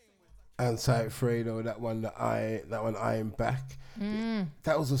 Anti-Fredo, that one I am back.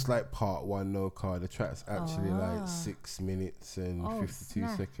 That was just like part one, no car. The track's actually like 6 minutes and 52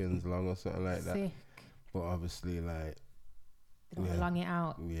 seconds long or something like that. Sick. But obviously, like, don't long it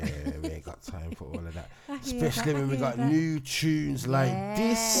out. Yeah, we ain't got time for all of that. Especially when we got new tunes like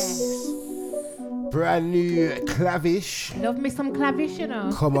this. Brand new Clavish. Love me some Clavish, you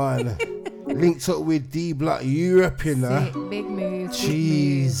know. Come on. Linked up with D Block Europe, you know. Sick. Big moves.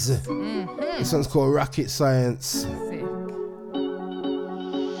 Jeez. This one's called Rocket Science.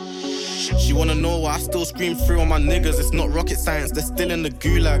 She wanna know why I still scream through on my niggas. It's not rocket science, they're still in the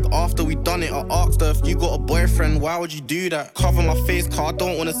gulag. After we done it, I asked her if you got a boyfriend, why would you do that? Cover my face, car, I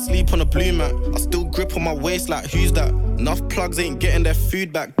don't wanna sleep on a blue mat. I still grip on my waist like, who's that? Enough plugs ain't getting their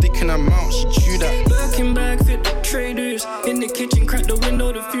food back. Dick in her mouth, she chew that. Birkin bag fit the traders. In the kitchen, crack the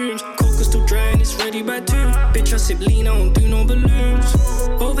window, the fumes. Coke is still dry and it's ready by 2. Bitch, I sip lean, I don't do no balloons.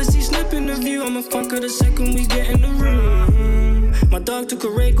 Overseas snapping the view, I'm a fucker the second we get in the room. My dog took a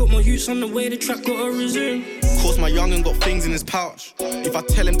raid, got more use on the way, the track got a resume. Course my youngin' got things in his pouch. If I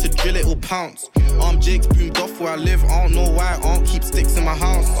tell him to drill it, he'll pounce. Arm Jake's boomed off where I live, I don't know why I don't keep sticks in my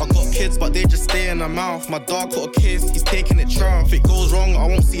house. I got kids, but they just stay in their mouth. My dog got a case, he's taking it trial. If it goes wrong, I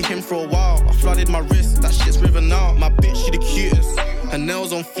won't see him for a while. I flooded my wrist, that shit's river now. My bitch, she the cutest. Her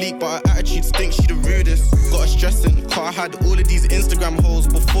nails on fleek, but her attitude stinks, she the rudest. Got her stressing, cause I had all of these Instagram hoes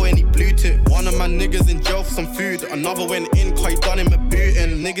before any blue tip. One of my niggas in jail for some food, another went in, cause he done him a boot.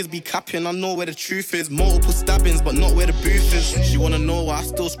 And niggas be capping, I know where the truth is. Multiple stabbings, but not where the booth is. She wanna know why I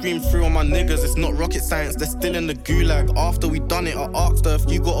still scream through on my niggas. It's not rocket science, they're still in the gulag. After we done it, I asked her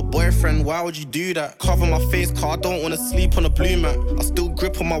if you got a boyfriend, why would you do that? Cover my face, cause I don't wanna sleep on a blue mat. I still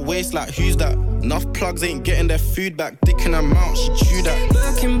grip on my waist like, who's that? Enough plugs ain't getting their food back. Dick in her mouth, she chew that.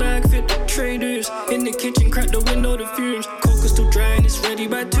 Birkin bag fit the traders. In the kitchen, crack the window, the fumes. Coke is still dry and it's ready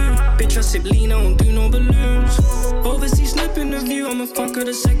by 2. Bitch, I sip lean, I don't do no balloons. Overseas snapping the view, I'm a fucker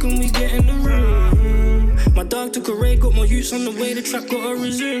the second we get in the room. My dog took a raid, got more use on the way, the track got a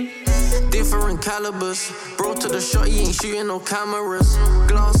resume. Different calibers. Bro to the shot, he ain't shooting no cameras.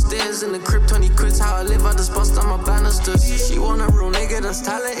 Glass stairs in the crib, 20 quids. How I live, I just bust on my banisters. She want a real nigga that's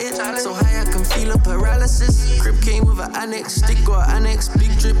talented. So high I can feel a paralysis. Crib came with an annex, stick got an annex.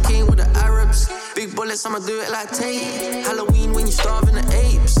 Big drip came with the Arabs. Big bullets, I'ma do it like Tate. Halloween when you starving the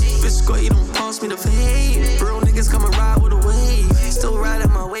apes. Biscotti don't pass me the fade. Bro niggas come and ride with a wave. Still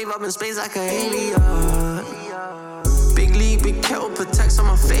riding my wave up in space like an alien. Big league, big kettle protects on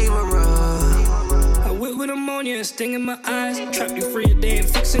my favorite. I whip with a ammonia, sting in my eyes. Trap you free a day and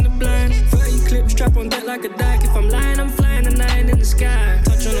fixing the blinds. 30 clips, strap on deck like a dyke. If I'm lying, I'm flying a nine in the sky.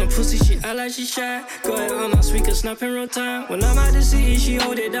 Touch on her pussy, she act like she shy. Got it on us, we can snap in real time. When I'm at the city, she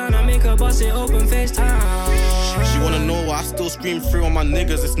hold it down. I make her bust it open, FaceTime. She wanna know why I still scream through on my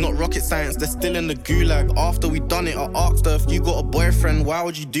niggas. It's not rocket science, they're still in the gulag. After we done it, I asked her, if you got a boyfriend, why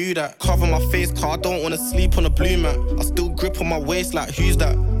would you do that? Cover my face, car, I don't wanna sleep on a blue mat. I still grip on my waist like, who's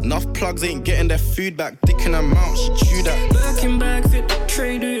that? Enough plugs ain't getting their food back. Dick in her mouth, she chew that. Birkin bag, fit the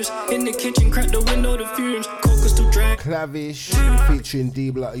traders. In the kitchen, crack the window, the fumes. Coca still dry. Clavish, featuring D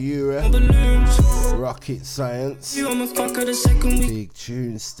Block Eura. Rocket Science. You, I'm a fucker the second week. Big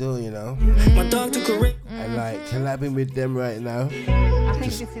tune still, you know. My dog took a rip. And like collabing with them right now. I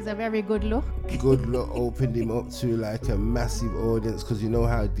think this is a very good look. Good look, opened him up to like a massive audience because you know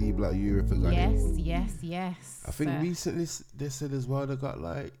how D Block Europe are going. Yes. I think recently they said as well they got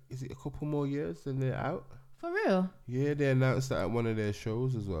like, is it a couple more years and they're out? For real? Yeah, they announced that at one of their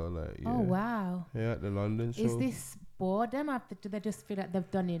shows as well. Like, yeah. Oh wow. Yeah, at the London show. Is this boredom? Do they just feel like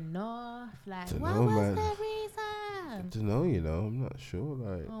they've done enough? Like, what know, was man. the reason? I don't know, you know, I'm not sure.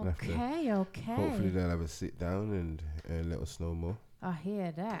 Like, Okay. Hopefully they'll have a sit down and let us know more. I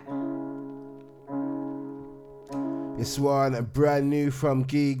hear that. This one, a brand new from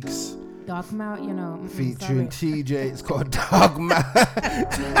Gigs. Dogmouth, you know. Featuring TJ, it's called Dogmouth.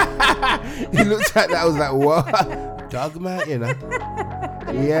 He looked at that, I was like, what? Dogmouth, you know?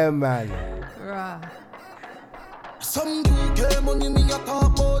 Yeah, man. Right. Some UK money me a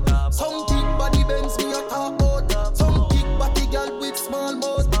talk about. Some big body Benz me a talk about. Some big body girl with small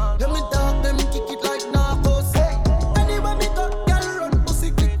mouth. Them me talk, them kick it like narcos. Hey, anywhere me go, girl run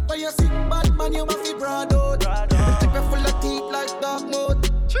pussy quick. When you see bad man, you must be broad out. Them take me full of teeth like dark mode.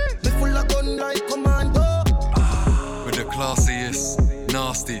 Me full of gun like commando. With the classiest,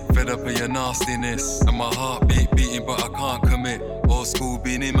 nasty, fed up of your nastiness. And my heart beating, but I can't commit. Old school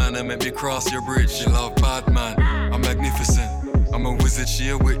beanie man, that make me cross your bridge. She love bad man, I'm magnificent. I'm a wizard, she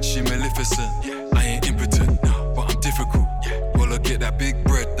a witch, she maleficent. I ain't impotent, no, but I'm difficult. Well, I get that big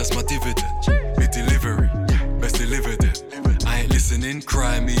bread, that's my dividend. Big delivery, best delivered it. I ain't listening,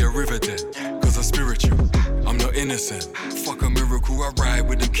 cry me a river then. Cause I'm spiritual, I'm not innocent. Fuck a miracle, I ride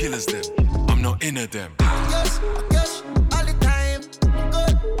with them killers then. I'm not into them. Yes, all the time.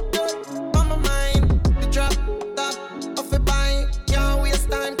 Good, on my mind. The drop, top, off a bind. Can't waste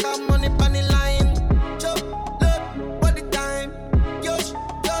time, come money on the line. Jump, look, all the time. Yosh,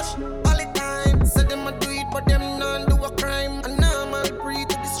 all the time. Say them a do it, but them none do a crime. A normal breed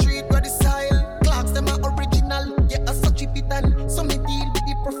to the street, where the style. Clocks, them are original. Yeah, a such it done. So me deal with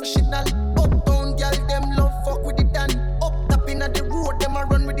the professional. Uptown, girl, them love fuck with it done. Up, tapping at the road, them a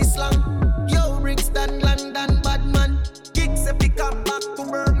run with the slang. Yo, Brixton, London, bad man. Gigs if we come back to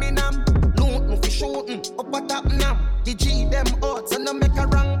Birmingham. Loot no for shooting, up at top now. The G them out, so no make a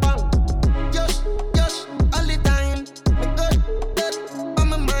wrong bang. Yosh, all the time. Me good, on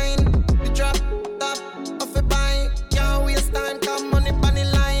my mind. The drop, top, off a bind. Can't waste time, come money on the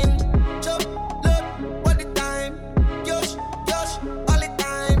line. Jump, look, all the time. Yosh, all the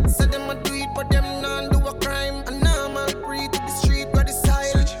time. Say them a do it, but them none do a crime. A normal breed to the street, where the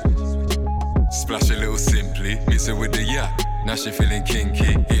style. Splash a little simply, mix it with the yak. Now she feeling kinky,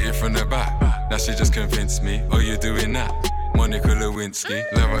 hit it from the back. Now she just convinced me, oh you doing that? Monica Lewinsky,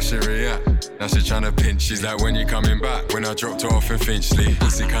 love how she react. Now she tryna pinch, she's like when you coming back. When I dropped her off in Finchley,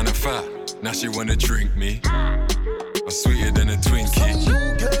 pussy kinda fat. Now she wanna drink me, I'm sweeter than a Twinkie.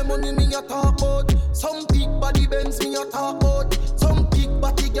 Some UK money me a talk about. Some big body Benz me a talk about. Some big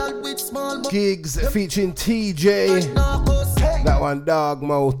body girl with small mouth. Gigs featuring TJ. That one,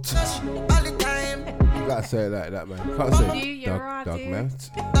 Dogmouth. You gotta say it like that, man. Can't say Dogmouth.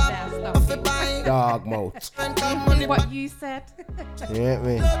 Dogmouth. What you said. Yeah,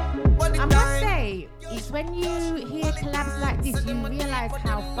 me. I must say, it's when you hear collabs like this, you realise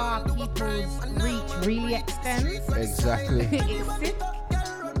how far people's reach really extends. Exactly. It's sick.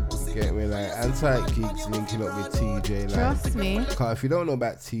 Get me, like Anti-Gigs linking up with TJ. Like, Trust me. Cause if you don't know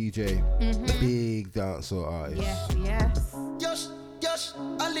about TJ, big dancehall artist. Yes. Yosh,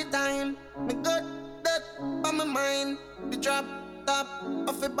 all the time. Me good, that on my mind. The drop, top,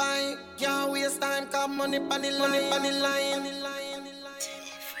 off a bind. Can't waste time, come money on the line.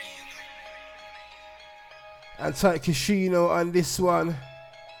 Anti-Casino on this one.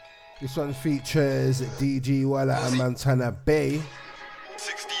 This one features DG Walla and Montana Bay.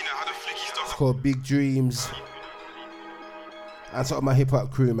 It's called Big Dreams. And sort of my hip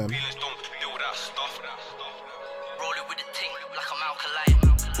hop crew, man.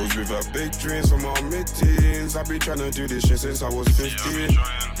 Cause we've had big dreams from our mid-teens. I've been trying to do this shit since I was 15.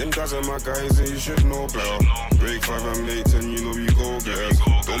 Them guys are my guys and you should know better. Break 5 and late 10, you know we go getters.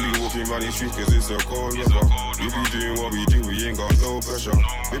 Don't be walking round the streets cause it's a cold weather. We be doing what we do, we ain't got no pressure.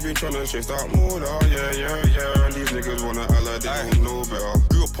 We been trying to chase that motor, yeah. And these niggas wanna act like they don't know better.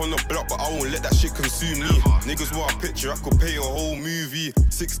 Grew up on the block, but I won't let that shit consume me. Niggas want a picture, I could pay a whole movie.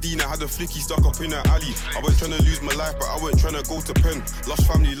 16, I had a flicky stuck up in the alley. I wasn't trying to lose my life, but I wasn't trying to go to pen. Lost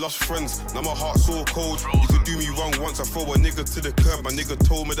family, lost friends, now my heart's so cold. You could do me wrong once, I throw a nigga to the curb. My nigga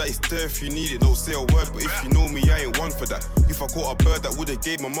told me that it's there if you need it, don't say a word. But if you know me, I ain't one for that. If I caught a bird, that would've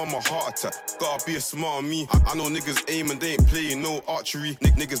gave my mum a heart attack. Gotta be a smart me. I know niggas aim and they ain't playing no archery.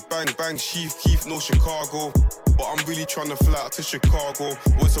 Niggas bang, bang, Chief Keef, no Chicago. But I'm really tryna fly out to Chicago.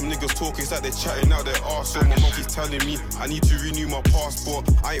 When some niggas talking, it's like they're chatting out their arse. So my monkey's telling me I need to renew my passport.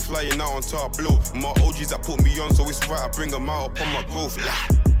 I ain't flying out until I blow. My OGs that put me on, so it's right I bring them out upon my growth.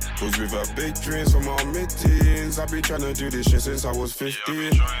 Cause we've had big dreams from our mid-teens. I've been trying to do this shit since I was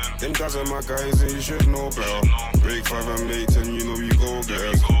 15. Them guys are my guys and you should know better. Break 5 and late 10, you know we go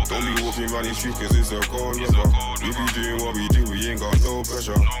getters. Don't be walking round the streets cause it's a cold weather. We be doing what we do, we ain't got no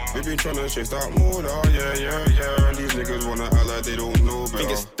pressure. We been trying to chase that motor, yeah. And these niggas wanna act like they don't know better.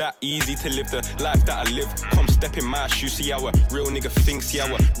 Think it's that easy to live the life that I live. Come step in my shoes, see how a real nigga thinks, see how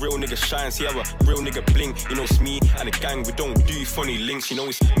a real nigga shines, see how a real nigga bling. You know it's me and the gang, we don't do funny links. You know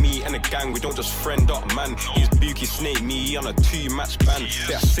it's me and the gang, we don't just friend up, man. He's Bookie Snake, me on a 2-match ban.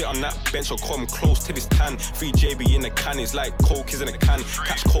 Better sit on that bench or come close to this tan. 3 JB in the can is like coke is in a can.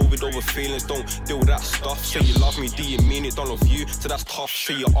 Catch COVID over feelings, don't deal with that stuff. Say you love me, do you mean it? Don't love you, so that's tough.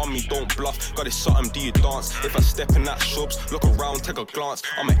 Say you're on me, don't bluff. Got it something, do you dance? If I step in that shops, look around, take a glance.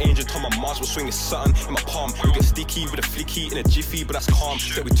 I'm an angel, till my Mars will swing a something in my palm. We get sticky with a flicky in a jiffy, but that's calm.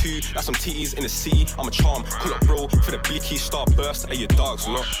 Step with 2, that's some titties in the city. I'm a charm, pull up bro for the blicky, start burst, and your dogs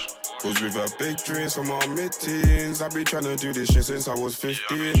look. Cause we've had big dreams from our mid-teens. I've been trying to do this shit since I was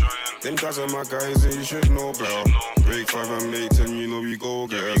 15. Them guys are my guys and you should know better. Break 5 and late 10, you know we go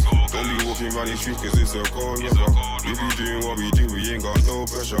getters. Don't be walking round the streets cause it's a cold weather. We be doing what we do, we ain't got no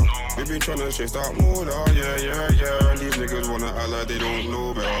pressure. We been trying to chase that motor, yeah. And these niggas wanna act like they don't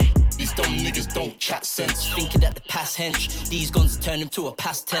know better. These dumb niggas don't chat sense. Thinking that the past hench. These guns turn them to a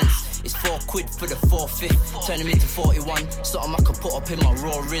past tense. It's 4 quid for the 4/5. Turn them into 41. Something I can put up in my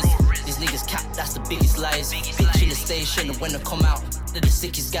raw wrist. These niggas cap, that's the biggest lies. Bitch in the station, and when I come out, they're the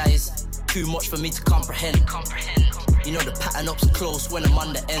sickest guys. Too much for me to comprehend. You know the pattern up's close when I'm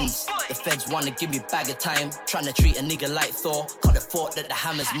on the ends. The feds wanna give me a bag of time. Trying to treat a nigga like Thor. Can't afford that the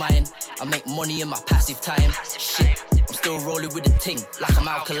hammer's mine. I make money in my passive time. Shit, I'm still rolling with the ting like I'm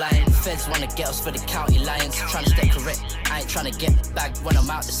alkaline. The feds wanna get us for the county lines. Trying to stay correct, I ain't trying to get bagged when I'm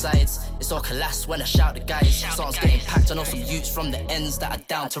out the sides. It's all collapse when I shout the guys. Songs getting packed, I know some youths from the ends that are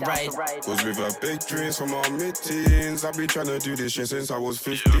down to ride. Cause we've had big dreams from our mid-teens. I've been trying to do this shit since I was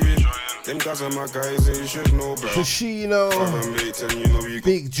 15. Them guys are my guys and you should know better. Kashino,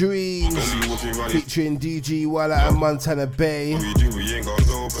 Big Dreams, featuring DG Walla and Montana Bay. We ain't got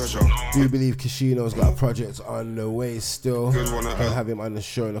no pressure. We believe Kashino's got a project on the way still. I'll have him on the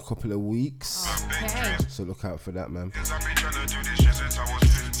show in a couple of weeks. Okay. So look out for that, man.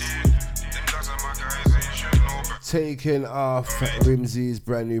 Taking off Rimsey's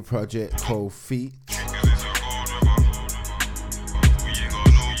brand new project called Feet.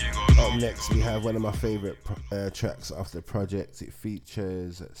 Up next, we have one of my favourite tracks off the project. It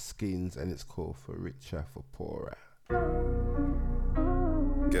features Skins and it's called For Richer, For Poorer.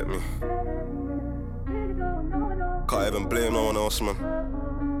 Get me? Can't even blame no one else, man.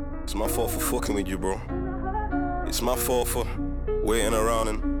 It's my fault for fucking with you, bro. It's my fault for waiting around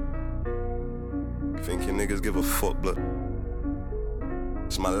and thinking niggas give a fuck, but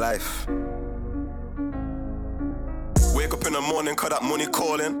it's my life. Wake up in the morning, cut that money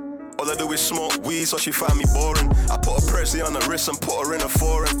calling. All I do is smoke weed, so she find me boring. I put a Presley on the wrist and put her in a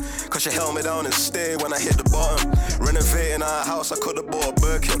foreign. Cause she held me down and stayed when I hit the bottom. Renovating our house, I could've bought a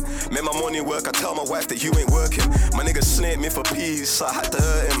Birkin. Made my money work, I tell my wife that you ain't working. My nigga snaked me for peas, so I had to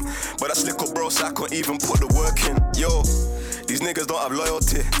hurt him. But that's little bro, so I couldn't even put the work in. Yo, these niggas don't have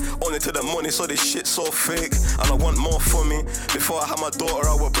loyalty, only to the money, so this shit so fake. And I want more for me. Before I had my daughter,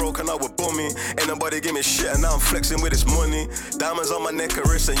 I was broke and I was bummy. Ain't nobody give me shit and now I'm flexing with this money. Diamonds on my neck and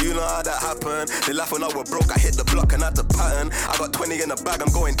wrist and you know how that happened. They laugh when I was broke, I hit the block and had to pattern. I got 20 in the bag,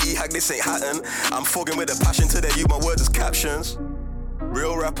 I'm going E-hack, this ain't Hatton. I'm fogging with a passion till they use my words as captions.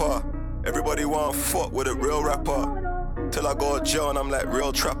 Real rapper, everybody want fuck with a real rapper. Till I go to jail and I'm like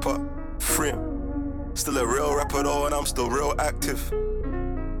real trapper. Free. Still a real rapper though and I'm still real active.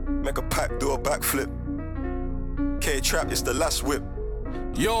 Make a pack, do a backflip. K-Trap, it's the last whip.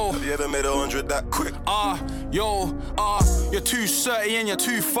 Yo, have you ever made 100 that quick? You're too certy and you're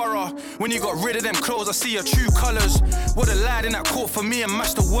too thorough. When you got rid of them clothes, I see your true colours. Would've lied in that court for me and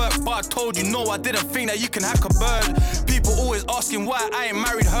matched the work, but I told you no, I didn't think that you can hack a bird. People always asking why I ain't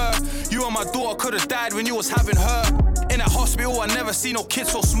married her. You and my daughter could've died when you was having her. In that hospital, I never see no kid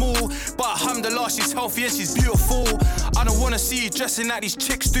so small. But alhamdulillah, she's healthy and she's beautiful. I don't wanna see you dressing like these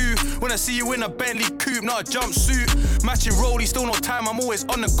chicks do. When I see you in a Bentley coupe, not a jumpsuit. Matching rollie, still no time, I'm always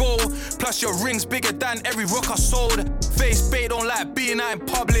on the go. Plus your ring's bigger than every rock I sold. Face bait, don't like being out in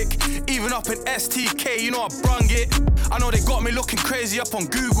public. Even up in STK, you know I brung it. I know they got me looking crazy up on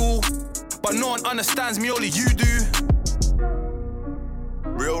Google, but no one understands me, only you do.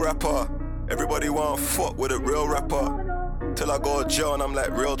 Real rapper, everybody want fuck with a real rapper. Till I go to jail and I'm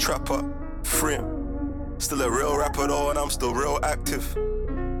like real trapper. Free him. Still a real rapper though and I'm still real active.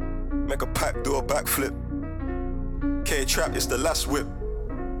 Make a pack, do a backflip. K-Trap, it's the last whip.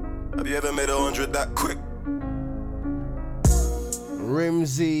 Have you ever made 100 that quick?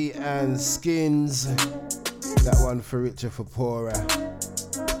 Rimsey and Skins. That one for richer, for poorer.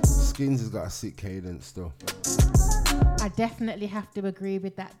 Skins has got a sick cadence though. I definitely have to agree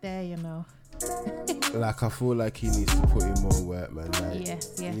with that there, you know. Like I feel like he needs to put in more work, man. Like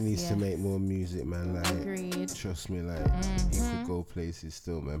yes, he needs to make more music, man. Like agreed. Trust me, like he could go places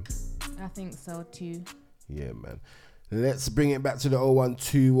still, man. I think so too. Yeah, man. Let's bring it back to the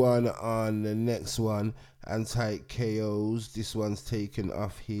 0121 on the next one. Anti-KOs. This one's taken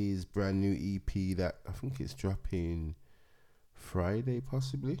off his brand new EP that I think it's dropping Friday,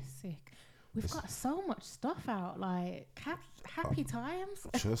 possibly. Sick. We've got so much stuff out, like happy times.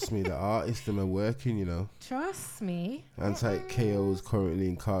 Trust me, the artists them are working, you know. Trust me. Anti-KO's currently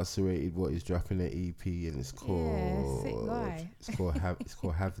incarcerated. What is dropping an EP and it's called sick guy. It's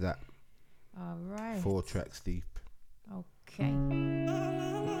called Have That. All right. 4 tracks deep. Okay.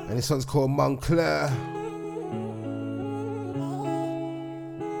 And this one's called Montclair.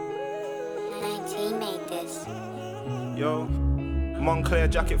 Yo, Montclair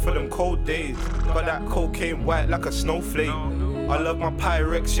jacket for them cold days. Got that cocaine white like a snowflake. I love my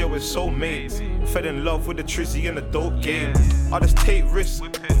Pyrex, yeah, we're soulmates. Fell in love with the trizzy and the dope game. I just take risks.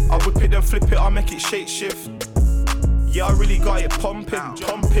 I whip it and flip it, I make it shake shift. Yeah, I really got it pumping.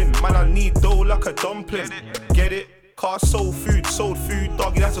 Man, I need dough like a dumpling. Get it? Car sold food,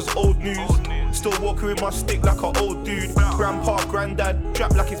 doggy, that's just old news. Still walking with my stick like an old dude. Grandpa, granddad,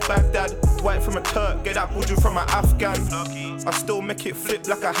 drap like it's Baghdad. White from a Turk, get that buju from an Afghan. I still make it flip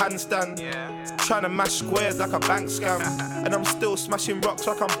like a handstand. Trying to mash squares like a bank scam. And I'm still smashing rocks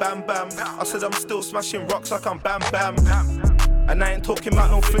like I'm Bam Bam. I said I'm still smashing rocks like I'm Bam Bam. And I ain't talking about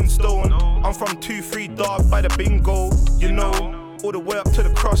no Flintstone. I'm from 2-3 Dog by the bingo, you know. All the way up to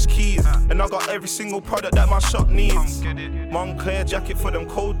the cross keys. And I got every single product that my shop needs. Montclair jacket for them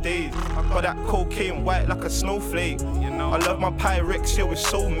cold days. Got that cocaine white like a snowflake. I love my Pyrex, yeah, we're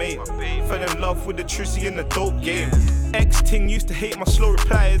soulmate. Fell in love with the trizzy and the dope game. Ex-ting used to hate my slow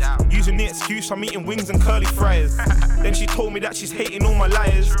replies. Using the excuse I'm eating wings and curly fries. Then she told me that she's hating all my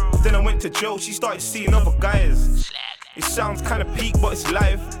liars. Then I went to jail, she started seeing other guys. It sounds kinda peak, but it's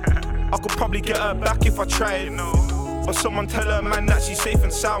live. I could probably get her back if I tried. But someone tell her, man, that she's safe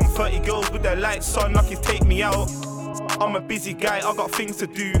and sound. 30 girls with their lights on, lucky take me out. I'm a busy guy, I got things to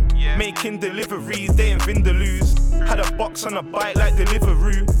do. Making deliveries, they ain't Vindaloos. Had a box on a bike like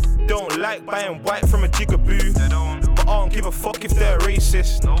Deliveroo. Don't like buying white from a jigaboo. But I don't give a fuck if they're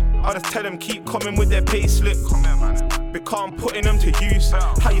racist. I just tell them keep coming with their pay slip. Because I'm putting them to use.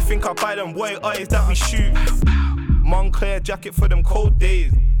 How you think I buy them white eyes that we shoot? Montclair jacket for them cold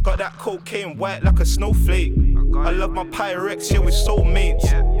days. Got that cocaine white like a snowflake. I love my Pyrex, yeah, we're soulmates.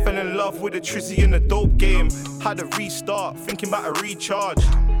 Fell in love with the trizzy and the dope game. Had a restart, thinking about a recharge.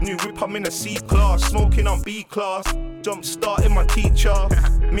 New whip, I'm in a C-class, smoking on B-class. Jump start in my teacher.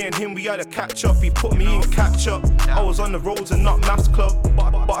 Me and him, we had a catch-up, he put me in catch-up. I was on the roads and not maths club,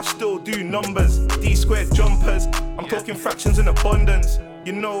 but I still do numbers. D-squared jumpers, I'm talking fractions in abundance.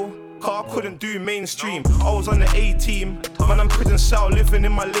 You know, car couldn't do mainstream. I was on the A-team. Man, I'm prison cell, living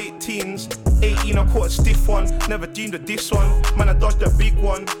in my late teens. 18, I caught a stiff one. Never dreamed of this one. Man, I dodged a big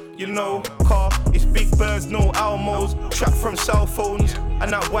one. You know, car, it's big birds, no Almos. Trapped from cell phones.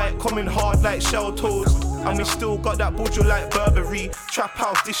 And that white coming hard like shell toes. And we still got that buju like Burberry. Trap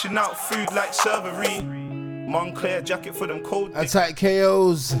house dishing out food like servery. Montclair jacket for them cold days.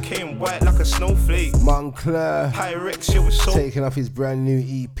 Anti-KOs. Came white like a snowflake. Montclair. Pyrex, shit was so. Taking off his brand new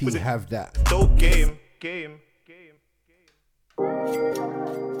EP, Have That. Dope game.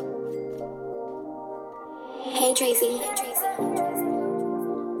 Hey Tracy.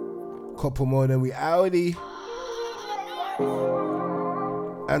 Couple more than we Audi.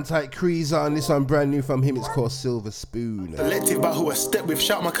 Anti-Crease on this one, brand new from him. It's called Silver Spoon. Selective about who I step with.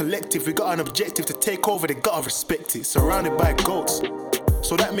 Shout my collective. We got an objective to take over. They gotta respect it. Surrounded by goats,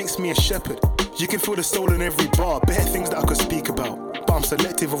 so that makes me a shepherd. You can feel the soul in every bar. Better things that I could speak about, but I'm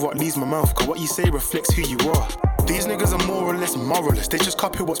selective of what leaves my mouth, cause what you say reflects who you are. These niggas are more or less moralist. They just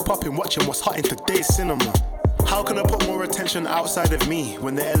copy what's popping, watching what's hot in today's cinema. How can I put more attention outside of me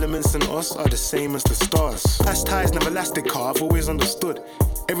when the elements in us are the same as the stars? Past ties never lasted, car, I've always understood.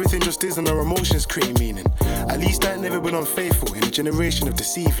 Everything just is and our emotions create meaning. At least I ain't never been unfaithful in a generation of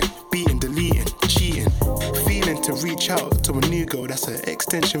deceiving, beating, deleting, cheating. Feeling to reach out to a new girl, that's an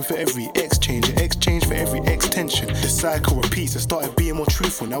extension for every exchange, an exchange for every extension. The cycle repeats, I started being more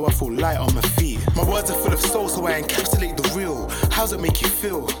truthful, now I feel light on my feet. My words are full of soul, so I encapsulate the real. How's it make you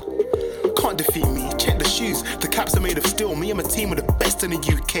feel? Can't defeat me, check the shoes, the caps are made of steel. Me and my team are the best in the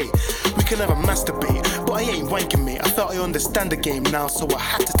UK. We can have a masturbate, but I ain't wanking, mate. I felt I understand the game now, so I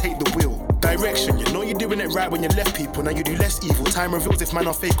had to take the wheel. Direction, you know you're doing it right when you left people. Now you do less evil, time reveals if man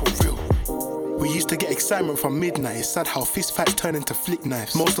are fake or real. We used to get excitement from midnight. It's sad how fist fights turn into flick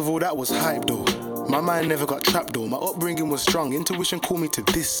knives. Most of all that was hype though. My mind never got trapped though. My upbringing was strong. Intuition called me to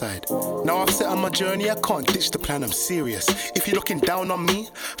this side. Now I've set on my journey. I can't ditch the plan. I'm serious. If you're looking down on me,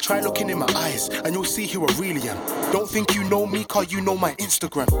 try looking in my eyes and you'll see who I really am. Don't think you know me, cause you know my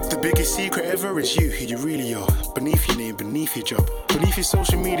Instagram. The biggest secret ever is you, who you really are. Beneath your name, beneath your job, beneath your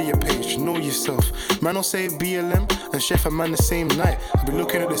social media page. Know yourself. Man will say BLM and chef a man the same night. I've been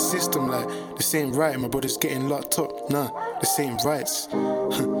looking at the system like the same right. My brother's getting locked up. Nah, the same rights.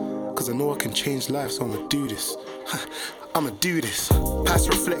 Cause I know I can change life, so I'ma do this. I'ma do this. Past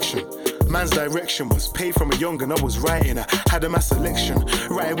reflection. Man's direction was paid from a young and I was writing. I had a mass selection.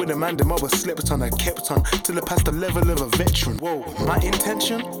 Writing with a man, the mother slept on. I kept on till I passed the level of a veteran. Whoa, my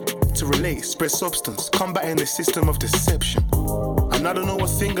intention? To relate, spread substance, combating the system of deception. And I don't know a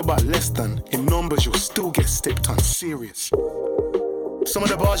thing about less than. In numbers, you'll still get stepped on. Serious. Some of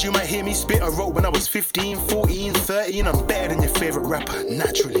the bars you might hear me spit I wrote when I was 15, 14, 13. I'm better than your favourite rapper,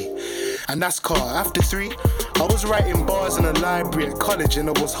 naturally. And that's car. After 3, I was writing bars in a library at college, and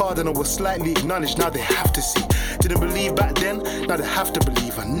I was hard and I was slightly acknowledged. Now they have to see. Didn't believe back then, now they have to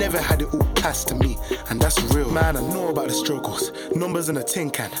believe. I never had it all passed to me, and that's real. Man, I know about the struggles, numbers in a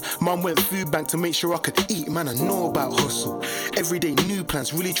tin can. Mum went food bank to make sure I could eat. Man, I know about hustle. Everyday new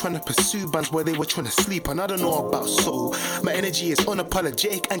plans, really trying to pursue bands where they were trying to sleep. And I don't know about soul. My energy is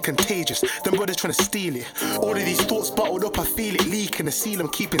unapologetic and contagious. Them brothers trying to steal it. All of these thoughts bottled up, I feel it leaking. The seal I'm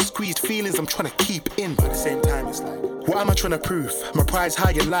keeping squeezed, feelings I'm trying to keep in. But at the same time, it's like, what am I trying to prove? My pride's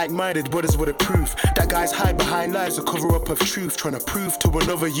high and like-minded brothers would approve. That guy's hide behind lies, a cover-up of truth. Trying to prove to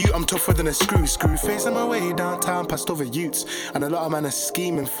another you I'm tougher than a screw. Facing my way downtown past other youths. And a lot of man are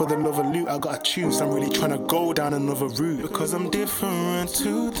scheming for the love of loot. I gotta choose, I'm really trying to go down another route. Because I'm different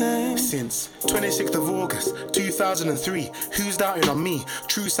to them. Since 26th of August 2003, who's doubting on me?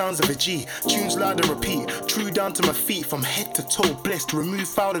 True sounds of a G, tunes loud and repeat. True down to my feet, from head to toe, blessed. Remove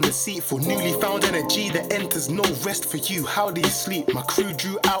foul and deceitful, newly found energy that enters no rest for you. How do you sleep? My crew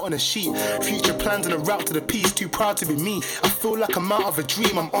drew out on a sheet. Future plans and a route to the peace, too proud to be me. I feel like I'm out of a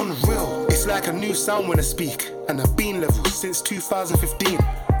dream, I'm unreal. It's like a new sound when I speak, and I've been level since 2015.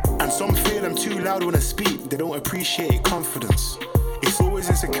 And some feel I'm too loud when I speak, they don't appreciate confidence. It's always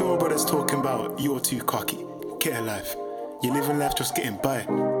insecure brothers talking about you're too cocky. Get alive, you're living life just getting by.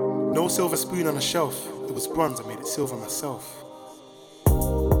 No silver spoon on a shelf, it was bronze, I made it silver myself.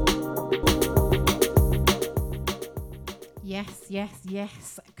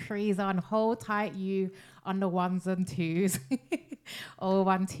 Yes. Craze on. Hold tight, you on the ones and twos.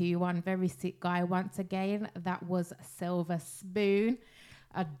 0121, very sick guy. Once again, that was Silver Spoon.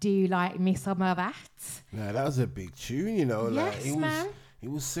 I do like me some of that. Nah, that was a big tune, you know. Yes, like, man. He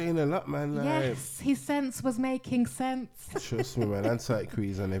was saying a lot, man. Like, yes, his sense was making sense. Trust me, man.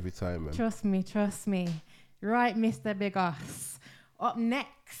 Anti-Crease on every time, man. Trust me. Right, Mr. Big Us. Up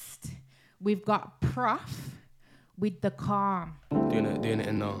next, we've got Prof with The Calm. Doing it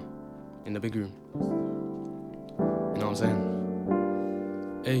in the big room. You know what I'm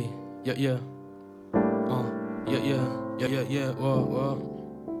saying? Hey, yeah. Yeah. Whoa.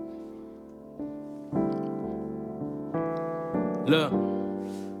 Look.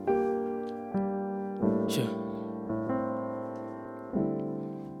 Yeah.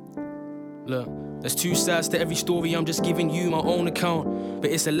 Look. There's two sides to every story, I'm just giving you my own account. But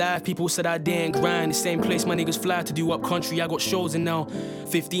it's a lie, people said I didn't grind. The same place my niggas fly to do up country, I got shows and now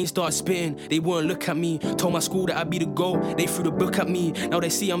 15 start spitting, they wouldn't look at me. Told my school that I'd be the GOAT, they threw the book at me. Now they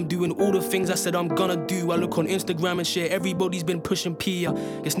see I'm doing all the things I said I'm gonna do. I look on Instagram and shit, everybody's been pushing P.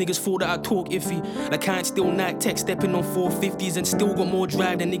 Guess niggas thought that I talk iffy. Like I ain't still night tech, stepping on 450s and still got more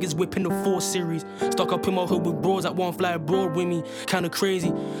drive than niggas whipping the 4 Series. Stuck up in my hood with bros that won't fly abroad with me. Kinda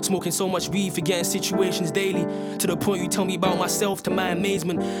crazy, smoking so much weed, forgetting situations daily. To the point you tell me about myself, to my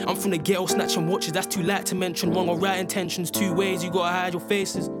amazement. I'm from the ghetto snatching watches, that's too light to mention. Wrong or right intentions, two ways, you gotta hide your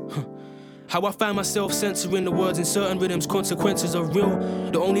faces. How I find myself censoring the words in certain rhythms, consequences are real.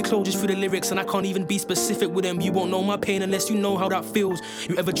 The only closures through the lyrics, and I can't even be specific with them. You won't know my pain unless you know how that feels.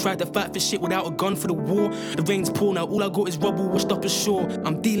 You ever tried to fight for shit without a gun for the war? The rain's pour now, all I got is rubble washed up ashore.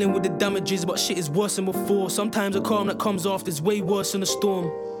 I'm dealing with the damages, but shit is worse than before. Sometimes the calm that comes after is way worse than a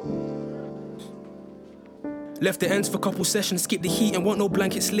storm. Left the ends for couple sessions, skipped the heat and want no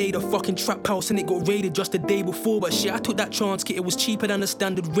blankets laid. A fucking trap house and it got raided just the day before. But shit, I took that chance, kid, it was cheaper than the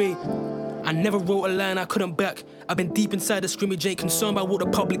standard rate. I never wrote a line I couldn't back. I've been deep inside the scrimmage, ain't concerned about what the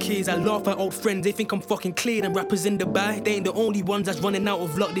public hears. I laugh at old friends, they think I'm fucking clear. And rappers in Dubai, they ain't the only ones that's running out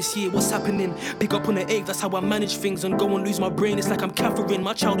of luck this year. What's happening? Pick up on the 8th, that's how I manage things. And go and lose my brain, it's like I'm Catherine.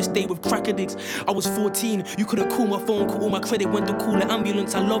 My childish day with crack addicts. I was 14, you couldn't call my phone, call all my credit, went to call the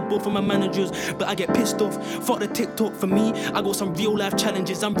ambulance. I love both of my managers, but I get pissed off. Fuck the TikTok for me, I got some real life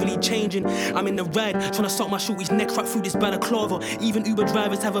challenges, I'm really changing. I'm in the ride, trying to suck my shorty's neck right through this balaclava. Even Uber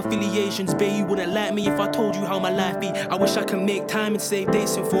drivers have affiliations, babe, you wouldn't like me if I told you how my life be. I wish I could make time and save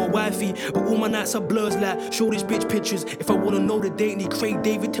dating for a wifey, but all my nights are blurs like show this bitch pictures. If I wanna know the date, need Craig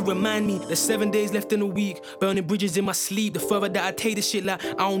David to remind me. There's 7 days left in a week, burning bridges in my sleep. The further that I take this shit, like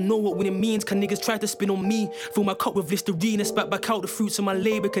I don't know what winning means, cause niggas try to spin on me. Fill my cup with Listerine and spat back out the fruits of my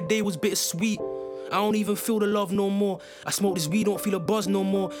labor, cause they was bittersweet. I don't even feel the love no more. I smoke this weed, don't feel a buzz no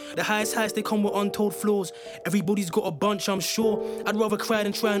more. The highest heights, they come with untold flaws. Everybody's got a bunch, I'm sure. I'd rather cry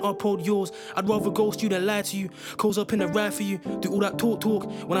than try and uphold yours. I'd rather ghost you than lie to you. Calls up in the ride for you. Do all that talk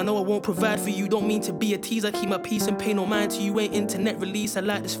when I know I won't provide for you. Don't mean to be a teaser, keep my peace and pay no mind to you. Ain't internet release, I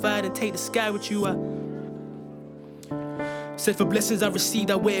like this fire and take the sky with you. Said for blessings I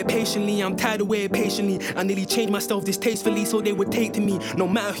received, I waited patiently. I'm tired of waiting patiently. I nearly changed myself distastefully so they would take to me. No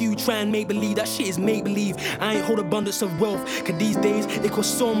matter who you try and make believe, that shit is make believe. I ain't hold abundance of wealth, cause these days it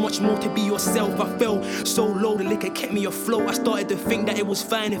costs so much more to be yourself. I fell so low, the liquor kept me afloat. I started to think that it was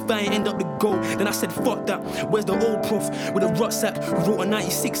fine if I ain't end up the goal. Then I said fuck that, where's the old prof with a rucksack? Wrote a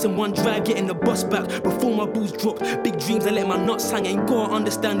 96 in one drive, getting the bus back. Before my booze dropped, big dreams, I let my nuts hang. Ain't gotta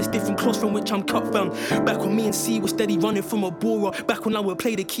understand this different cloth from which I'm cut from. Back when me and C was steady running from a Bora. Back when I would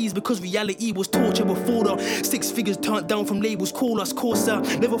play the keys because reality was torture. Before the 6 figures turned down from labels, call us Corsa.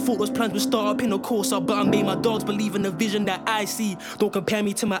 Never thought those plans would start up in a Corsa, but I made my dogs believe in the vision that I see. Don't compare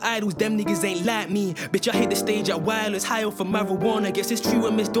me to my idols, them niggas ain't like me. Bitch, I hit the stage at Wireless, high off of marijuana. Guess it's true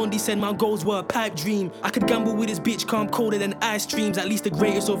when Miss Dondi said my goals were a pipe dream. I could gamble with this bitch, calm colder than ice streams. At least the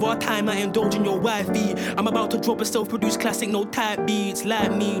greatest of our time, I indulge in your wifey. I'm about to drop a self-produced classic, no type beats.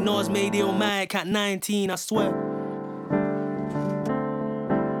 Like me, Nas made it on mic at 19, I swear.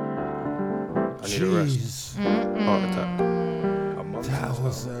 I need a rest. Heart attack. That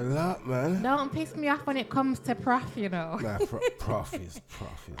was a lot, man. Don't piss me off when it comes to Prof, you know. Nah, Prof is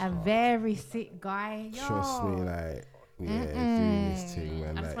a very sick guy. Yo. Trust me, like, doing this thing,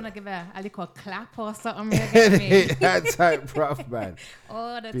 man. I just like, want to give a little clap or something. Really that type Prof, man.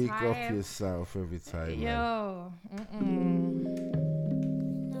 All the Big time. up yourself every time, Yo. Man.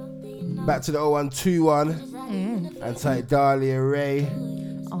 Back to the 0121. And type Dahlia Ray.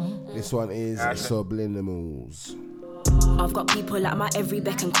 This one is Subliminals. I've got people at my every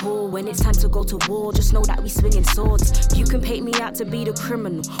beck and call. When it's time to go to war, just know that we swinging swords. You can paint me out to be the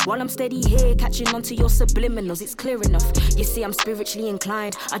criminal, while I'm steady here catching on to your subliminals. It's clear enough, you see I'm spiritually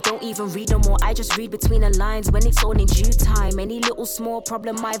inclined. I don't even read them all, I just read between the lines. When it's all in due time, any little small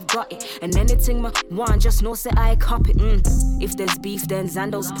problem I've got it. And anything my one just knows that I cop it. If there's beef then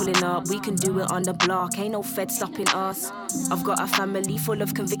Zando's pulling up. We can do it on the block, ain't no Fed stopping us. I've got a family full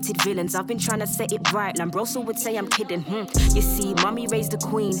of convicted villains. I've been trying to set it right, Lambroso would say I'm kidding. You see, mommy raised a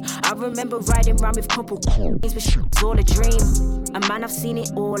queen. I remember riding round with couple queens, but shit's all a dream. A man, I've seen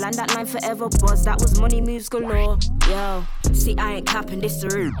it all, and that line forever was, that was money moves galore. Yo, see, I ain't capping this the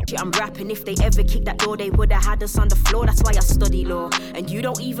room. I'm rapping, if they ever kicked that door, they would've had us on the floor. That's why I study law. And you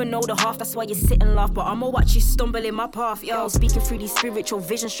don't even know the half, that's why you sit and laugh. But I'ma watch you stumble in my path, yo. Speaking through these spiritual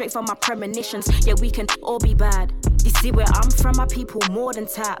visions, straight from my premonitions. Yeah, we can all be bad. You see where I'm from, my people more than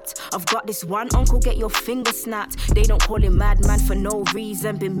tapped. I've got this one uncle, get your finger snapped. They don't call him madman for no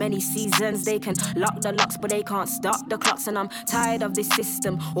reason. Been many seasons, they can lock the locks, but they can't stop the clocks. And I'm tired of this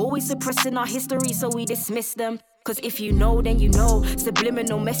system, always suppressing our history, so we dismiss them. Cause if you know, then you know.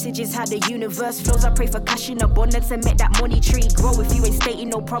 Subliminal messages, how the universe flows. I pray for cash in abundance and make that money tree grow. If you ain't stating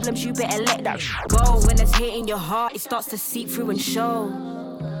no problems, you better let that go. When it's hitting your heart, it starts to seep through and show.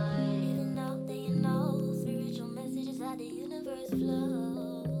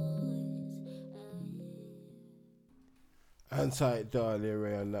 Anti Dahlia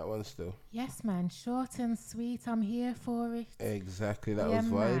Ray on that one still. Yes, man. Short and sweet. I'm here for it. Exactly. That Yeah, was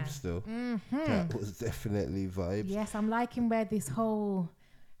man. vibes still. Mhm. That was definitely vibes. Yes, I'm liking where this whole,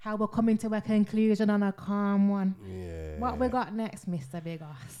 how we're coming to a conclusion on a calm one. Yeah. What we got next, Mr. Big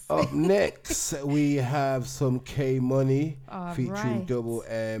Ass? Up next, we have some K Money featuring Alright. Double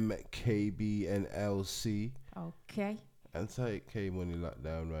M, KB, and LC. Okay. Anti K Money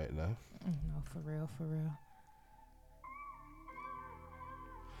lockdown right now. No, for real, for real.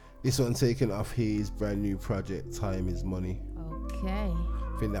 This one taken off his brand new project, Time Is Money. Okay.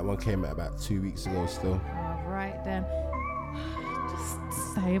 I think that one came out about 2 weeks ago still. All right then.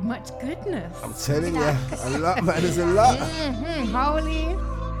 Just so much goodness. I'm telling you, a lot, man. There's a lot. Holy.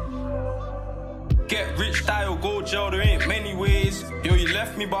 Get rich, die or go jail, there ain't many ways. Yo, you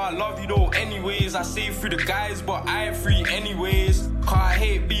left me, but I love you though anyways. I say free the guys, but I ain't free anyways. Cause I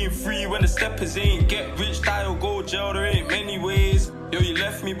hate being free when the steppers ain't. Get rich, die or go jail, there ain't many ways. Yo, you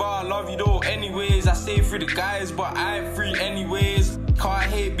left me, but I love you though anyways. I say free the guys, but I ain't free anyways. Cause I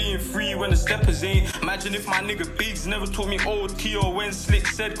hate being free when the steppers ain't. Imagine if my nigga Biggs never taught me OT, or when Slick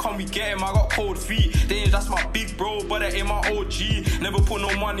said, can we get him, I got cold feet. Dange, that's my big bro, but that ain't my OG. Never put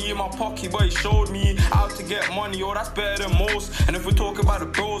no money in my pocket, but he showed me how to get money, oh that's better than most. And if we talk about the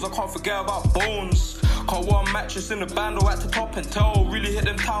bros, I can't forget about Bones. Cause one mattress in the bando at the top and tail. Really hit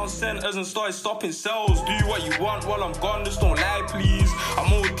them town centers and started stopping cells. Do what you want while I'm gone, just don't lie please.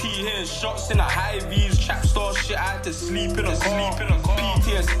 I'm OT hitting shots in the high V's. Trap star shit, I had to sleep in a car.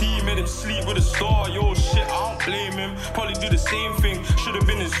 PTSD made him sleep with a star. Yo shit, I don't blame him. Probably do the same thing. Should've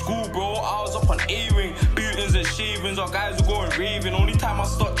been in school bro, I was up on A-Wing. Bootings and shavings, our guys were going raving. Only time I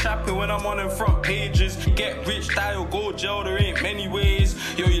stop trapping when I'm on them front pages. Get rich, die or go jail, there ain't many ways.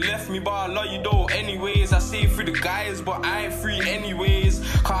 Yo, you left me but I love you though anyways. I say free the guys but I ain't free anyways.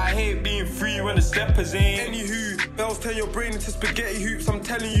 Cause I hate being free when the steppers ain't. Anywho, bells turn your brain into spaghetti hoops, I'm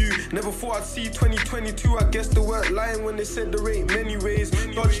telling you. Never thought I'd see 2022, I guess they weren't lying when they said there ain't many ways.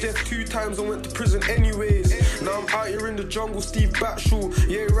 Dodged death 2 times and went to prison anyways. Now I'm out here in the jungle, Steve Batchel.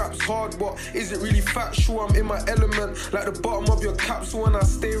 Yeah, he raps hard, but is it really factual? I'm in my element, like the bottom of your capsule. And I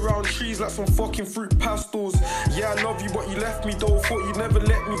stay around trees like some fucking fruit pastels. Yeah, I love you, but you left me though. Thought you'd never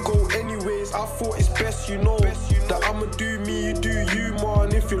let me go anyways. I thought it's best you know that I'ma do me, you do you,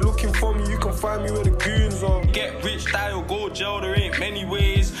 man. If you're looking for me, you can find me where the goons are. Get rich, die or go jail, there ain't many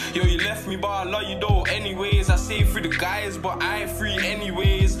ways. Yo, you left me but I love you though anyways. I say free the guys but I ain't free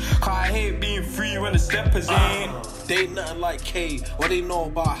anyways. Cause I hate being free when the steppers ain't. They ain't nothing like K. What they know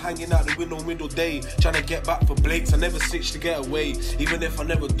about hanging out the window middle day, trying to get back for Blakes. I never switched to get away. Even if I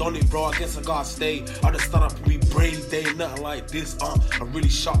never done it, bro, I guess I gotta stay. I just stand up and be brave. They ain't nothing like this. I really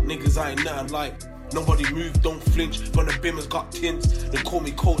shot niggas, I ain't nothing like. Nobody move, don't flinch. When the bimmer's got tints, they call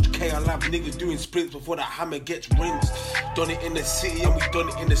me Coach K. I'll have niggas doing sprints before that hammer gets rings. Done it in the city and we done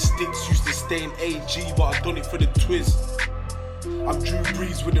it in the sticks. Used to stay in AG, but I done it for the twist. I'm Drew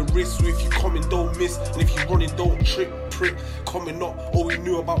Brees with the wrist, so if you coming, don't miss. And if you running, don't trip, prick. Coming up, all we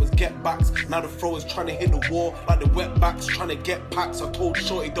knew about was get backs. Now the throwers trying to hit the wall like the wet backs, trying to get packs. I told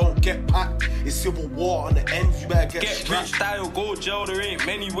Shorty, don't get packed. It's civil war on the ends, you better get strapped. Rich, die or go jail, there ain't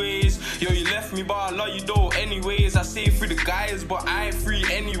many ways. Yo, you left me but I love you though anyways. I say free the guys but I ain't free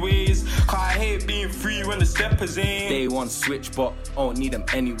anyways. Cause I hate being free when the steppers ain't. Day one switch, but I don't need them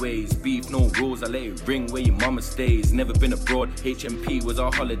anyways. Beef, no rules, I let it ring where your mama stays. Never been abroad, HMP was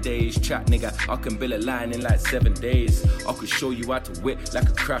our holidays. Chat nigga, I can build a line in like 7 days. I could show you how to whip like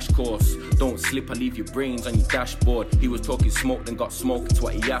a crash course. Don't slip, I leave your brains on your dashboard. He was talking smoke, then got smoked, it's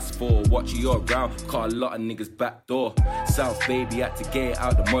what he asked for. Watch you around, caught a lot of niggas back door. South baby, had to get it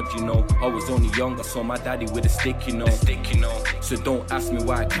out the mud, you know. I was only young, I saw my daddy with a stick, you know. So don't ask me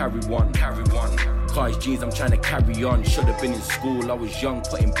why I carry one. Car his jeans, I'm trying to carry on. Should've been in school, I was young,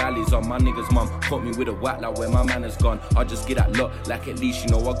 putting ballies on. My niggas mum caught me with a whack like where my man has gone. I'll just get that look, like at least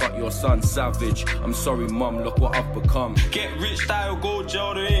you know I got your son. Savage, I'm sorry mum, look what I've become. Get rich style, go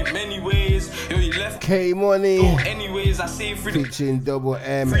jail, there ain't many ways. Yo, you left K Money. Oh, anyways, I say free. Featuring Double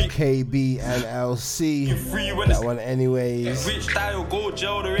M, KB, and LC. That one, anyways. Rich style, go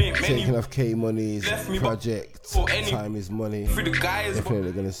jail, there ain't many. Taking off K Money's project. Time is money. For the guys,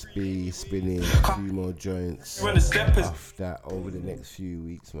 definitely gonna be spinning a few more joints off that over the next few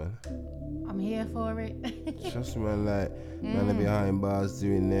weeks, man. I'm here for it. Trust me, man. Like, man, are behind bars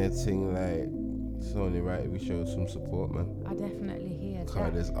doing their thing. Like, it's only right we show some support, man. I definitely hear that.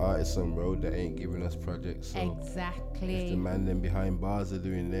 Cause there's artists on road that ain't giving us projects. So exactly. If the man them behind bars are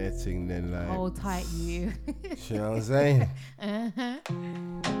doing their thing, then like hold tight, you. You know what I'm saying?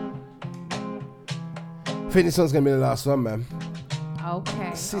 I think this one's gonna be the last one, man.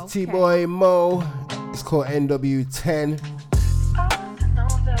 Okay. City Boy Mo. It's called NW10.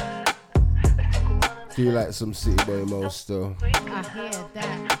 Do you like some City Boy Mo still? I hear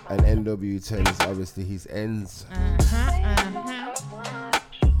that. And NW10 is obviously his ends. I'm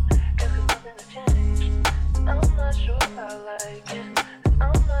not sure I like it.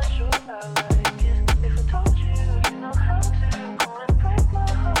 I'm not sure I like it. If I told you, you know how to go and break my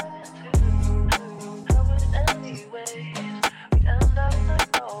heart into two. I would anyways. We end up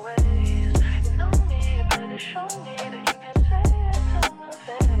like always. You know me, you better show me that you can say it to my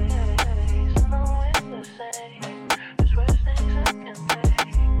face. No, it's the same. There's worse things I can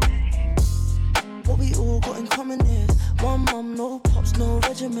take. What we all got in common is one mum, no pops, no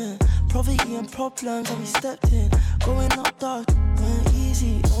regiment. Poverty and problems that we stepped in. Growing up dark, weren't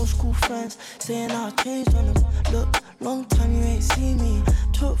easy. Old school friends saying I changed on them. Look, long time you ain't seen me.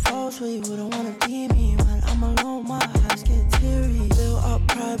 Took vows where you wouldn't wanna be me. When I'm alone, my eyes get teary. Built up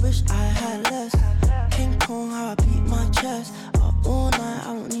pride, wish I had less. King Kong, how I beat my chest. Up all night,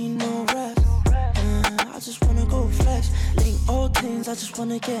 I don't need no rest. I just wanna go flex. Link old things, I just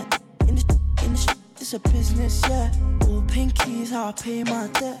wanna get in the it's a business, yeah. All pinkies, how I pay my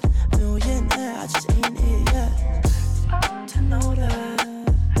debt. Millionaire, I just ain't it yet. To know that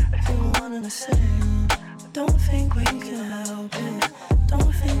we're one and the same. Don't think we can help it.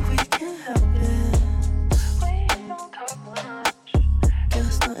 Don't think we can help it. We don't talk much.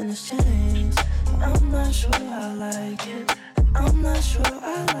 Guess nothing has changed. I'm not sure I like it. I'm not sure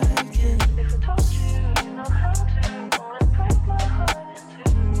I like it. If I told you, you know how to go and break my heart into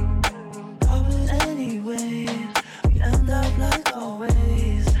I would anyways. We end up like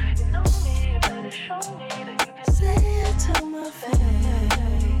always. You know me, you better show me that you can say it to my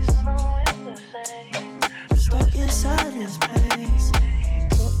face. No, it's the same. Stuck inside this place.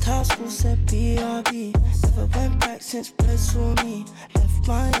 Dropped out school, said BRB. Never went back since blood saw me. Left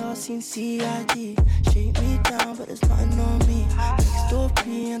my yard, seen CID. Shake me down, but there's nothing on me. Next door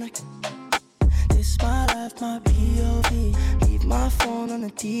P and this my life, my POV. Leave my phone on the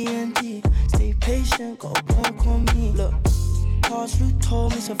D&D. Stay patient, got work on me. Look, past who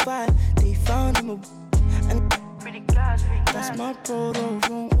told me survive. They found him and that's my bro, though,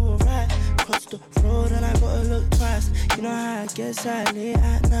 wrong or right. Cross the road and I gotta look twice. You know how I get out late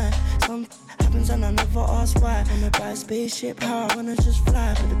at night. Some happens and I never ask why. Wanna buy a spaceship, how I wanna just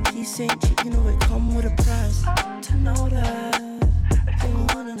fly. But the piece ain't cheap, you know it come with a price. To know that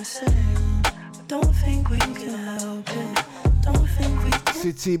we're one and the same. Don't think we can help it. Don't think we can.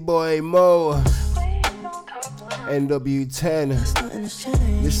 City Boy Mo. NW10.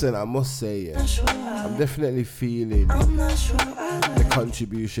 Listen, I must say, yeah, I'm definitely feeling the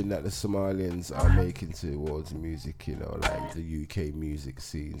contribution that the Somalians are making towards music, you know, like the UK music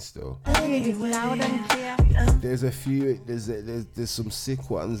scene still. There's a few, there's some sick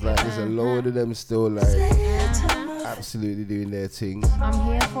ones, like there's a load of them still, like absolutely doing their thing. I'm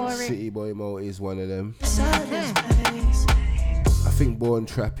here for it. City Boy Mo is one of them. I think Born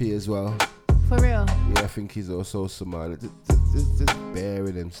Trappy as well. For real? Yeah, I think he's also Somali. There's bare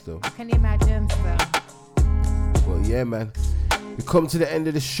of them still. I can imagine still. Well, yeah, man. We come to the end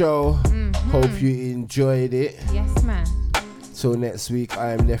of the show. Hope you enjoyed it. Yes, man. Till next week,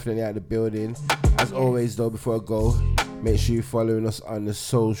 I am definitely at the building. As always, though, before I go, make sure you're following us on the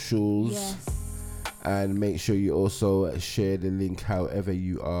socials. Yes. And make sure you also share the link however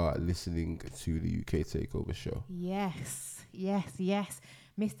you are listening to the UK Takeover show. Yes, yes, yes.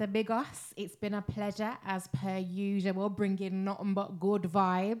 Mr. Bigos, it's been a pleasure as per usual, bringing nothing but good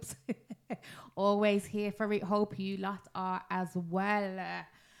vibes. Always here for it. Hope you lot are as well.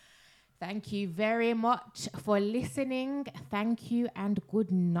 Thank you very much for listening. Thank you and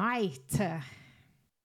good night.